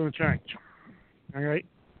not going to change. All right?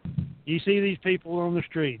 You see these people on the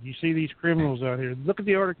street. You see these criminals out here. Look at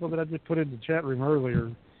the article that I just put in the chat room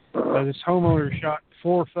earlier. This homeowner shot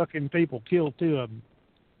 4 fucking people, killed 2 of them.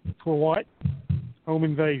 For what? Home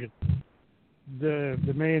invasion.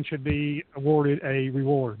 The man should be awarded a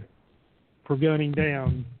reward for gunning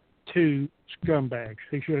down 2 scumbags.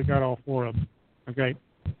 He should have got all 4 of them. Okay?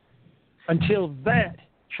 Until that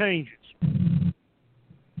changes,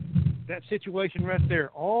 that situation right there,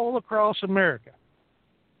 all across America,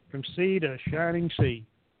 from sea to shining sea,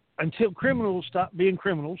 until criminals stop being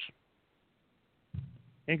criminals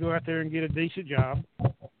and go out there and get a decent job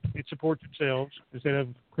and support themselves instead of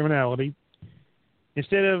criminality,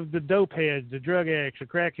 instead of the dope heads, the drug addicts, the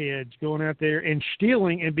crackheads going out there and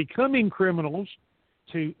stealing and becoming criminals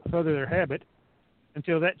to further their habit,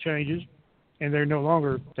 until that changes and they're no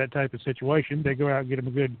longer that type of situation. They go out and get them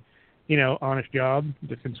a good, honest job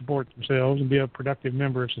that can support themselves and be a productive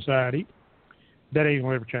member of society. That ain't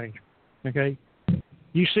going to ever change, okay?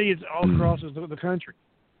 You see it all across the country.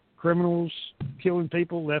 Criminals killing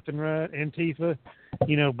people left and right. Antifa,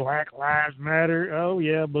 Black Lives Matter. Oh,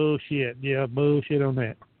 yeah, bullshit. Yeah, bullshit on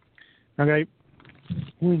that. Okay?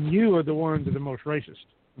 When you are the ones that are the most racist.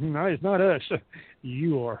 No, it's not us.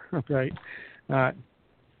 You are. Okay?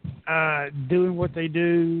 Doing what they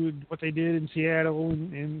did in Seattle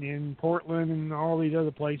and in Portland and all these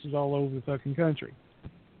other places all over the fucking country.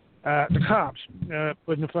 The cops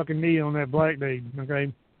putting a fucking knee on that black dude,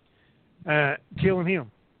 okay? Killing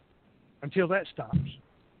him until that stops.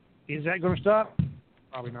 Is that going to stop?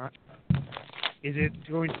 Probably not. Is it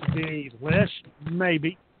going to be less?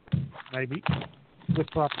 Maybe. With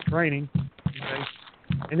proper training, okay?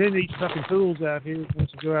 And then these fucking fools out here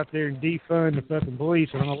wants to go out there and defund the fucking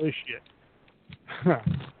police and all this shit.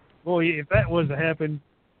 Boy, if that was to happen,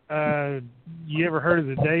 you ever heard of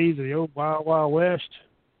the days of the old Wild Wild West?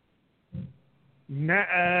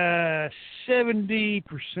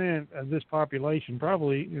 70% of this population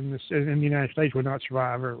probably in the United States would not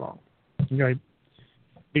survive very long. Okay,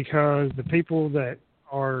 because the people that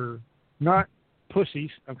are not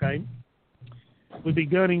pussies, okay, would be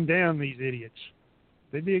gunning down these idiots.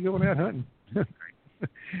 They'd be going out hunting.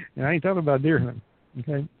 And I ain't talking about deer hunting.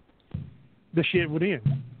 Okay, the shit would end.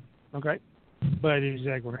 Okay, but is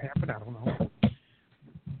that going to happen? I don't know.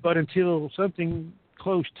 But until something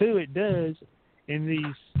close to it does, and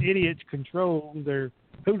these idiots control their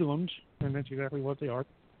hoodlums, and that's exactly what they are.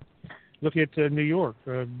 Look at New York.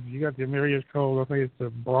 You got the areas called, I think it's the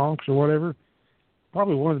Bronx or whatever.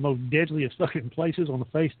 Probably one of the most deadliest fucking places on the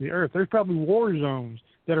face of the earth. There's probably war zones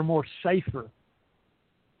that are more safer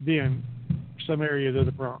than some areas of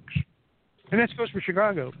the Bronx. And that goes for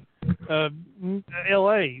Chicago,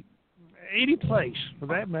 L.A., any place for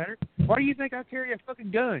that matter. Why do you think I carry a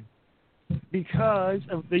fucking gun? Because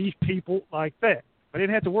of these people like that. I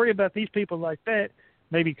didn't have to worry about these people like that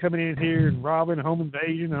maybe coming in here and robbing, home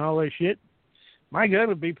invasion, and all that shit. My gun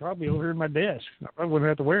would be probably over here in my desk. I probably wouldn't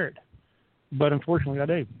have to wear it. But unfortunately, I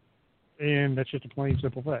do. And that's just a plain,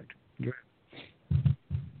 simple fact.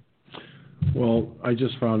 Well, I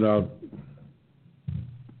just found out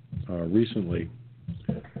recently,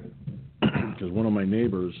 because one of my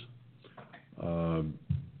neighbors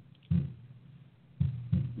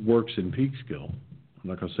works in Peekskill. I'm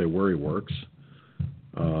not going to say where he works.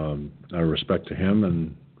 Out of respect to him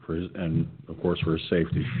and of course for his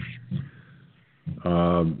safety.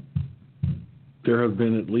 There have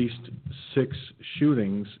been at least 6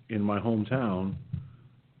 shootings in my hometown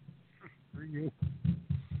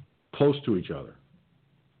close to each other.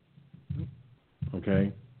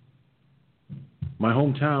 Okay? My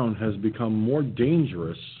hometown has become more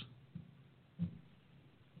dangerous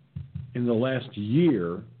in the last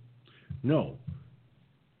year. No,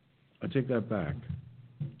 I take that back.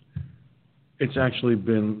 It's actually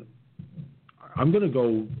been, I'm going to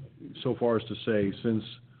go so far as to say since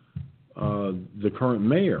the current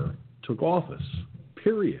mayor took office,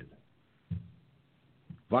 period.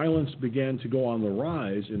 Violence began to go on the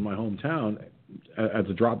rise in my hometown at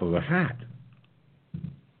the drop of a hat.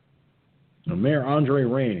 Now, Mayor Andre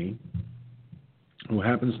Rainey, who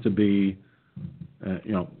happens to be,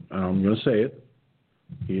 I'm going to say it,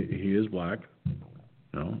 he is black,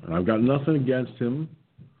 and I've got nothing against him.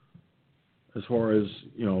 As far as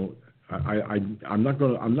I'm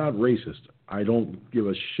not racist. I don't give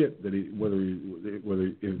a shit that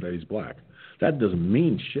whether he's black. That doesn't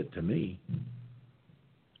mean shit to me.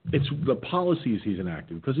 It's the policies he's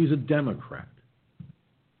enacted because he's a Democrat.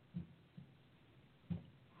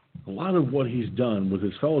 A lot of what he's done with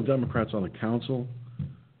his fellow Democrats on the council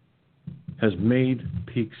has made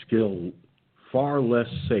Peekskill far less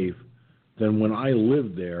safe than when I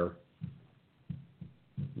lived there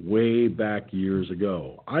way back years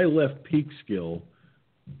ago. I left Peekskill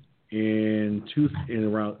in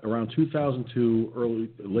around 2002,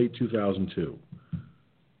 late 2002.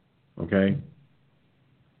 Okay?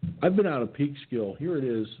 I've been out of Peekskill. Here it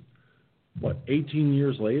is, 18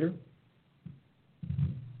 years later?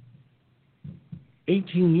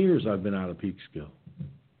 18 years I've been out of Peekskill.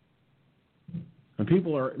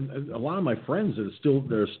 And a lot of my friends that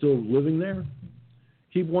are still living there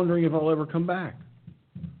keep wondering if I'll ever come back.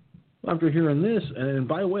 After hearing this, and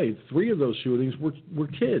by the way, 3 of those shootings were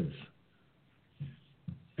kids.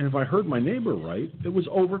 And if I heard my neighbor right, it was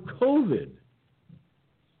over COVID.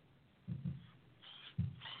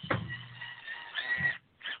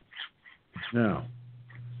 Now,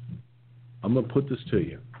 I'm going to put this to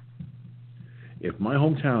you. If my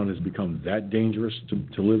hometown has become that dangerous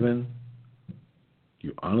to live in, do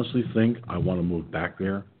you honestly think I want to move back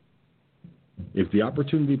there? If the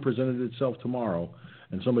opportunity presented itself tomorrow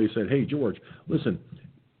and somebody said, hey, George, listen,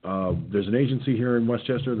 There's an agency here in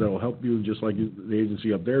Westchester that will help you just like the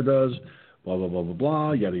agency up there does, blah, blah, blah, blah,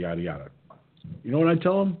 blah, yada, yada, yada. You know what I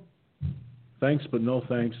tell them? Thanks, but no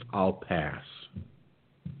thanks. I'll pass.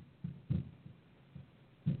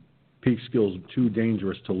 Peekskill's too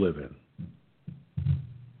dangerous to live in.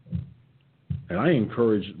 And I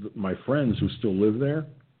encourage my friends who still live there,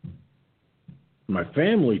 my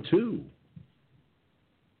family too,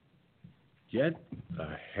 get the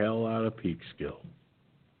hell out of Peekskill.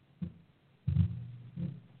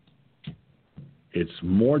 It's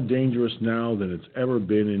more dangerous now than it's ever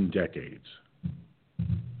been in decades.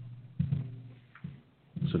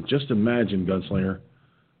 So just imagine, Gunslinger,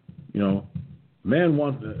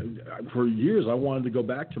 for years I wanted to go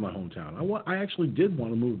back to my hometown. I actually did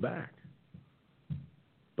want to move back.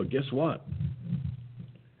 But guess what?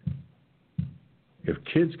 If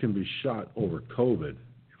kids can be shot over COVID,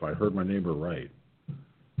 if I heard my neighbor right,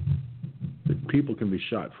 that people can be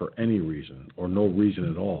shot for any reason or no reason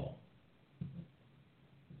at all.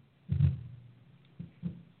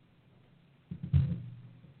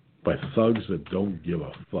 By thugs that don't give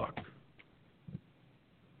a fuck.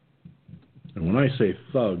 And when I say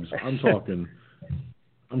thugs, I'm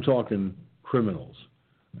talking criminals.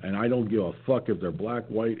 And I don't give a fuck if they're black,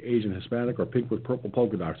 white, Asian, Hispanic, or pink with purple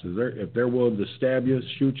polka dots. If they're willing to stab you,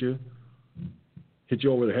 shoot you, hit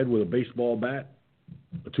you over the head with a baseball bat,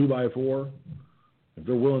 a 2x4, if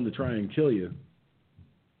they're willing to try and kill you,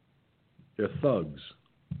 they're thugs.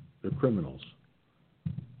 They're criminals.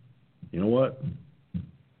 You know what?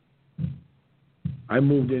 I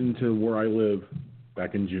moved into where I live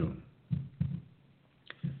back in June.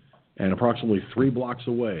 And approximately 3 blocks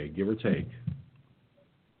away, give or take,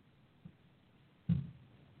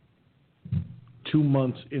 2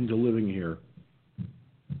 months into living here,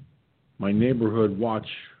 my neighborhood watch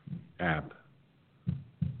app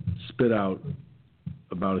spit out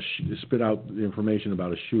the information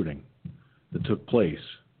about a shooting that took place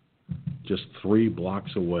just 3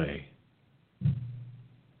 blocks away.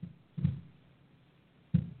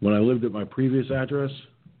 When I lived at my previous address,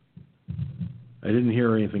 I didn't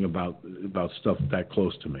hear anything about stuff that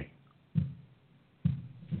close to me.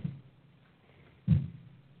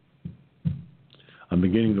 I'm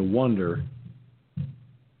beginning to wonder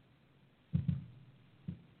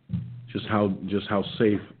just how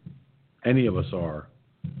safe any of us are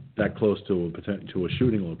that close to a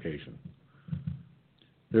shooting location.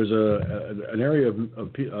 There's an area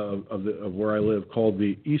of where I live called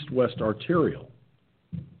the East-West Arterial.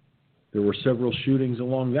 There were several shootings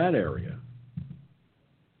along that area.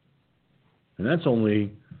 And that's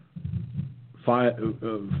only 5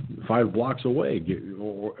 blocks away,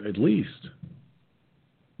 or at least.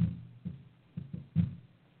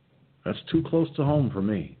 That's too close to home for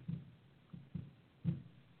me.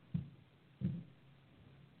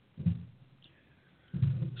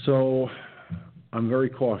 So I'm very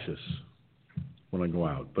cautious when I go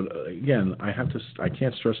out. But again, I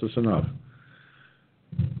can't stress this enough.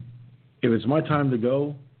 If it's my time to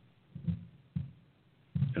go,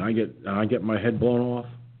 and I get my head blown off,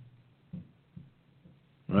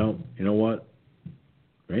 well, you know what?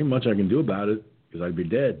 There ain't much I can do about it because I'd be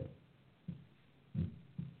dead.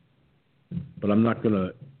 But I'm not going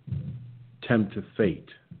to tempt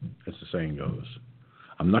fate, as the saying goes.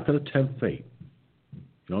 I'm not going to tempt fate. You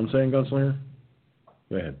know what I'm saying, Gunslinger?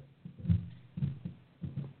 Go ahead.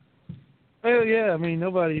 Well, yeah, I mean,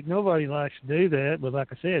 nobody likes to do that, but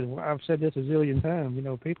like I said, I've said this a zillion times.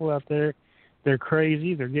 People out there, they're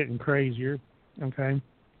crazy. They're getting crazier. Okay,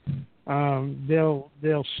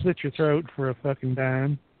 they'll slit your throat for a fucking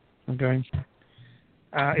dime. Okay,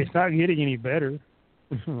 it's not getting any better.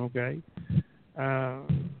 Okay, that's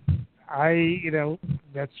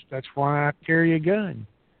why I carry a gun.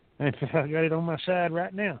 In fact, I got it on my side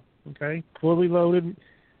right now. Okay, fully loaded,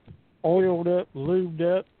 oiled up, lubed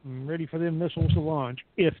up, and ready for them missiles to launch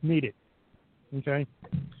if needed. Okay?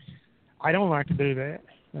 I don't like to do that.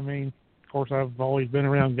 I mean, of course, I've always been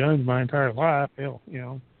around guns my entire life. Hell,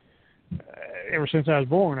 ever since I was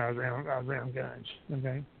born, I was around guns.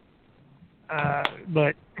 Okay?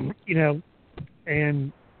 But,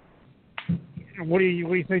 and what do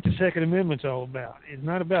you think the Second Amendment's all about? It's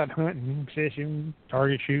not about hunting, fishing,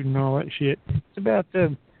 target shooting, all that shit. It's about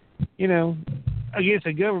against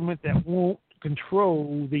a government that won't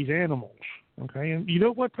control these animals. Okay, and you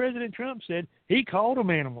know what President Trump said? He called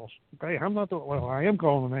them animals. Okay, I am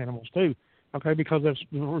calling them animals too. Okay, because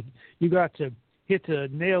you got to hit the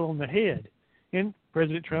nail on the head, and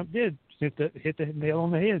President Trump did hit the nail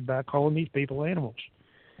on the head by calling these people animals.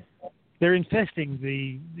 They're infesting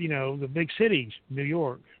the big cities, New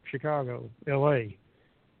York, Chicago, L.A.,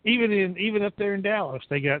 even up there in Dallas,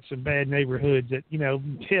 they got some bad neighborhoods that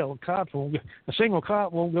hell, cops won't. A single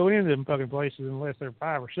cop won't go into them fucking places unless there are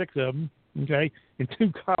 5 or 6 of them. Okay, and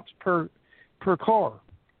 2 cops per car.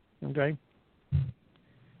 Okay.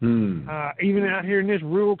 Even out here in this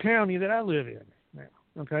rural county that I live in now.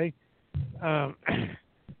 Okay.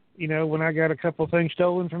 When I got a couple of things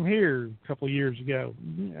stolen from here a couple of years ago,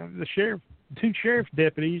 the sheriff. 2 sheriff's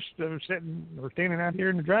deputies that were standing out here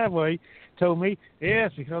in the driveway told me,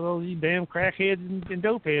 yes, because all these damn crackheads and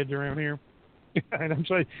dope heads around here. And I'm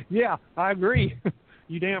saying, yeah, I agree.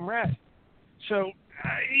 You damn right. So,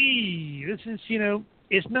 this is,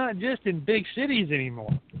 it's not just in big cities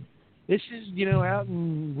anymore. This is, out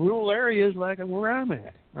in rural areas like where I'm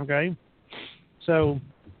at, okay? So,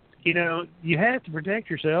 you have to protect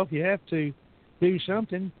yourself. You have to do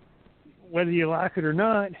something. Whether you like it or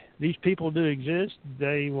not, these people do exist.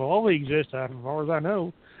 They will always exist, as far as I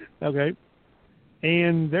know. Okay,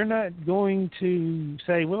 and they're not going to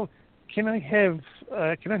say, "Well, can I have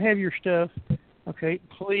your stuff?" Okay,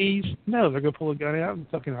 please. No, they're going to pull a gun out and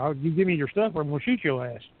fucking, you give me your stuff, or I'm going to shoot your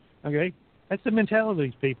ass. Okay, that's the mentality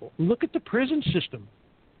of these people. Look at the prison system.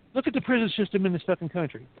 Look at the prison system in this fucking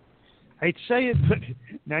country. I hate to say it, but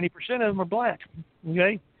 90% of them are black.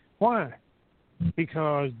 Okay, why?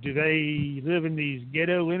 Because do they live in these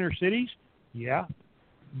ghetto inner cities? Yeah.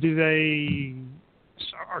 Do they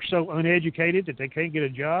are so uneducated that they can't get a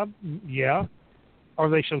job? Yeah. Are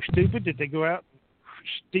they so stupid that they go out and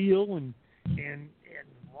steal and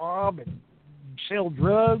rob and sell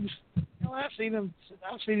drugs? I've seen them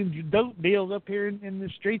dope deals up here in the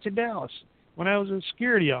streets of Dallas when I was a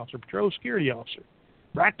security officer, patrol security officer.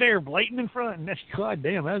 Right there, blatant in front. And that's,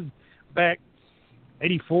 goddamn, that was back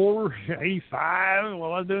 84, 85,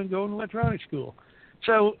 while I was going to electronics school.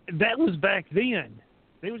 So that was back then.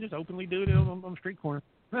 They would just openly do it on the street corner.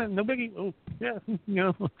 No biggie. Oh, yeah,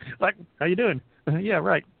 like, how you doing? Yeah,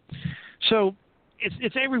 right. So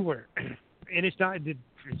it's everywhere. And it's not, is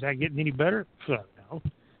that getting any better? No,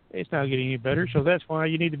 it's not getting any better. So that's why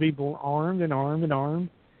you need to be armed and armed and armed.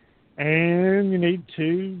 And you need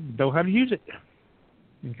to know how to use it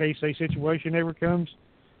in case a situation ever comes.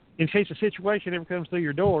 In case a situation ever comes through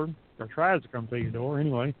your door, or tries to come through your door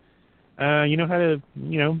anyway, you know how to,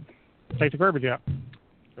 take the garbage out.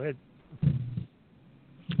 Go ahead.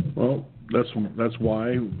 Well, that's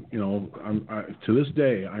why, to this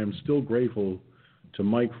day, I am still grateful to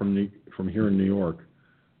Mike from here in New York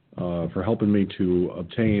for helping me to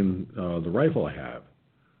obtain the rifle I have.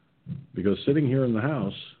 Because sitting here in the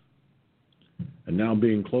house and now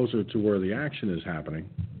being closer to where the action is happening,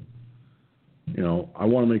 I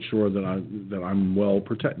want to make sure that I'm well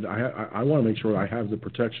protected. I want to make sure I have the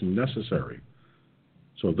protection necessary.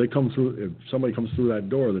 So if somebody comes through that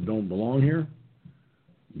door that don't belong here,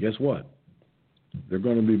 guess what? They'll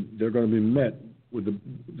be met with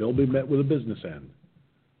a business end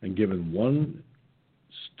and given one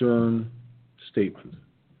stern statement: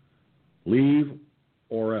 leave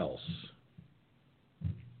or else.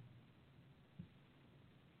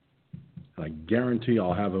 I guarantee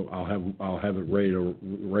I'll have it ready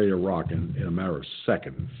to rock in a matter of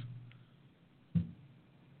seconds,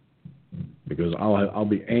 because I'll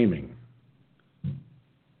be aiming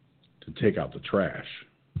to take out the trash,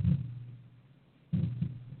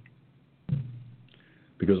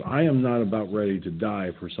 because I am not about ready to die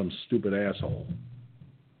for some stupid asshole.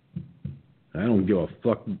 I don't give a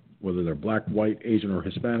fuck whether they're black, white, Asian, or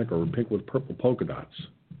Hispanic, or pink with purple polka dots.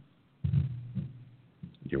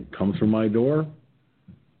 You come through my door,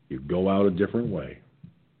 you go out a different way.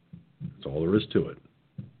 That's all there is to it.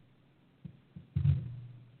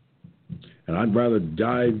 And I'd rather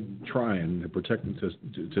die trying to protect,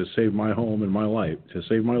 to save my home and my life, to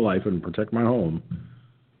save my life and protect my home,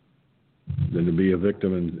 than to be a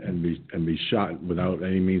victim and be shot without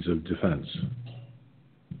any means of defense.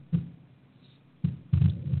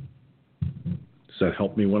 Does that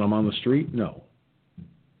help me when I'm on the street? No.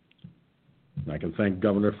 And I can thank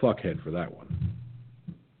Governor Fuckhead for that one.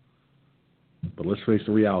 But let's face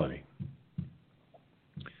the reality.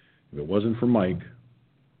 If it wasn't for Mike,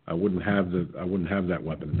 I wouldn't have that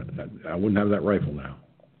weapon. I wouldn't have that rifle now.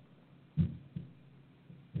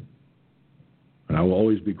 And I will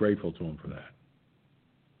always be grateful to him for that.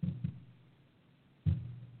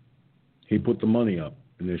 He put the money up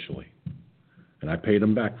initially, and I paid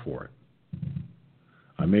him back for it.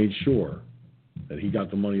 I made sure that he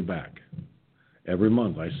got the money back. Every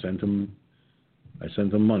month I sent him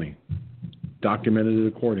money, documented it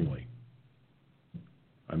accordingly.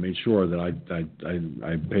 I made sure that I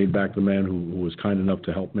paid back the man who was kind enough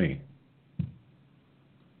to help me.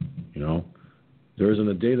 There isn't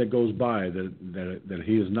a day that goes by that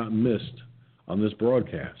he has not missed on this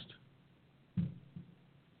broadcast.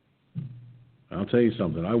 I'll tell you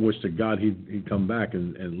something. I wish to God he'd come back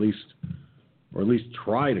and at least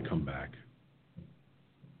try to come back.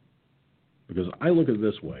 Because I look at it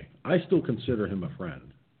this way. I still consider him a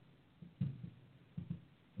friend.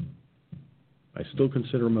 I still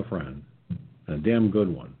consider him a friend, and a damn good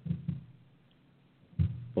one.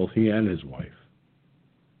 Both he and his wife.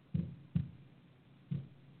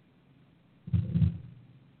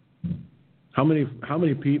 How many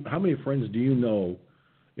friends do you know?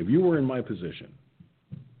 If you were in my position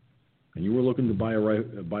and you were looking to buy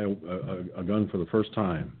a gun for the first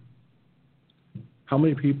time, how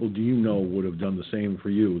many people do you know would have done the same for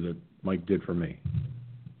you that Mike did for me?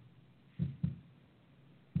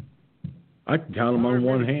 I can count them on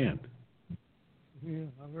one hand. Yeah,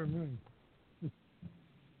 I remember.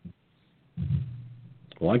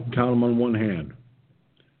 Well, I can count them on one hand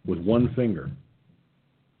with one finger.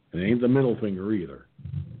 And it ain't the middle finger either.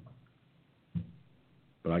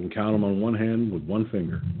 But I can count them on one hand with one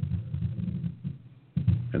finger.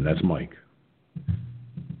 And that's Mike.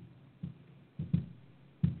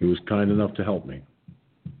 He was kind enough to help me.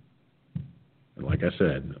 And like I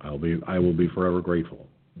said, I will be forever grateful,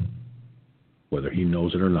 whether he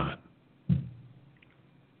knows it or not.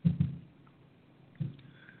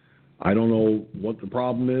 I don't know what the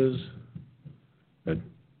problem is that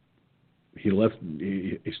he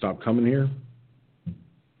stopped coming here.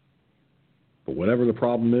 But whatever the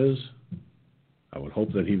problem is, I would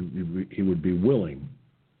hope that he would be willing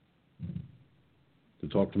to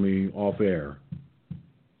talk to me off air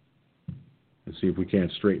and see if we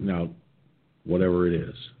can't straighten out whatever it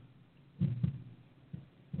is.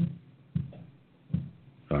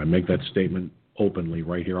 I make that statement openly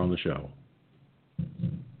right here on the show.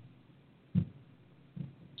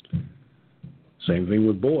 Same thing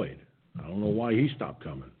with Boyd. I don't know why he stopped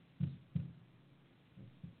coming.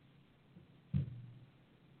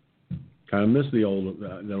 Kind of miss that old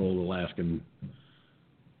Alaskan,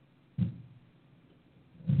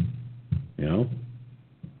 you know.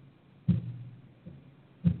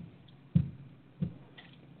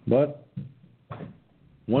 But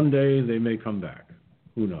one day they may come back.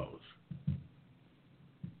 Who knows?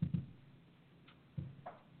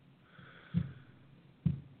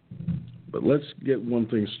 But let's get one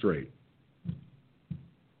thing straight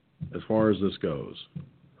as far as this goes.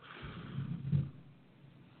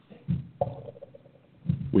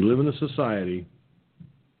 We live in a society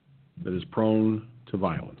that is prone to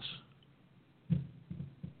violence.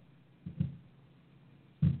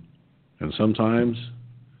 And sometimes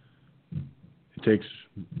it takes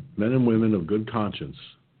men and women of good conscience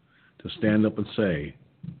to stand up and say,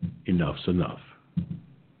 enough's enough.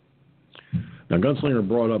 Now, Gunslinger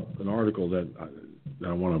brought up an article that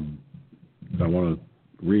I want to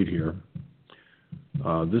read here.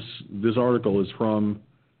 This article is from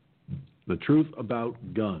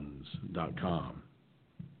thetruthaboutguns.com.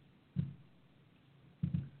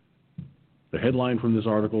 The headline from this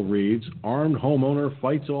article reads, "Armed homeowner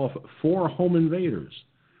fights off 4 home invaders,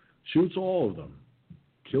 shoots all of them,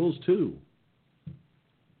 kills 2.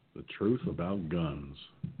 The truth about guns."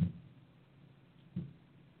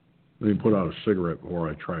 Let me put out a cigarette before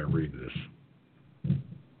I try to read this.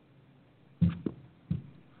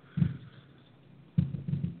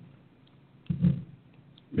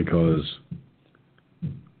 Because,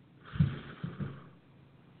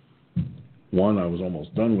 1, I was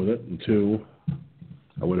almost done with it, and 2,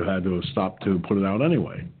 I would have had to have stopped to put it out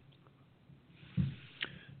anyway.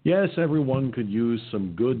 Yes, everyone could use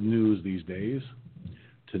some good news these days.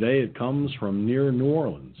 Today it comes from near New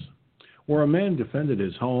Orleans, where a man defended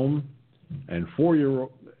his home and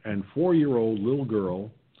 4-year-old little girl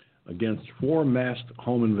against 4 masked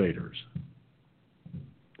home invaders.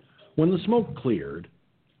 When the smoke cleared,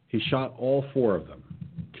 he shot all 4 of them,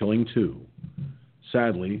 killing 2.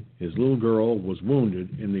 Sadly, his little girl was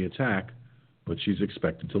wounded in the attack, but she's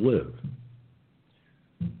expected to live.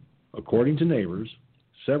 According to neighbors,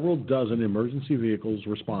 several dozen emergency vehicles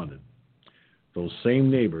responded. Those same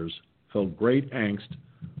neighbors felt great angst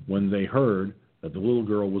when they heard that the little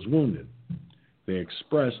girl was wounded. They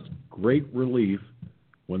expressed great relief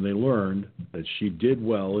when they learned that she did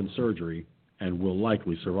well in surgery and will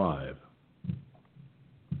likely survive.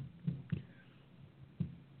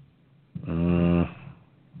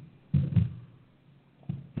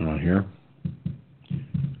 Here.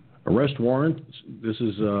 Arrest warrant. This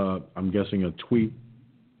is, I'm guessing, a tweet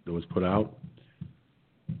that was put out.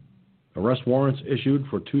 Arrest warrants issued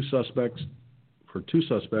for two suspects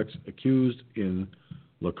accused in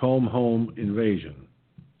Lacombe home invasion.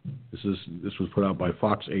 This was put out by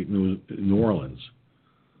Fox 8 New Orleans.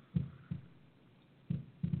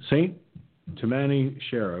 St. Tammany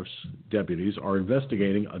Sheriff's deputies are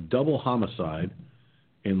investigating a double homicide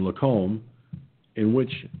in Lacombe in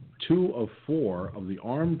which 2 of 4 of the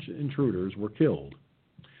armed intruders were killed.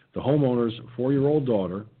 The homeowner's 4-year-old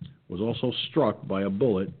daughter was also struck by a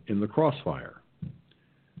bullet in the crossfire.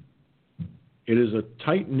 It is a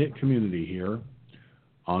tight-knit community here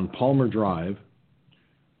on Palmer Drive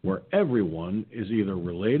where everyone is either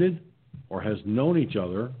related or has known each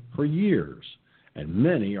other for years, and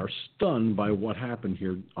many are stunned by what happened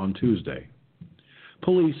here on Tuesday.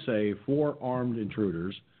 Police say 4 armed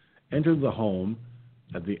intruders entered the home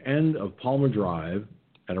at the end of Palmer Drive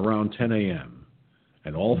at around 10 a.m.,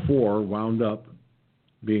 and all 4 wound up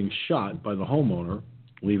being shot by the homeowner,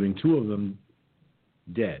 leaving 2 of them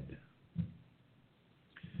dead.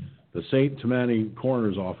 The St. Tammany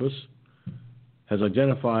Coroner's Office has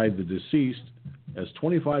identified the deceased as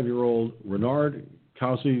 25-year-old Renard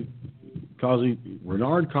Causey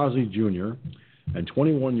Jr. and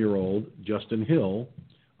 21-year-old Justin Hill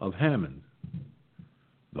of Hammond.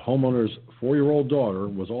 The homeowner's 4-year-old daughter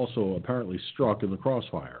was also apparently struck in the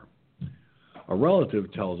crossfire. A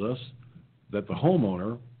relative tells us that the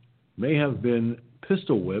homeowner may have been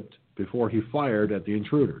pistol whipped before he fired at the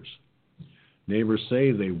intruders. Neighbors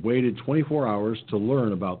say they waited 24 hours to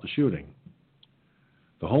learn about the shooting.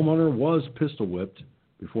 The homeowner was pistol whipped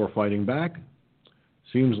before fighting back.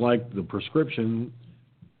 Seems like the prescription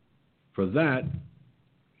for that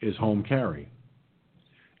is home carry.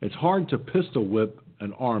 It's hard to pistol whip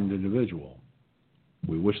an armed individual.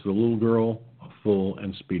 We wish the little girl a full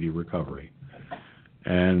and speedy recovery.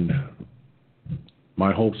 And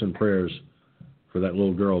my hopes and prayers for that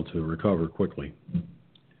little girl to recover quickly.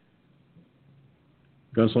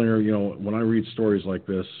 Gunslinger, when I read stories like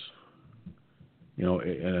this,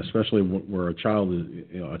 and especially where a child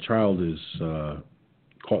is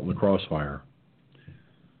caught in the crossfire,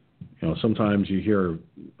 sometimes you hear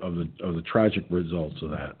of the tragic results of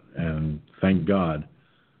that, and thank God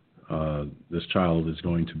this child is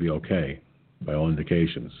going to be okay by all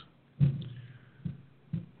indications.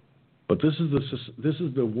 But this is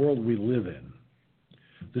the world we live in.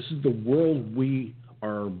 This is the world we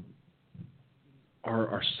are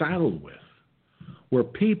saddled with, where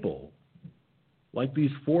people like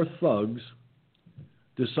these 4 thugs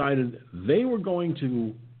decided they were going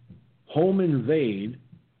to home invade.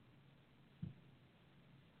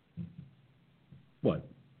 What?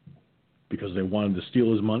 Because they wanted to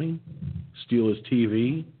steal his money? Steal his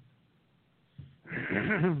TV?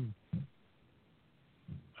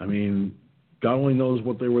 I mean, God only knows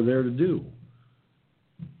what they were there to do.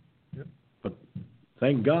 Yep. But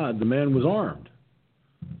thank God the man was armed.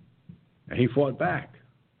 And he fought back.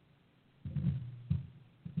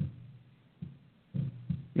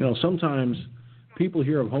 Sometimes people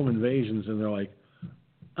hear of home invasions and they're like,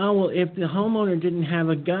 oh, well, if the homeowner didn't have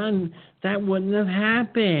a gun, that wouldn't have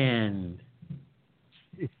happened.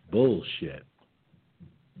 Bullshit.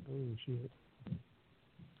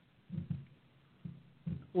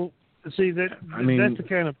 Well, see, that's the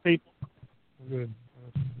kind of people. Good.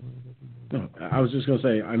 No, I was just going to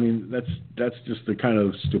say, that's just the kind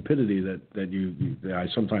of stupidity that I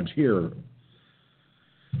sometimes hear.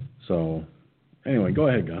 So, anyway, go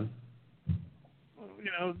ahead, Gun.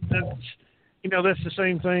 That's the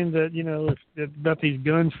same thing that about these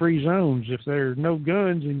gun-free zones. If there are no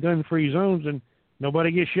guns in gun-free zones, then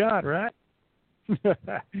nobody gets shot, right?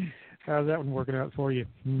 How's that one working out for you?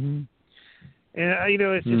 Mm-hmm. And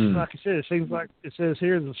it's just like I said. It seems like it says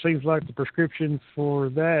here. It seems like the prescription for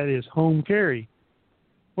that is home carry.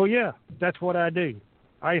 Well, yeah, that's what I do.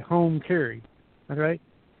 I home carry. Okay,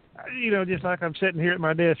 just like I'm sitting here at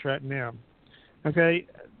my desk right now. Okay,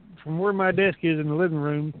 from where my desk is in the living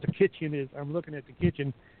room, the kitchen is. I'm looking at the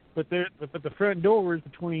kitchen, but the front door is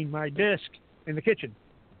between my desk and the kitchen.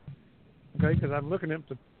 Okay, because I'm looking at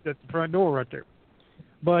the front door right there.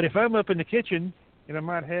 But if I'm up in the kitchen, and I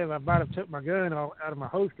might have took my gun out of my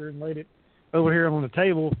holster and laid it over here on the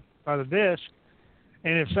table by the desk,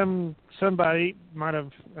 and if somebody might have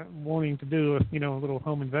wanting to do a little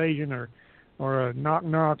home invasion or a knock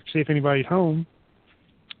to see if anybody's home,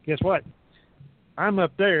 guess what? I'm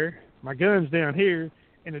up there, my gun's down here,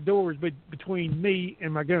 and the door is between me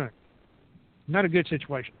and my gun. Not a good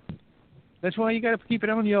situation. That's why you got to keep it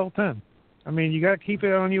on you all the time. You got to keep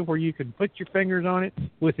it on you where you can put your fingers on it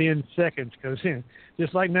within seconds, because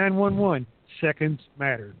just like 911, seconds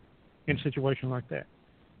matter in a situation like that.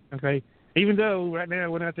 Okay? Even though right now I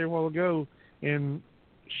went out there a while ago and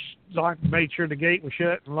made sure the gate was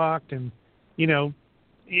shut and locked, and,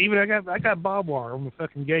 even I got barbed wire on the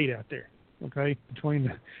fucking gate out there. Okay,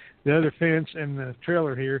 between the other fence and the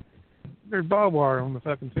trailer here, there's barbed wire on the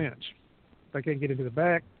fucking fence. They can't get into the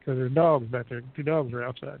back because there's dogs back there. 2 dogs are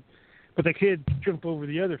outside, but they could jump over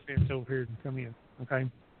the other fence over here and come in. Okay,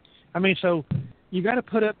 I mean, so you got to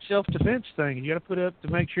put up self-defense things. You got to put up to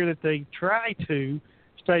make sure that they try to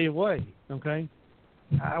stay away. Okay,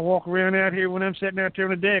 I walk around out here when I'm sitting out there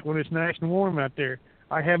on the deck when it's nice and warm out there.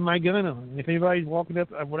 I have my gun on. And if anybody's walking up,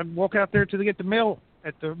 when I walk out there to get the mail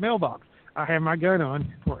at the mailbox, I have my gun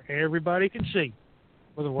on where everybody can see,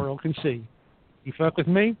 where the world can see. You fuck with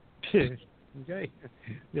me? Okay.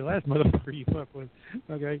 The last motherfucker you fuck with.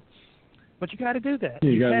 Okay. But you got to do that.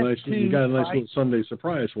 You got a nice little Sunday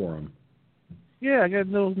surprise for him. Yeah, I got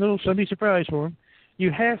a little Sunday surprise for him.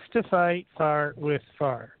 You have to fight fire with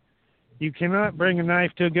fire. You cannot bring a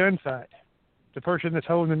knife to a gunfight. The person that's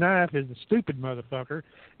holding the knife is the stupid motherfucker,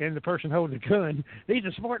 and the person holding the gun, he's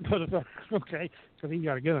a smart motherfucker, okay, because he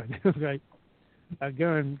got a gun, okay. A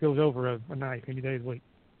gun goes over a knife any day of the week.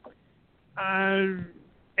 And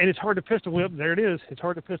it's hard to pistol whip. There it is. It's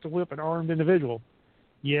hard to pistol whip an armed individual.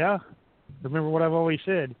 Yeah, remember what I've always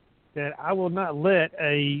said, that I will not let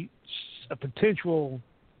a potential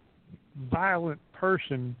violent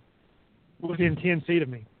person within 10 feet of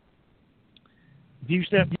me. If you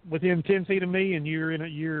step within 10 feet of me and you're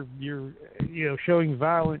showing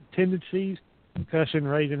violent tendencies, cussing,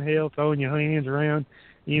 raising hell, throwing your hands around,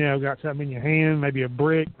 got something in your hand, maybe a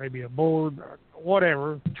brick, maybe a board,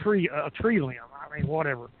 whatever, a tree limb,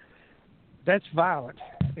 whatever. That's violent.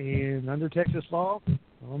 And under Texas law,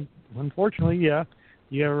 unfortunately, yeah,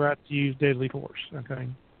 you have a right to use deadly force. Okay,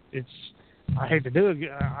 I hate to do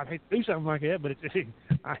something like that, but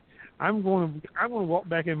I'm going to walk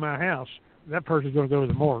back in my house. That person's going to go to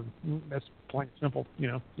the morgue. That's plain and simple.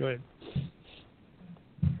 Go ahead.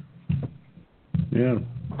 Yeah.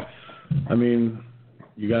 I mean,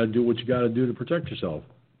 you got to do what you got to do to protect yourself.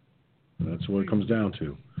 That's what it comes down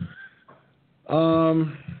to.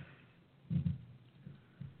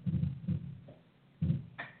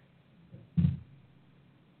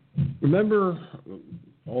 Remember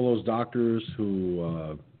all those doctors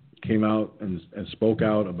who came out and spoke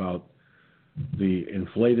out about the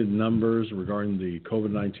inflated numbers regarding the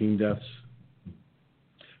COVID-19 deaths?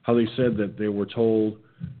 How they said that they were told,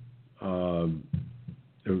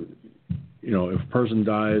 if a person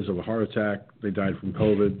dies of a heart attack, they died from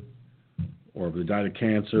COVID, or if they died of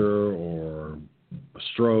cancer or a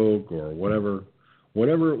stroke or whatever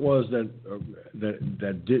it was that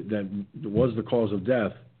was the cause of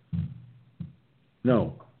death.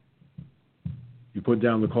 No, you put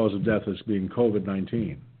down the cause of death as being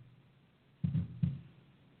COVID-19.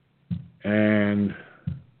 And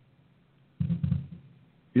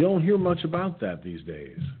you don't hear much about that these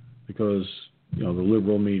days because, the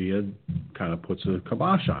liberal media kind of puts a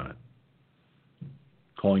kibosh on it,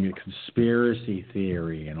 calling it conspiracy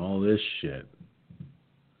theory and all this shit.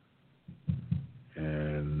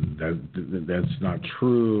 And that's not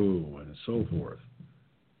true and so forth.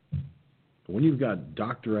 But when you've got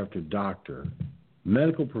doctor after doctor,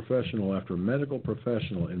 medical professional after medical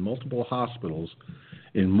professional in multiple hospitals,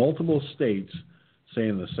 in multiple states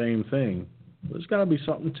saying the same thing, there's got to be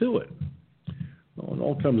something to it. Well, it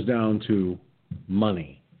all comes down to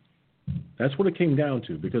money. That's what it came down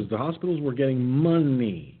to, because the hospitals were getting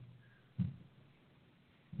money.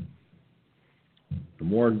 The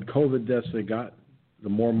more COVID deaths they got, the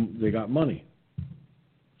more they got money.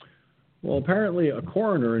 Well, apparently a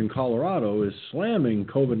coroner in Colorado is slamming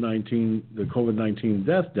the COVID-19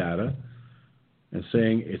 death data and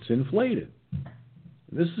saying it's inflated.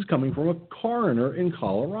 This is coming from a coroner in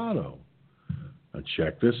Colorado. Now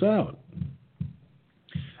check this out.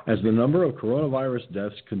 As the number of coronavirus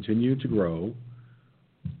deaths continue to grow,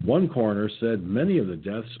 one coroner said many of the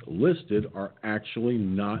deaths listed are actually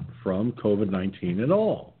not from COVID-19 at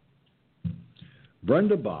all.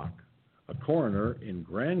 Brenda Bach, a coroner in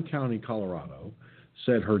Grand County, Colorado,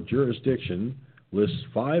 said her jurisdiction lists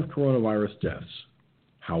 5 coronavirus deaths.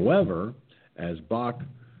 However, as Bach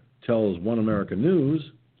tells One America News,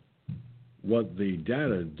 what the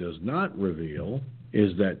data does not reveal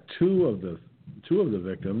is that two of the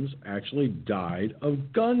victims actually died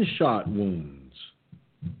of gunshot wounds.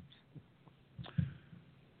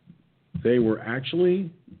 They were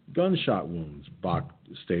actually gunshot wounds, Bach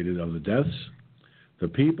stated, of the deaths. The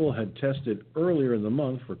people had tested earlier in the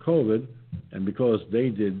month for COVID, and because they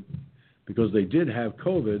did have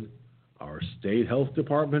COVID, our state health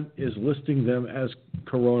department is listing them as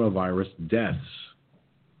coronavirus deaths.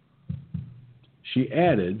 She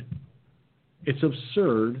added, it's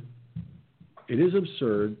absurd it is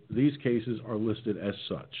absurd these cases are listed as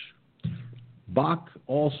such. Bach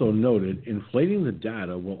also noted inflating the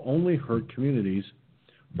data will only hurt communities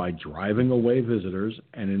by driving away visitors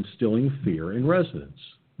and instilling fear in residents.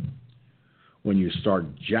 When you start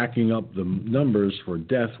jacking up the numbers for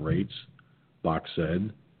death rates, Bach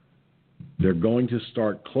said, they're going to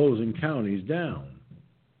start closing counties down.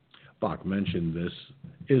 Bach mentioned this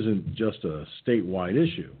isn't just a statewide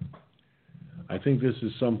issue. I think this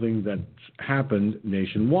is something that's happened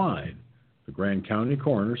nationwide, the Grand County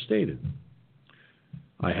coroner stated.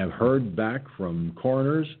 I have heard back from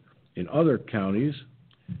coroners in other counties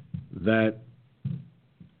that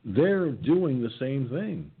they're doing the same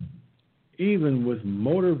thing, even with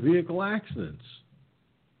motor vehicle accidents.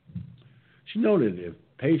 She noted if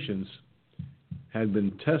patients had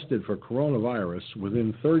been tested for coronavirus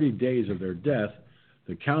within 30 days of their death,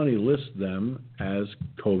 the county lists them as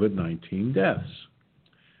COVID-19 deaths.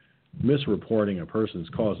 Misreporting a person's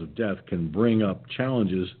cause of death can bring up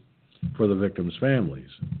challenges for the victims' families.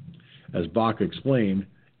 As Bach explained,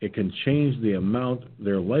 it can change the amount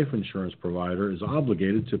their life insurance provider is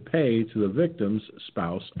obligated to pay to the victim's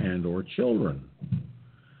spouse and or children.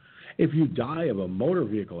 If you die of a motor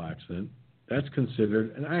vehicle accident, that's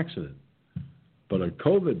considered an accident. But a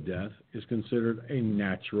COVID death is considered a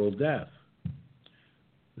natural death.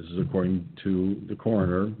 This is according to the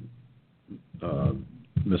coroner,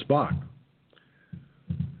 Ms. Bach.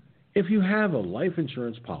 If you have a life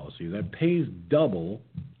insurance policy that pays double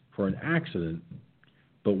for an accident,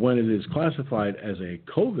 but when it is classified as a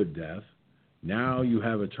COVID death, now you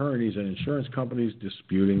have attorneys and insurance companies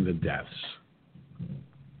disputing the deaths.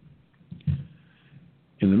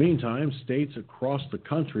 In the meantime, states across the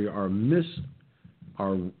country are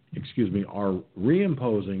reimposing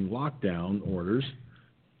lockdown orders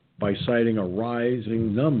by citing a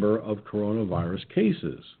rising number of coronavirus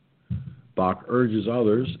cases. Bach urges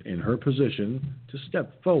others in her position to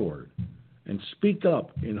step forward and speak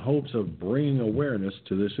up in hopes of bringing awareness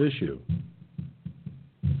to this issue.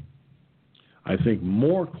 I think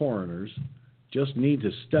more coroners just need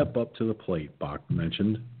to step up to the plate, Bach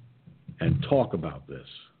mentioned, and talk about this.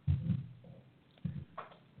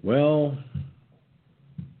 Well,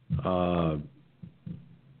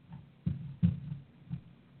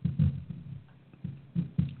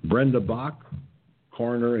 Brenda Bach,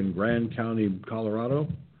 coroner in Grand County, Colorado,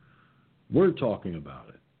 we're talking about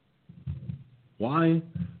it. Why?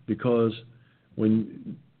 Because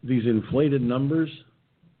when these inflated numbers,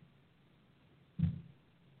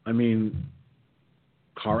 I mean,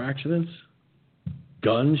 car accidents,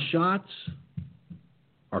 gunshots,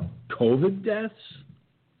 are COVID deaths?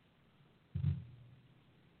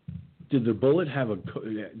 Did the bullet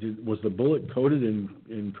was the bullet coated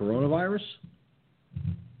in coronavirus?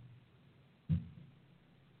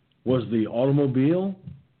 Was the automobile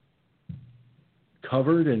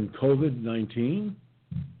covered in COVID-19?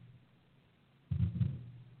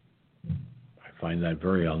 I find that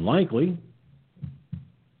very unlikely.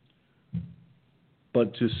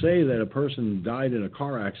 But to say that a person died in a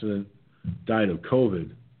car accident, died of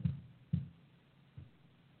COVID,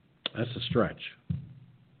 that's a stretch.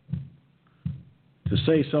 To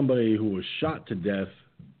say somebody who was shot to death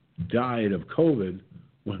died of COVID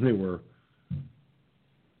when they were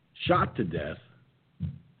shot to death,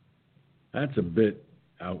 that's a bit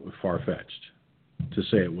far-fetched to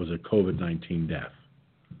say it was a COVID-19 death.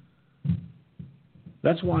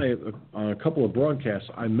 That's why on a couple of broadcasts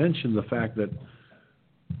I mentioned the fact that,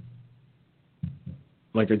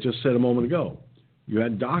 like I just said a moment ago, you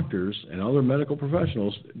had doctors and other medical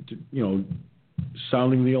professionals,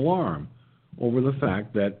 sounding the alarm over the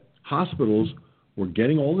fact that hospitals were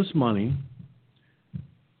getting all this money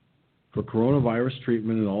for coronavirus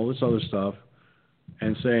treatment and all this other stuff,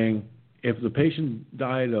 and saying, if the patient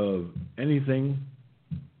died of anything,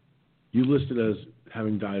 you list it as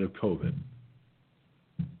having died of COVID.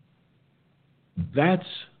 That's,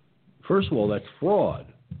 first of all, that's fraud.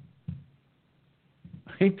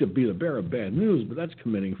 I hate to be the bearer of bad news, but that's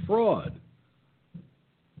committing fraud.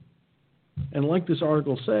 And like this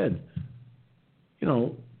article said,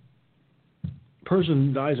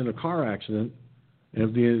 person dies in a car accident, and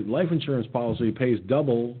if the life insurance policy pays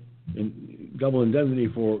double indemnity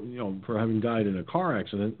for having died in a car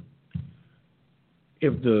accident,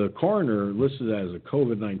 if the coroner lists it as a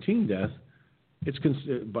COVID-19 death, it's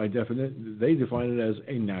by definition they define it as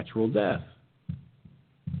a natural death.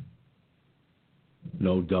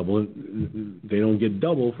 No double, they don't get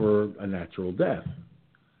double for a natural death.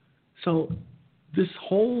 So this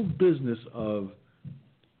whole business of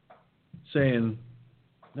saying,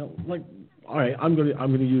 all right, I'm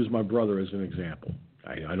going to use my brother as an example.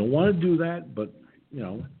 I don't want to do that, but,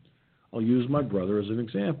 I'll use my brother as an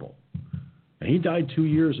example. And he died 2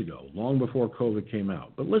 years ago, long before COVID came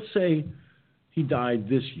out. But let's say he died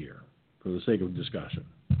this year, for the sake of discussion.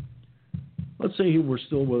 Let's say he were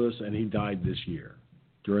still with us and he died this year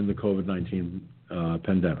during the COVID-19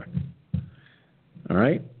 pandemic. All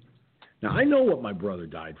right? Now, I know what my brother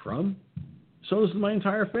died from. So does my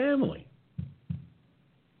entire family.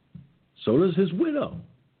 So does his widow.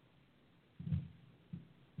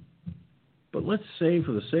 But let's say,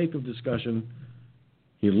 for the sake of discussion,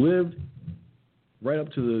 he lived right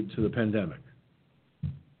up to the pandemic.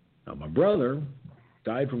 Now, my brother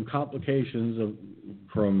died from complications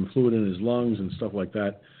from fluid in his lungs and stuff like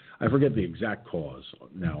that. I forget the exact cause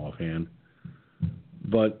now offhand,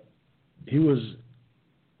 but he was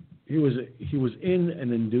in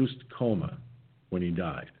an induced coma when he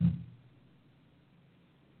died.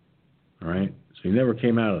 All right, so he never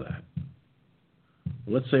came out of that.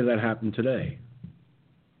 Let's say that happened today.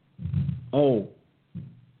 Oh,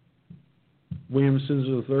 William Sims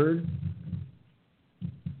III,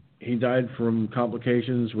 he died from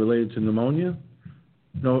complications related to pneumonia?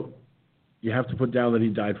 No, you have to put down that he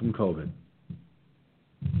died from COVID.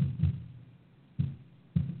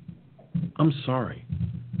 I'm sorry.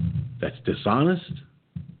 That's dishonest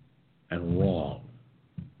and wrong.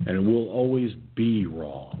 And it will always be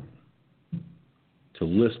wrong to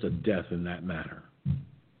list a death in that manner.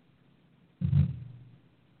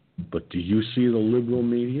 But do you see the liberal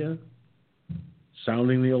media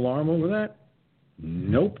sounding the alarm over that?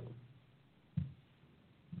 Nope.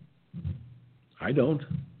 I don't.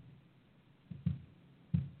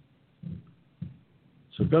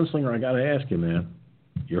 So, Gunslinger, I got to ask you, man.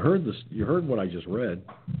 You heard this. You heard what I just read.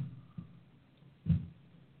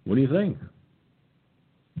 What do you think?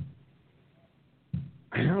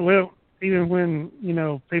 Well, even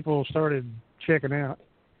when people started checking out,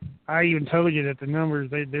 I even told you that the numbers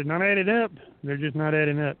they're not adding up. They're just not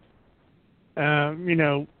adding up.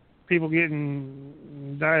 People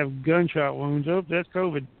die of gunshot wounds. Oh, that's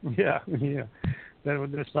COVID. Yeah.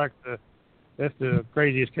 That's the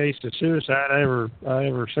craziest case of suicide I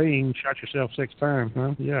ever seen. Shot yourself 6 times,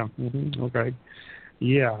 huh? Yeah. Mm-hmm. Okay.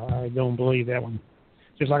 Yeah, I don't believe that one.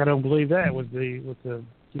 Just like I don't believe that with the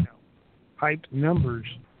hyped numbers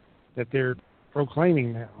that they're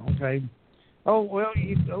proclaiming now. Okay. Oh well,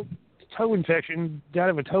 toe infection.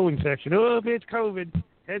 Died of a toe infection. Oh, it's COVID.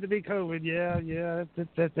 Had to be COVID. Yeah.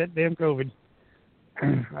 That's that damn COVID.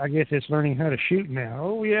 I guess it's learning how to shoot now.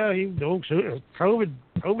 Oh yeah,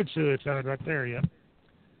 COVID suicide right there. Yeah.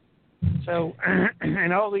 So,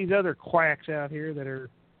 and all these other quacks out here that are,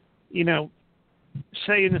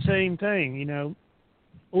 saying the same thing.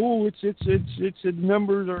 Oh, it's the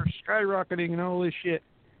numbers are skyrocketing and all this shit.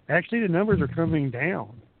 Actually, the numbers are coming down.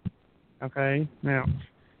 Okay, now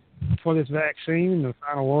for this vaccine, the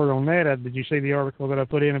final word on that. Did you see the article that I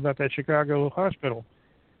put in about that Chicago hospital?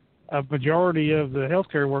 A majority of the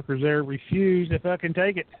healthcare workers there refuse to fucking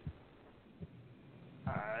take it.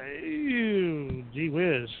 Gee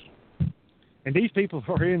whiz. And these people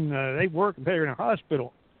are they're in a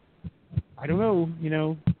hospital. I don't know,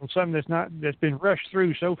 on something that's been rushed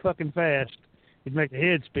through so fucking fast, it'd make the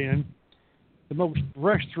head spin. The most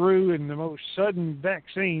rushed through and the most sudden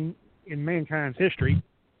vaccine in mankind's history.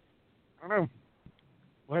 I don't know.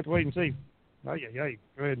 We'll have to wait and see. Oh, yeah.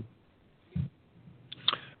 Go ahead.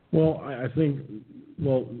 Well, I think.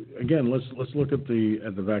 Well, again, let's look at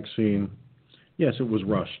the vaccine. Yes, it was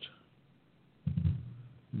rushed,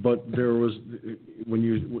 but there was when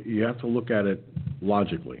you have to look at it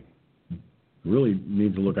logically. You really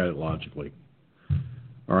need to look at it logically.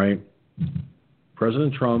 All right.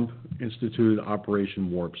 President Trump instituted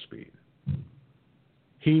Operation Warp Speed.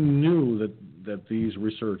 He knew that these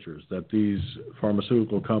researchers, that these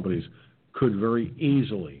pharmaceutical companies could very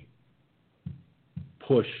easily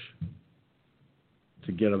push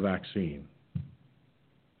to get a vaccine.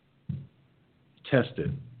 Test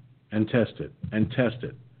it, and test it, and test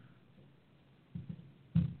it.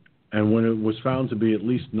 And when it was found to be at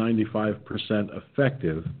least 95%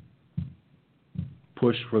 effective,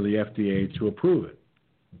 push for the FDA to approve it.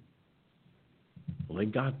 Well, they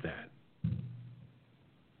got that.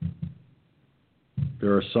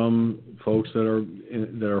 There are some folks that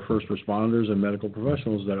are first responders and medical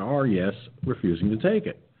professionals that are, yes, refusing to take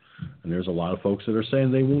it. And there's a lot of folks that are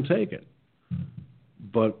saying they won't take it.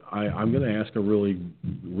 But I'm going to ask a really,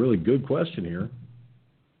 really good question here.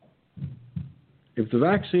 If the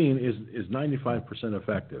vaccine is 95%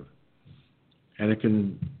 effective and it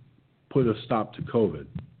can put a stop to COVID,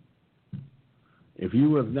 if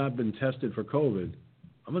you have not been tested for COVID,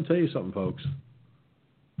 I'm going to tell you something, folks.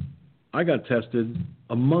 I got tested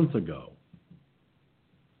a month ago,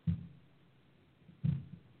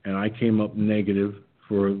 and I came up negative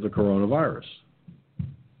for the coronavirus.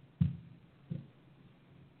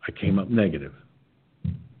 I came up negative.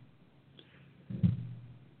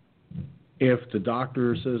 If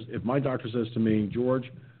my doctor says to me,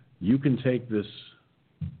 George, you can take this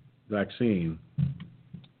vaccine,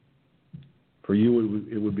 for you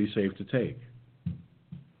it would be safe to take.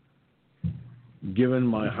 Given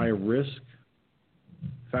my high risk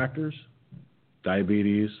factors,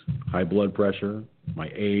 diabetes, high blood pressure, my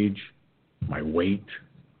age, my weight.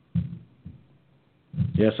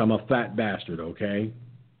 Yes, I'm a fat bastard, okay?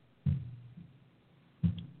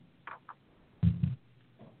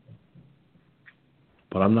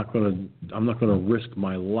 But I'm not going to risk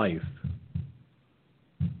my life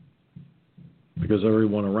because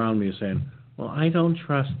everyone around me is saying, "Well, I don't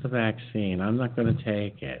trust the vaccine. I'm not going to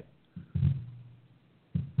take it."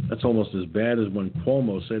 That's almost as bad as when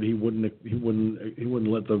Cuomo said he wouldn't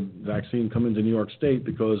let the vaccine come into New York State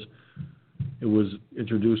because it was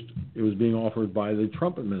being offered by the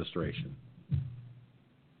Trump administration.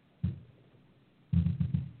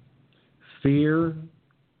 Fear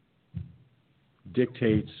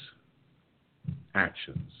dictates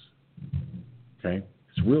actions. Okay?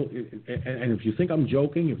 It's real. And if you think I'm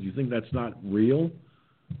joking, if you think that's not real,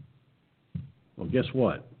 well, guess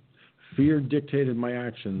what? Fear dictated my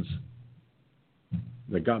actions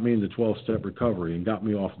that got me into 12-step recovery and got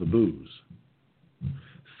me off the booze.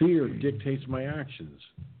 Fear dictates my actions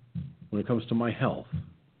when it comes to my health.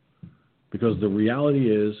 Because the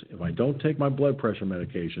reality is, if I don't take my blood pressure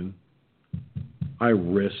medication, I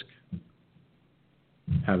risk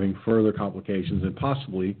having further complications and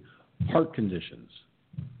possibly heart conditions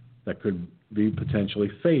that could be potentially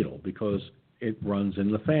fatal because it runs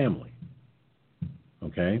in the family.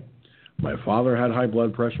 Okay? My father had high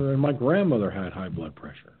blood pressure and my grandmother had high blood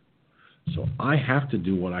pressure. So I have to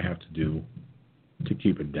do what I have to do to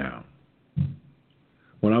keep it down.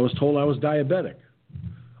 When I was told I was diabetic,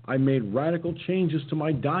 I made radical changes to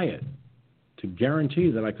my diet to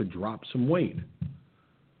guarantee that I could drop some weight.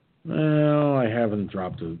 Well, I haven't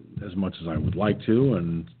dropped as much as I would like to,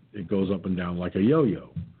 and it goes up and down like a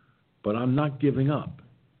yo-yo. But I'm not giving up.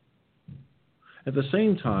 At the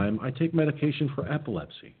same time, I take medication for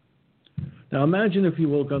epilepsy. Now imagine, if you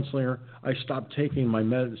will, Gunslinger, I stopped taking my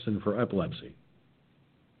medicine for epilepsy.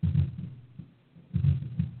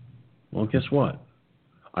 Well, guess what?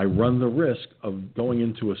 I run the risk of going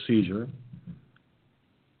into a seizure,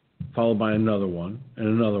 followed by another one, and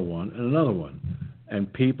another one, and another one.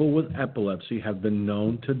 And people with epilepsy have been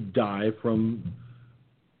known to die from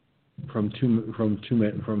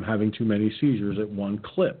having too many seizures at one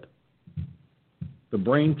clip. The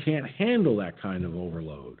brain can't handle that kind of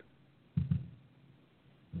overload.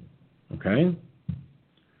 Okay?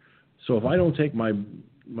 So if I don't take my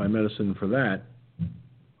medicine for that,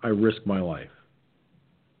 I risk my life.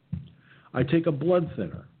 I take a blood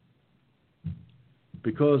thinner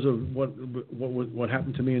because of what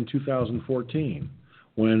happened to me in 2014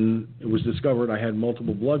 when it was discovered I had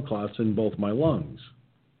multiple blood clots in both my lungs.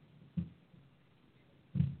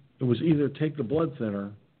 It was either take the blood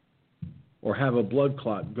thinner or have a blood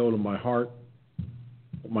clot go to my heart,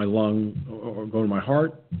 my lung, or go to my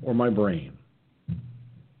heart or my brain,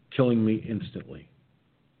 killing me instantly.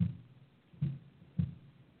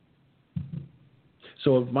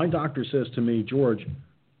 So if my doctor says to me, George,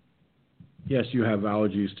 yes, you have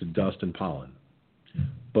allergies to dust and pollen,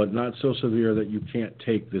 but not so severe that you can't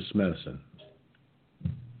take this medicine,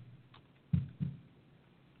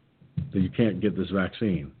 that you can't get this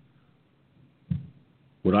vaccine,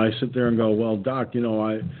 would I sit there and go, well, doc, you know,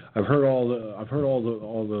 I've heard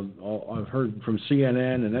from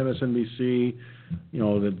CNN and MSNBC, you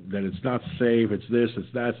know, that it's not safe, it's this,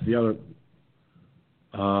 it's that, it's the other.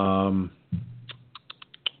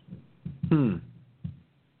 You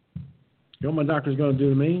know what my doctor's going to do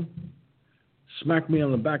to me? Smack me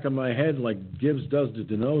on the back of my head like Gibbs does to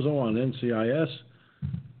DiNozzo on NCIS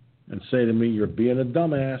and say to me, you're being a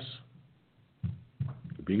dumbass.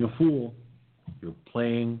 You're being a fool. You're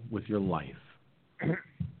playing with your life.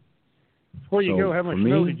 Before you go, how much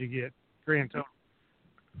snow did you get, grand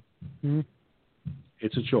total?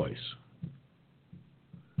 It's a choice.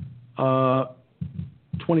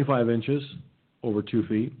 25 inches over 2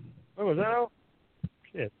 feet. Oh, is that all?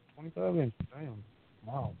 Shit, 25 inches. Damn.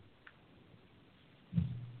 Wow.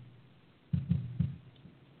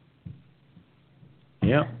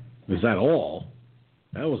 Yeah. Is that all?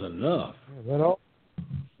 That was enough. Is that all?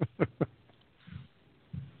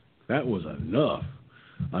 That was enough.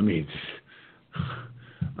 I mean,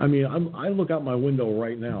 I mean, I look out my window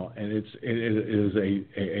right now, and it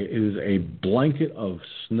is a blanket of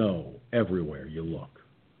snow everywhere you look,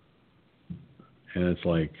 and it's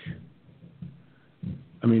like,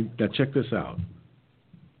 I mean, now check this out.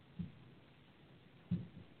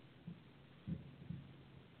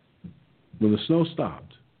 When the snow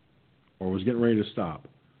stopped, or was getting ready to stop,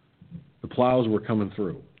 the plows were coming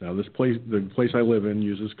through. Now, the place I live in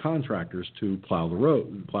uses contractors to plow the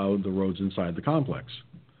roads inside the complex.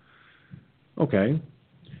 Okay,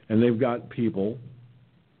 and they've got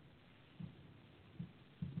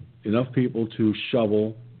enough people to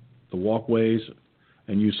shovel the walkways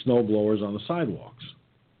and use snow blowers on the sidewalks.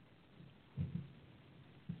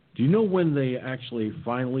 Do you know when they actually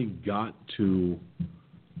finally got to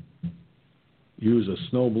use a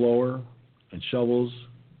snow blower and shovels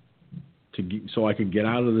so I could get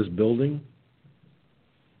out of this building?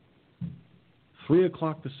 3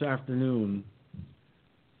 o'clock this afternoon,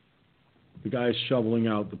 the guy's shoveling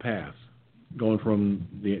out the path, going from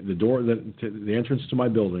the door, to the entrance to my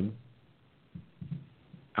building,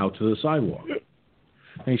 out to the sidewalk.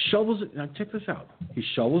 And he shovels it. Now check this out. He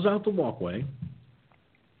shovels out the walkway.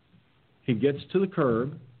 He gets to the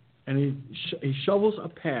curb, and he shovels a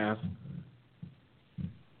path.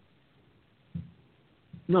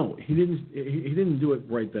 No, he didn't. He didn't do it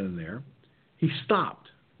right then and there. He stopped,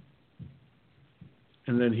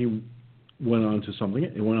 and then he went on to something.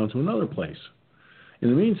 It went on to another place. In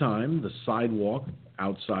the meantime, the sidewalk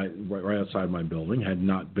outside, right outside my building, had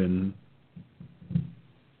not been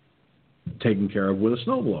taken care of with a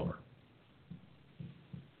snowblower.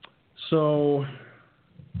 So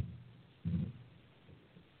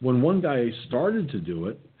when one guy started to do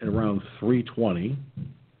it at around 3:20,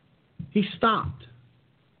 he stopped.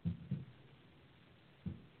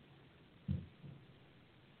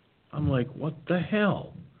 I'm like, what the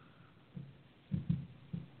hell?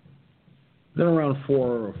 Then around 4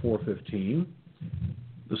 or 4:15,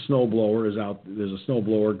 the snowblower is out. There's a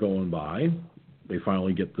snowblower going by. They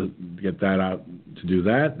finally get that out to do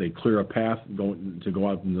that. They clear a path to go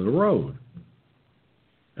out into the road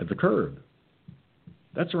at the curb.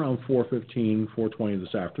 That's around 4:15, 4:20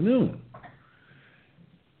 this afternoon,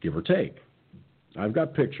 give or take. I've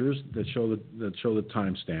got pictures that show the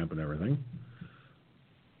timestamp and everything.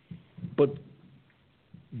 But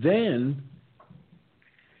then,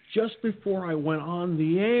 just before I went on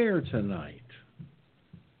the air tonight,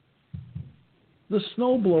 the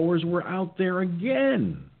snowblowers were out there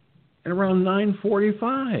again at around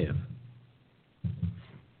 9:45.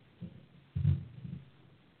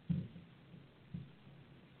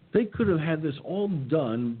 They could have had this all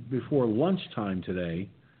done before lunchtime today,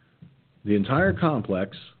 the entire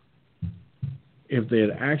complex, if they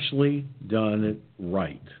had actually done it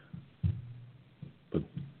right. But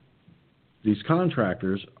these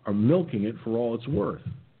contractors are milking it for all it's worth.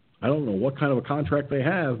 I don't know what kind of a contract they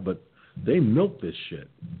have, but they milk this shit.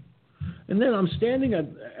 And then I'm standing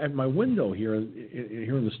at my window here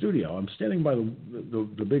in the studio. I'm standing by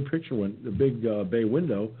the big picture the big bay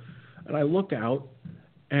window, and I look out,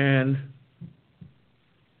 and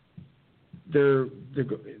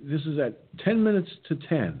this is at 10 minutes to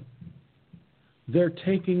 10. They're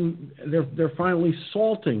finally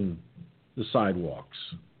salting the sidewalks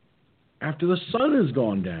after the sun has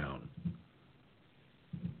gone down.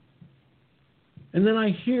 And then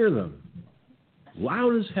I hear them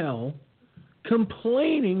loud as hell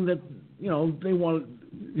complaining that they want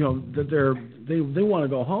to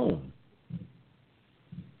go home.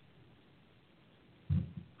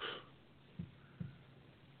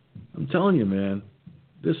 I'm telling you, man,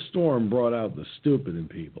 this storm brought out the stupid in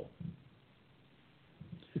people.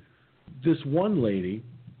 This one lady,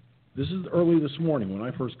 this is early this morning when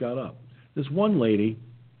I first got up. This one lady,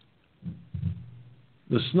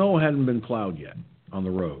 the snow hadn't been plowed yet on the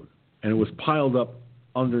road, and it was piled up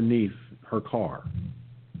underneath her car.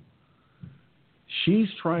 She's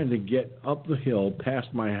trying to get up the hill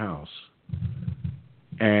past my house,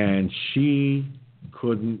 and she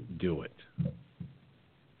couldn't do it.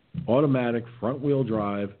 Automatic front-wheel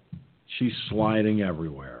drive, she's sliding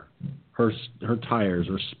everywhere. Her tires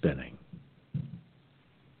are spinning.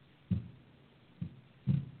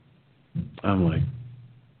 I'm like,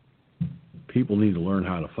 people need to learn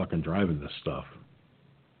how to fucking drive in this stuff.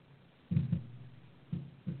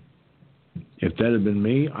 If that had been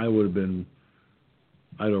me, I'd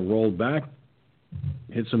have rolled back,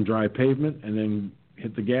 hit some dry pavement, and then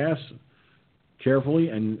hit the gas carefully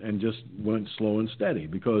and just went slow and steady.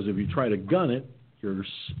 Because if you try to gun it, you're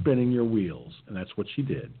spinning your wheels. And that's what she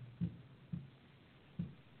did.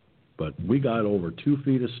 But we got over 2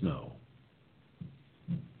 feet of snow.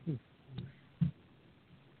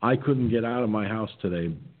 I couldn't get out of my house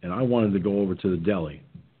today, and I wanted to go over to the deli.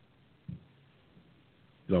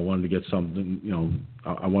 I wanted to get something,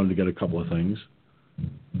 I wanted to get a couple of things,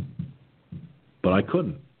 but I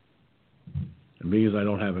couldn't. And because I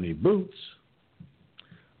don't have any boots,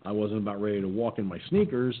 I wasn't about ready to walk in my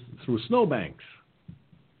sneakers through snowbanks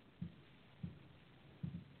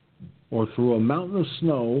or through a mountain of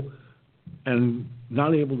snow and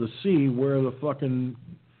not able to see where the fucking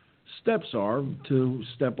steps are to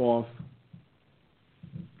step off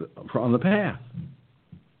on the path.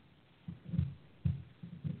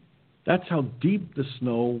 That's how deep the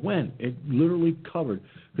snow went. It literally covered,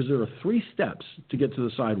 because there are 3 steps to get to the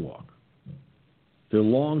sidewalk. They're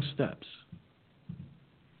long steps.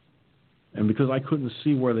 And because I couldn't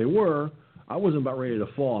see where they were, I wasn't about ready to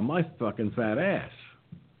fall on my fucking fat ass.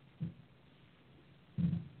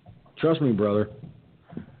 Trust me, brother.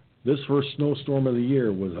 This first snowstorm of the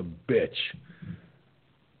year was a bitch.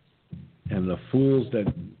 And the fools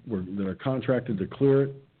that are contracted to clear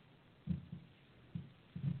it,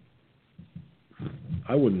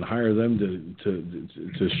 I wouldn't hire them to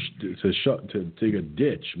dig a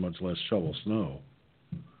ditch, much less shovel snow.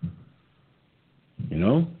 You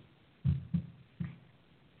know?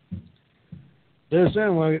 Does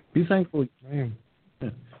sound like it. Be thankful. Man.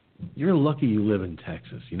 You're lucky you live in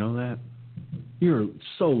Texas. You know that? You're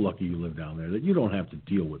so lucky you live down there that you don't have to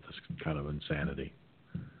deal with this kind of insanity.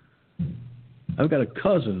 I've got a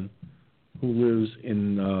cousin who lives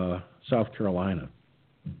in South Carolina,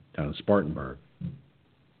 down in Spartanburg.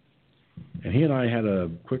 And he and I had a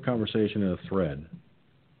quick conversation in a thread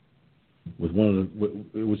with one of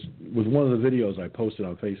the videos I posted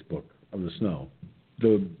on Facebook of the snow,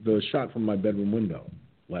 the shot from my bedroom window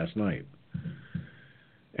last night.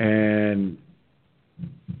 And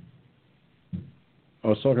I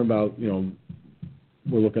was talking about, we're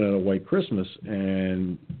looking at a white Christmas,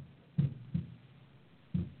 and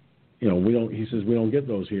he says we don't get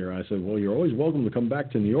those here. I said, well, you're always welcome to come back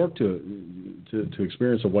to New York to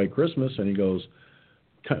experience a white Christmas. And he goes,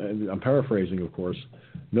 I'm paraphrasing, of course,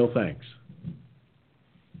 no thanks.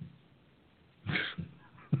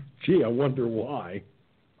 Gee, I wonder why.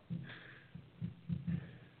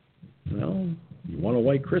 Well, you want a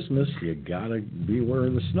white Christmas, you gotta be where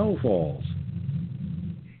the snow falls.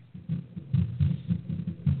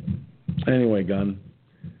 Anyway, Gunn,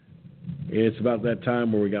 it's about that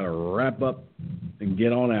time where we gotta wrap up and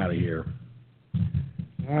get on out of here.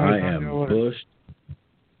 I am bushed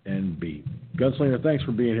and beat. Gunslinger, thanks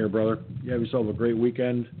for being here, brother. You have yourself a great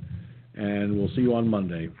weekend, and we'll see you on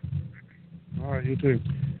Monday. All right, you too.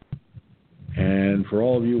 And for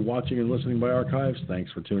all of you watching and listening by archives,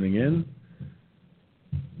 thanks for tuning in.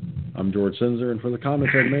 I'm George Sinzer, and for the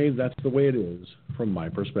comments I've made, that's the way it is from my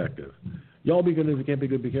perspective. Y'all be good. If you can't be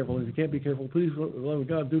good, be careful. If you can't be careful, please, for the love of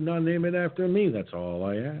God, do not name it after me. That's all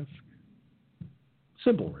I ask.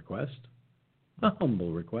 Simple request. A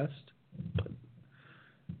humble request. But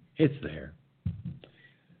it's there.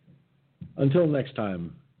 Until next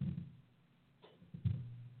time,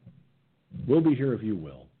 we'll be here if you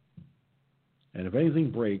will. And if anything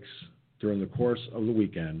breaks during the course of the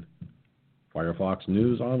weekend, Firefox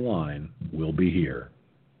News Online will be here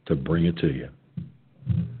to bring it to you.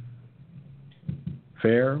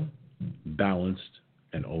 Fair, balanced,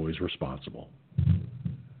 and always responsible.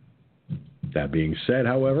 That being said,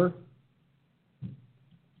 however,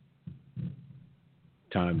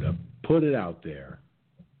 time to put it out there.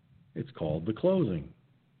 It's called the closing.